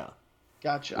 gotcha. Yeah,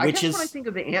 gotcha. I guess when I think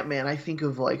of the Ant-Man, I think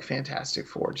of like Fantastic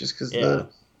Four, just because the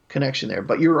connection there.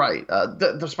 But you're right.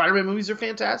 The Spider-Man movies are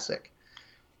fantastic.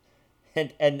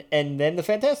 And then the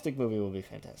Fantastic movie will be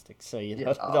fantastic. So it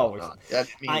always.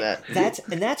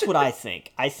 That's what I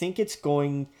think. I think it's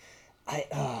going.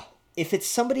 If it's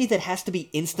somebody that has to be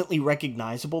instantly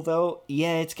recognizable, though,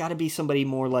 it's got to be somebody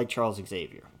more like Charles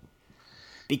Xavier.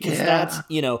 Because that's,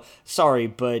 sorry,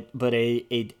 but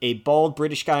a bald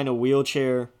British guy in a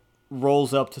wheelchair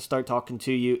rolls up to start talking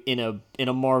to you in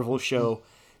a Marvel show.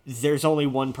 There's only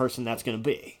one person that's going to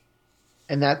be.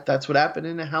 And that's what happened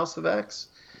in the House of X.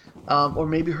 Or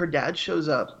maybe her dad shows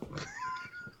up.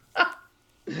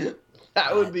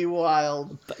 That would be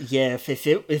wild. But yeah, if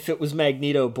it was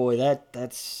Magneto, boy,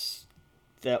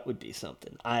 that would be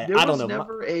something. I don't know.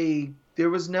 There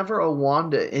was never a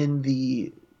Wanda in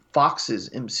the Fox's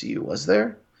MCU, was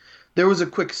there? There was a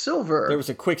Quicksilver. There was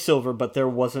a Quicksilver, but there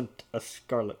wasn't a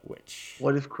Scarlet Witch.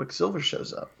 What if Quicksilver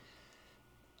shows up?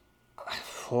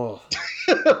 Oh.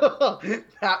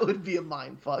 That would be a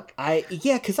mindfuck.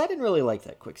 Because I didn't really like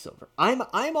that Quicksilver. I'm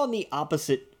on the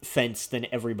opposite fence than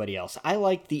everybody else. I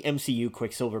like the MCU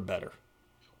Quicksilver better.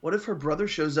 What if her brother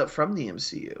shows up from the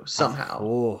MCU somehow?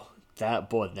 Oh,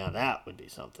 now that would be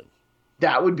something.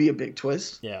 That would be a big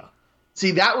twist. Yeah.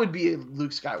 See, that would be a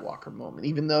Luke Skywalker moment,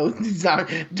 even though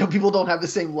people don't have the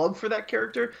same love for that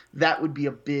character. That would be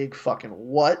a big fucking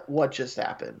what just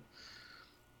happened.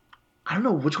 I don't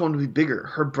know which one would be bigger,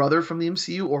 her brother from the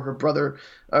MCU or her brother,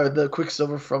 the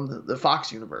Quicksilver from the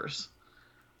Fox universe.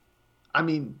 I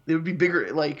mean, it would be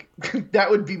bigger. Like, that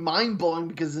would be mind blowing,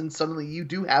 because then suddenly you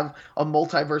do have a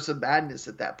multiverse of madness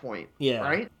at that point. Yeah.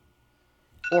 Right?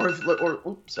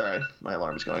 Oops, sorry, my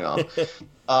alarm's going off.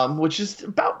 Which is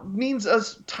means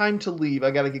us time to leave.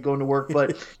 I got to get going to work.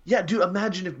 But yeah, dude,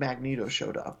 imagine if Magneto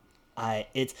showed up.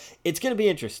 It's going to be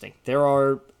interesting. There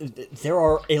are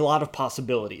a lot of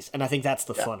possibilities, and I think that's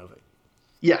the fun of it.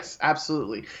 Yes,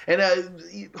 absolutely. And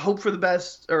hope for the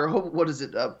best, or hope, what is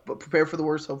it? Prepare for the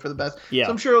worst, hope for the best. Yeah.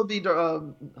 So I'm sure it'll be. I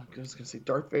was going to say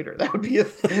Darth Vader. That would be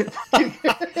it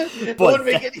wouldn't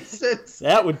make any sense.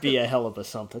 That would be a hell of a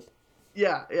something.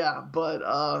 Yeah, but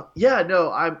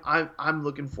no, I'm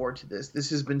looking forward to this. This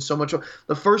has been so much.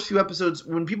 The first few episodes,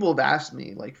 when people have asked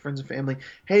me, like friends and family,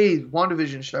 hey,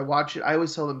 WandaVision, should I watch it? I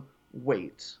always tell them,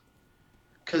 wait,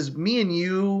 because me and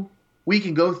you, we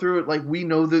can go through it. Like, we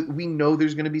know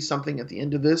there's going to be something at the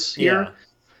end of this here. Yeah.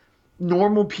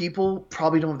 Normal people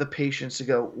probably don't have the patience to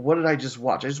go, what did I just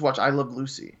watch? I just watched I Love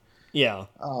Lucy. Yeah.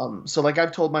 So like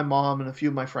I've told my mom and a few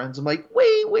of my friends, I'm like,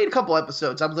 wait a couple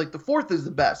episodes. I was like, the fourth is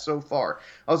the best so far.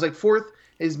 I was like, fourth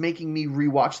is making me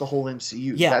rewatch the whole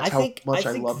MCU. Yeah, I think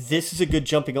this is a good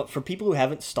jumping up for people who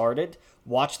haven't started.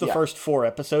 Watch the first 4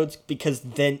 episodes, because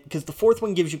the fourth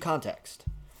one gives you context.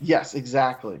 Yes,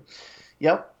 exactly.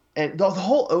 Yep. And the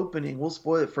whole opening, we'll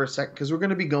spoil it for a second because we're going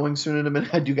to be going soon in a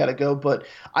minute. I do got to go, but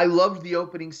I loved the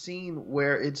opening scene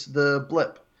where it's the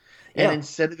blip. And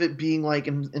instead of it being like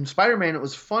in Spider-Man, it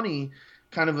was funny,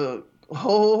 kind of they're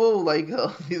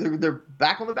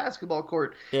back on the basketball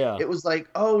court. Yeah. It was like,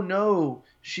 oh no,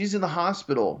 she's in the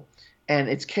hospital and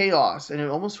it's chaos. And it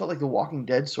almost felt like The Walking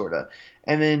Dead sort of.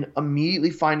 And then immediately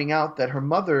finding out that her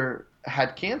mother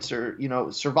had cancer,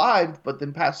 survived, but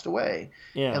then passed away.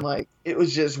 Yeah. And like, it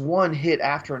was just one hit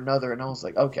after another. And I was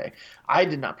like, okay, I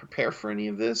did not prepare for any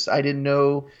of this. I didn't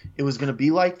know it was going to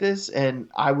be like this. And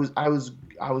I was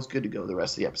good to go the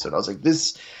rest of the episode. I was like,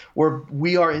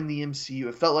 we are in the MCU.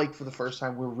 It felt like for the first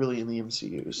time we're really in the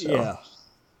MCU. So. Yeah.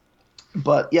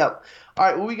 But yeah. All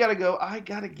right. Well, we got to go. I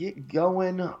got to get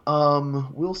going.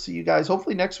 We'll see you guys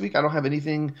hopefully next week. I don't have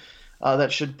anything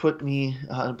that should put me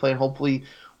in play. And hopefully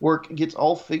work gets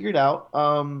all figured out.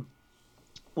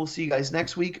 We'll see you guys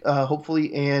next week,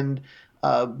 hopefully. And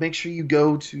make sure you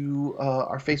go to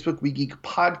our Facebook, We Geek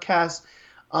Podcast.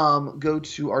 Go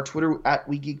to our Twitter at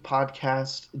We Geek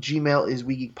Podcast. Gmail is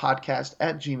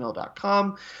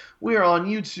wegeekpodcast@gmail.com. We are on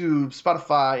YouTube,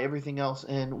 Spotify, everything else,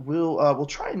 and we'll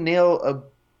try and nail a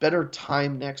better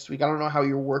time next week. I don't know how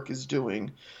your work is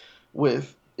doing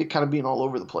with it kind of being all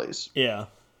over the place. Yeah.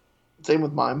 Same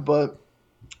with mine, but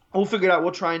we'll figure it out.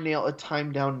 We'll try and nail a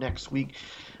time down next week.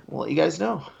 We'll let you guys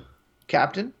know.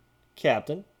 Captain.